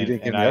upgrades. I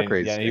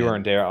didn't. Yeah, you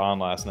weren't there on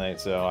last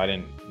night, so I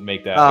didn't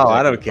make that. Oh,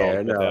 I don't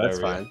care. No, that's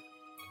fine.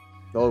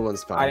 The old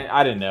one's fine.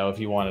 I didn't know if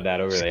you wanted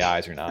that over the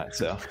eyes or not.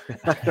 So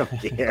I don't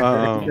care.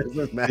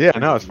 Yeah,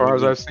 no. As far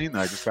as I've seen,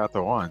 I just got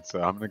the one,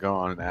 so I'm gonna go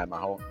on and add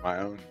my own.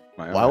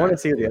 Well, I want to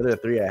see what the other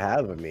three I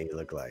have of me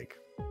look like.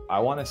 I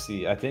want to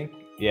see. I think.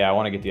 Yeah, I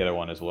want to get the other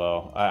one as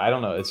well. I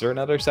don't know. Is there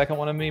another second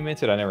one of me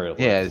minted? I never.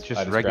 Yeah, it's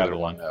just a regular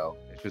one though.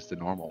 It's just a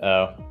normal.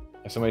 Oh,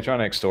 is somebody trying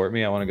to extort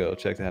me? I want to go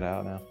check that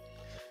out now.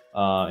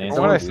 And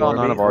when I saw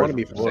none of ours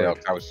for sale,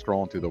 I was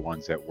scrolling through the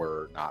ones that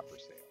were not for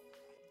sale.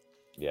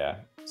 Yeah.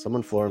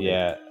 Someone floored me.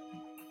 Yeah.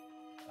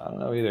 I don't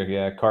know either.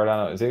 Yeah,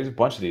 Cardano. There's a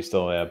bunch of these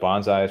still.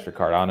 Bonsais for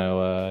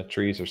Cardano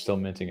trees are still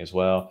minting as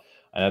well.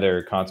 I know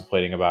they're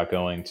contemplating about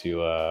going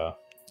to a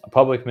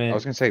public mint. I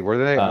was gonna say, were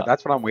they?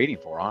 That's what I'm waiting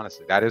for.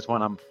 Honestly, that is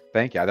one I'm.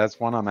 Thank you. That's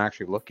one I'm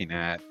actually looking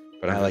at.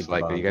 But I'm just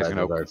like, are you guys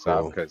gonna open this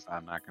up? Because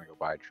I'm not gonna go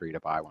buy a tree to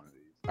buy one of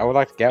these. I would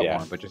like to get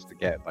one, but just to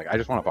get I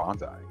just want a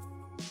bonsai.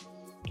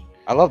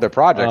 I love their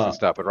projects and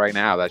stuff, but right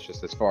now that's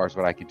just as far as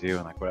what I can do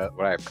and like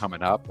what I have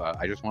coming up.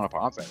 I just want a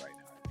bonsai right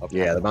now.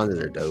 Yeah, the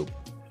bonsais are dope.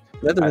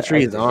 Not that the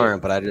trees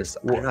aren't, but I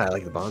don't know, I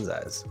like the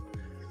bonsais.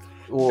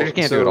 Well, I just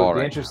can't do it all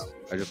right now.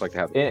 I just like to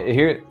have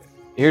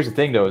Here's the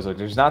thing though, is like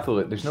there's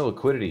no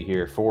liquidity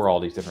here for all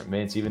these different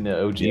mints, even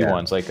the OG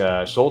ones. Like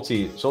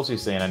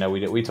Schultze's saying, I know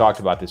we talked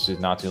about this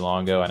not too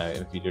long ago, and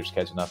if you're just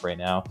catching up right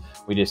now,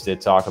 we just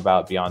did talk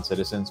about Beyond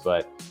Citizens,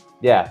 but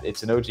yeah,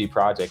 it's an OG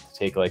project to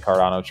take like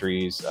Cardano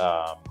trees,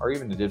 or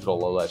even the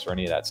digital Lolex or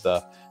any of that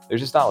stuff.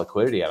 There's just not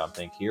liquidity, I don't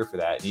think, here for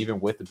that. And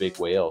even with the big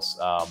whales,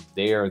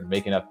 they are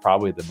making up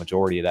probably the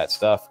majority of that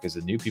stuff, because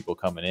the new people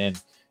coming in,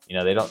 you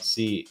know, they don't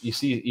see,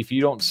 if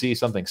you don't see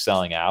something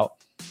selling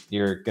out,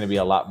 you're going to be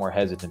a lot more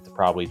hesitant to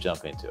probably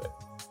jump into it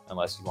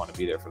unless you want to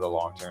be there for the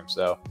long term.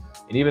 So,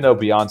 and even though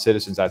Beyond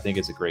Citizens, I think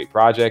it's a great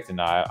project and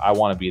I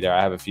want to be there.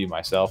 I have a few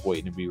myself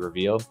waiting to be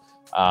revealed.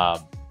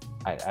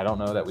 I don't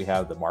know that we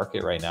have the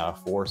market right now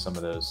for some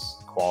of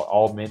those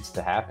all mints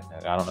to happen.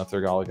 I don't know if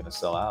they're all going to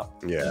sell out.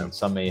 Yeah. And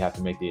some may have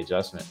to make the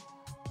adjustment.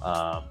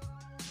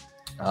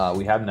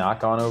 We have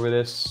not gone over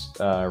this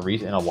in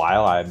a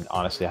while. I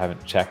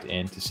haven't checked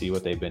in to see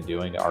what they've been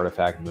doing to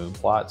artifact moon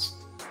plots.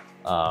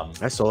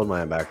 I sold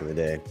mine back in the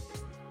day.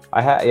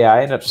 I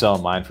ended up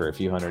selling mine for a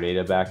few hundred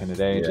ADA back in the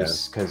day,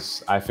 just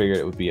because I figured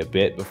it would be a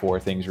bit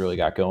before things really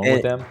got going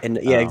with them. And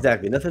yeah,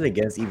 exactly. Nothing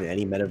against even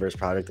any metaverse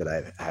product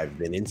that I've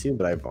been into,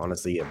 but I've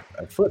honestly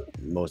I've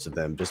flipped most of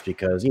them just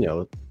because, you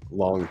know,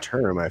 long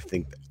term, I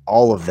think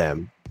all of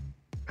them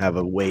have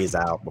a ways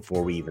out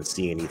before we even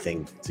see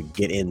anything to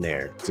get in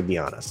there, to be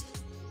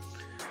honest.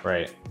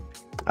 Right.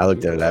 I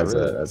looked at it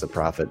as a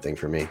profit thing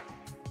for me.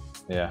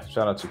 Yeah,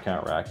 shout out to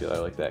Count Racula. I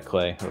like that,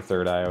 Clay, the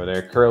third eye over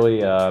there.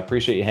 Curly,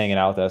 appreciate you hanging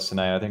out with us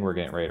tonight. I think we're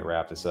getting ready to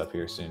wrap this up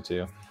here soon,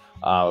 too.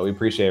 We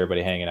appreciate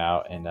everybody hanging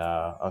out, and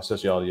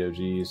especially all the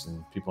OGs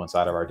and people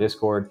inside of our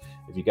Discord.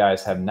 If you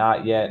guys have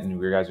not yet, and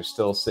you guys are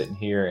still sitting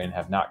here and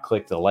have not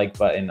clicked the like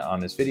button on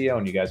this video,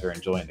 and you guys are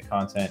enjoying the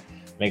content,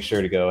 make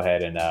sure to go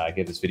ahead and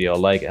give this video a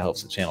like. It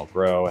helps the channel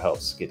grow. It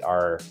helps get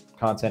our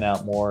content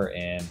out more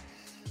and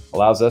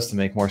allows us to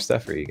make more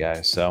stuff for you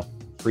guys. So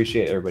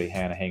appreciate everybody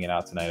hanging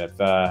out tonight.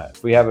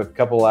 If we have a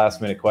couple last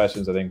minute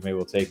questions, I think maybe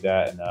we'll take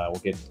that, and we'll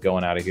get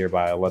going out of here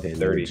by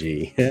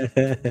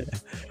 11:30.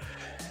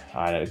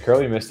 I know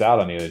Curly missed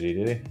out on the OG,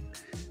 did he?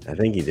 I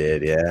think he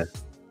did. Yeah.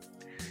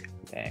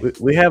 Dang.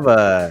 We have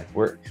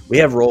we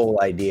have role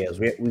ideas.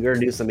 We're gonna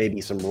do maybe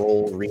some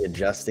role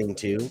readjusting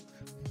too.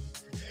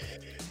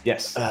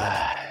 Yes.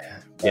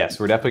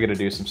 Yes, we're definitely going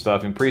to do some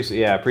stuff. And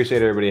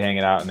appreciate everybody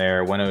hanging out in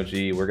there. One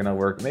OG, we're going to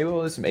work. Maybe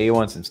we'll do some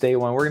A1, some Stay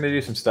One. We're going to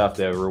do some stuff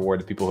to reward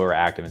the people who are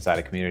active inside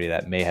a community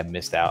that may have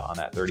missed out on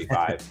that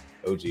 35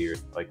 OG, or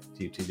like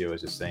TJ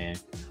was just saying.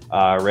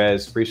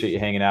 Rez, appreciate you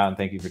hanging out, and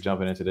thank you for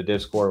jumping into the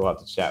Discord. We'll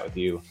have to chat with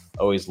you.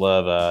 Always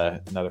love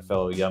another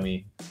fellow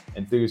Yummy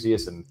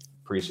enthusiast, and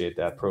appreciate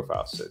that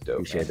profile. So dope.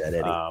 Appreciate that,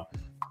 Eddie.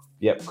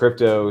 Yep,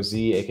 Crypto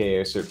Z,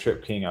 aka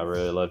Trip King. I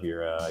really love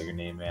your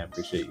name, man.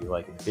 Appreciate you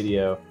liking the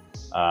video.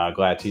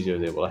 Glad TJ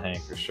was able to hang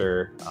for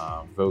sure.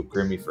 Vote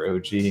Grimmy for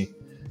OG.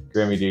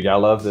 Grimmy, dude, I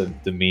love the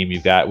meme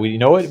you got. You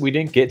know what we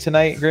didn't get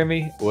tonight,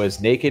 Grimmy,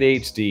 was Naked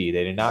HD.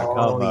 They did not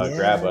come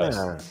grab us.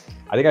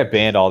 I think I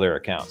banned all their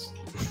accounts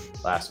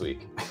last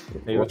week.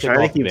 Maybe we'll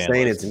trying to keep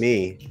saying it's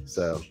me,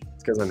 so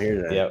it's because I'm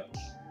here today.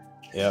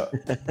 Yep.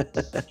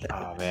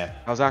 Oh man,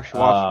 I was actually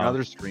watching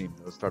another stream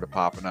that started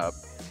popping up.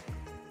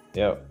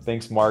 Yep.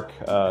 Thanks, Mark,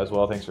 as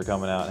well. Thanks for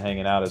coming out and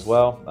hanging out as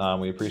well.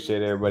 We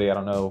appreciate everybody. I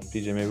don't know,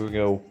 PJ, maybe we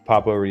go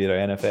pop over to either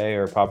NFA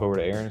or pop over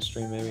to Aaron's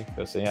stream, maybe.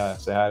 Go say hi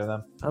to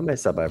them. I might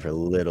stop by for a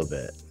little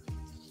bit.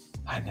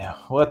 I know.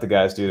 We'll let the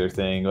guys do their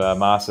thing.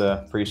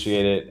 Masa,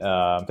 appreciate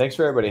it. Thanks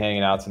for everybody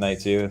hanging out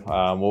tonight, too.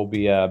 We'll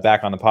be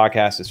back on the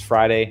podcast this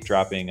Friday,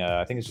 dropping,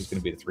 I think it's just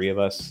going to be the three of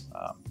us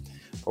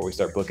before we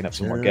start booking up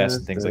some more guests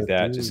and things like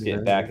that, just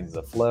getting back into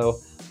the flow.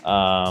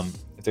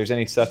 If there's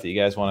any stuff that you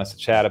guys want us to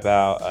chat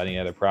about, any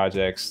other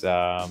projects,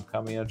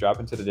 come,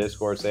 drop into the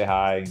Discord, say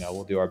hi.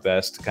 We'll do our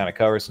best to kind of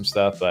cover some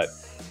stuff, but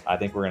I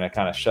think we're going to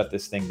kind of shut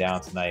this thing down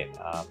tonight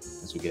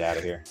as we get out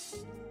of here.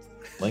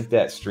 Link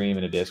that stream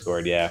in the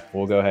Discord. Yeah,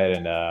 we'll go ahead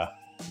and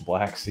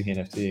Black Sea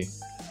NFT.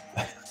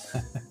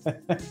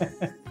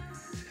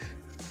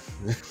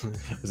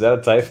 Is that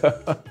a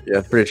typo? Yeah,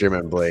 I'm pretty sure I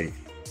meant Blake.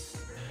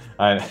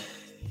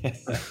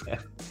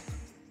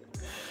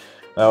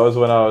 That was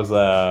when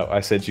I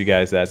sent you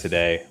guys that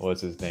today. What's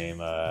his name?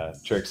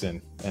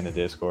 Trixon in the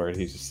Discord.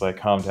 He's just like,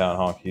 calm down,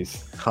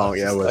 honkies. Oh,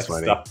 yeah, it was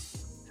funny. Stop.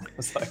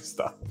 It's like,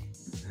 stop.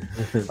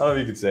 I don't know if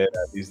you can say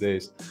that these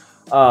days.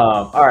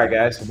 All right,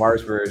 guys. So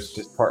Marsburg's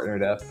just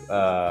partnered up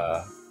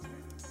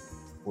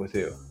with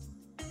who?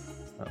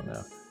 I don't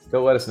know.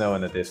 Go let us know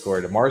in the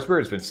Discord.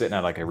 Marsburg's been sitting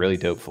on like a really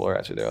dope floor.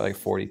 Actually, they're like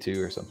 42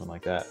 or something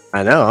like that.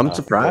 I know. I'm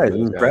surprised.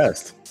 I'm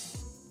impressed.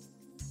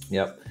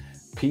 Yep.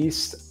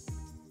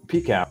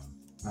 Peek out.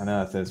 I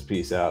know it says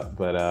peace out,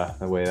 but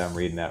the way that I'm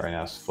reading that right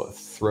now is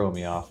throwing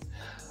me off.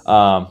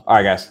 All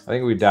right, guys. I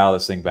think we dial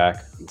this thing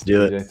back. Let's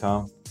do it. DJ,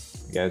 Tom,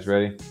 you guys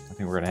ready? I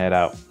think we're going to head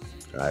out.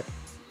 All right.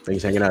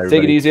 Thanks for hanging out,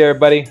 everybody. Take it easy,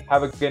 everybody.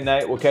 Have a good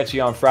night. We'll catch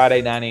you on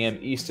Friday, 9 a.m.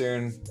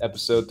 Eastern,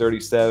 episode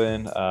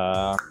 37.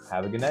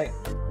 Have a good night.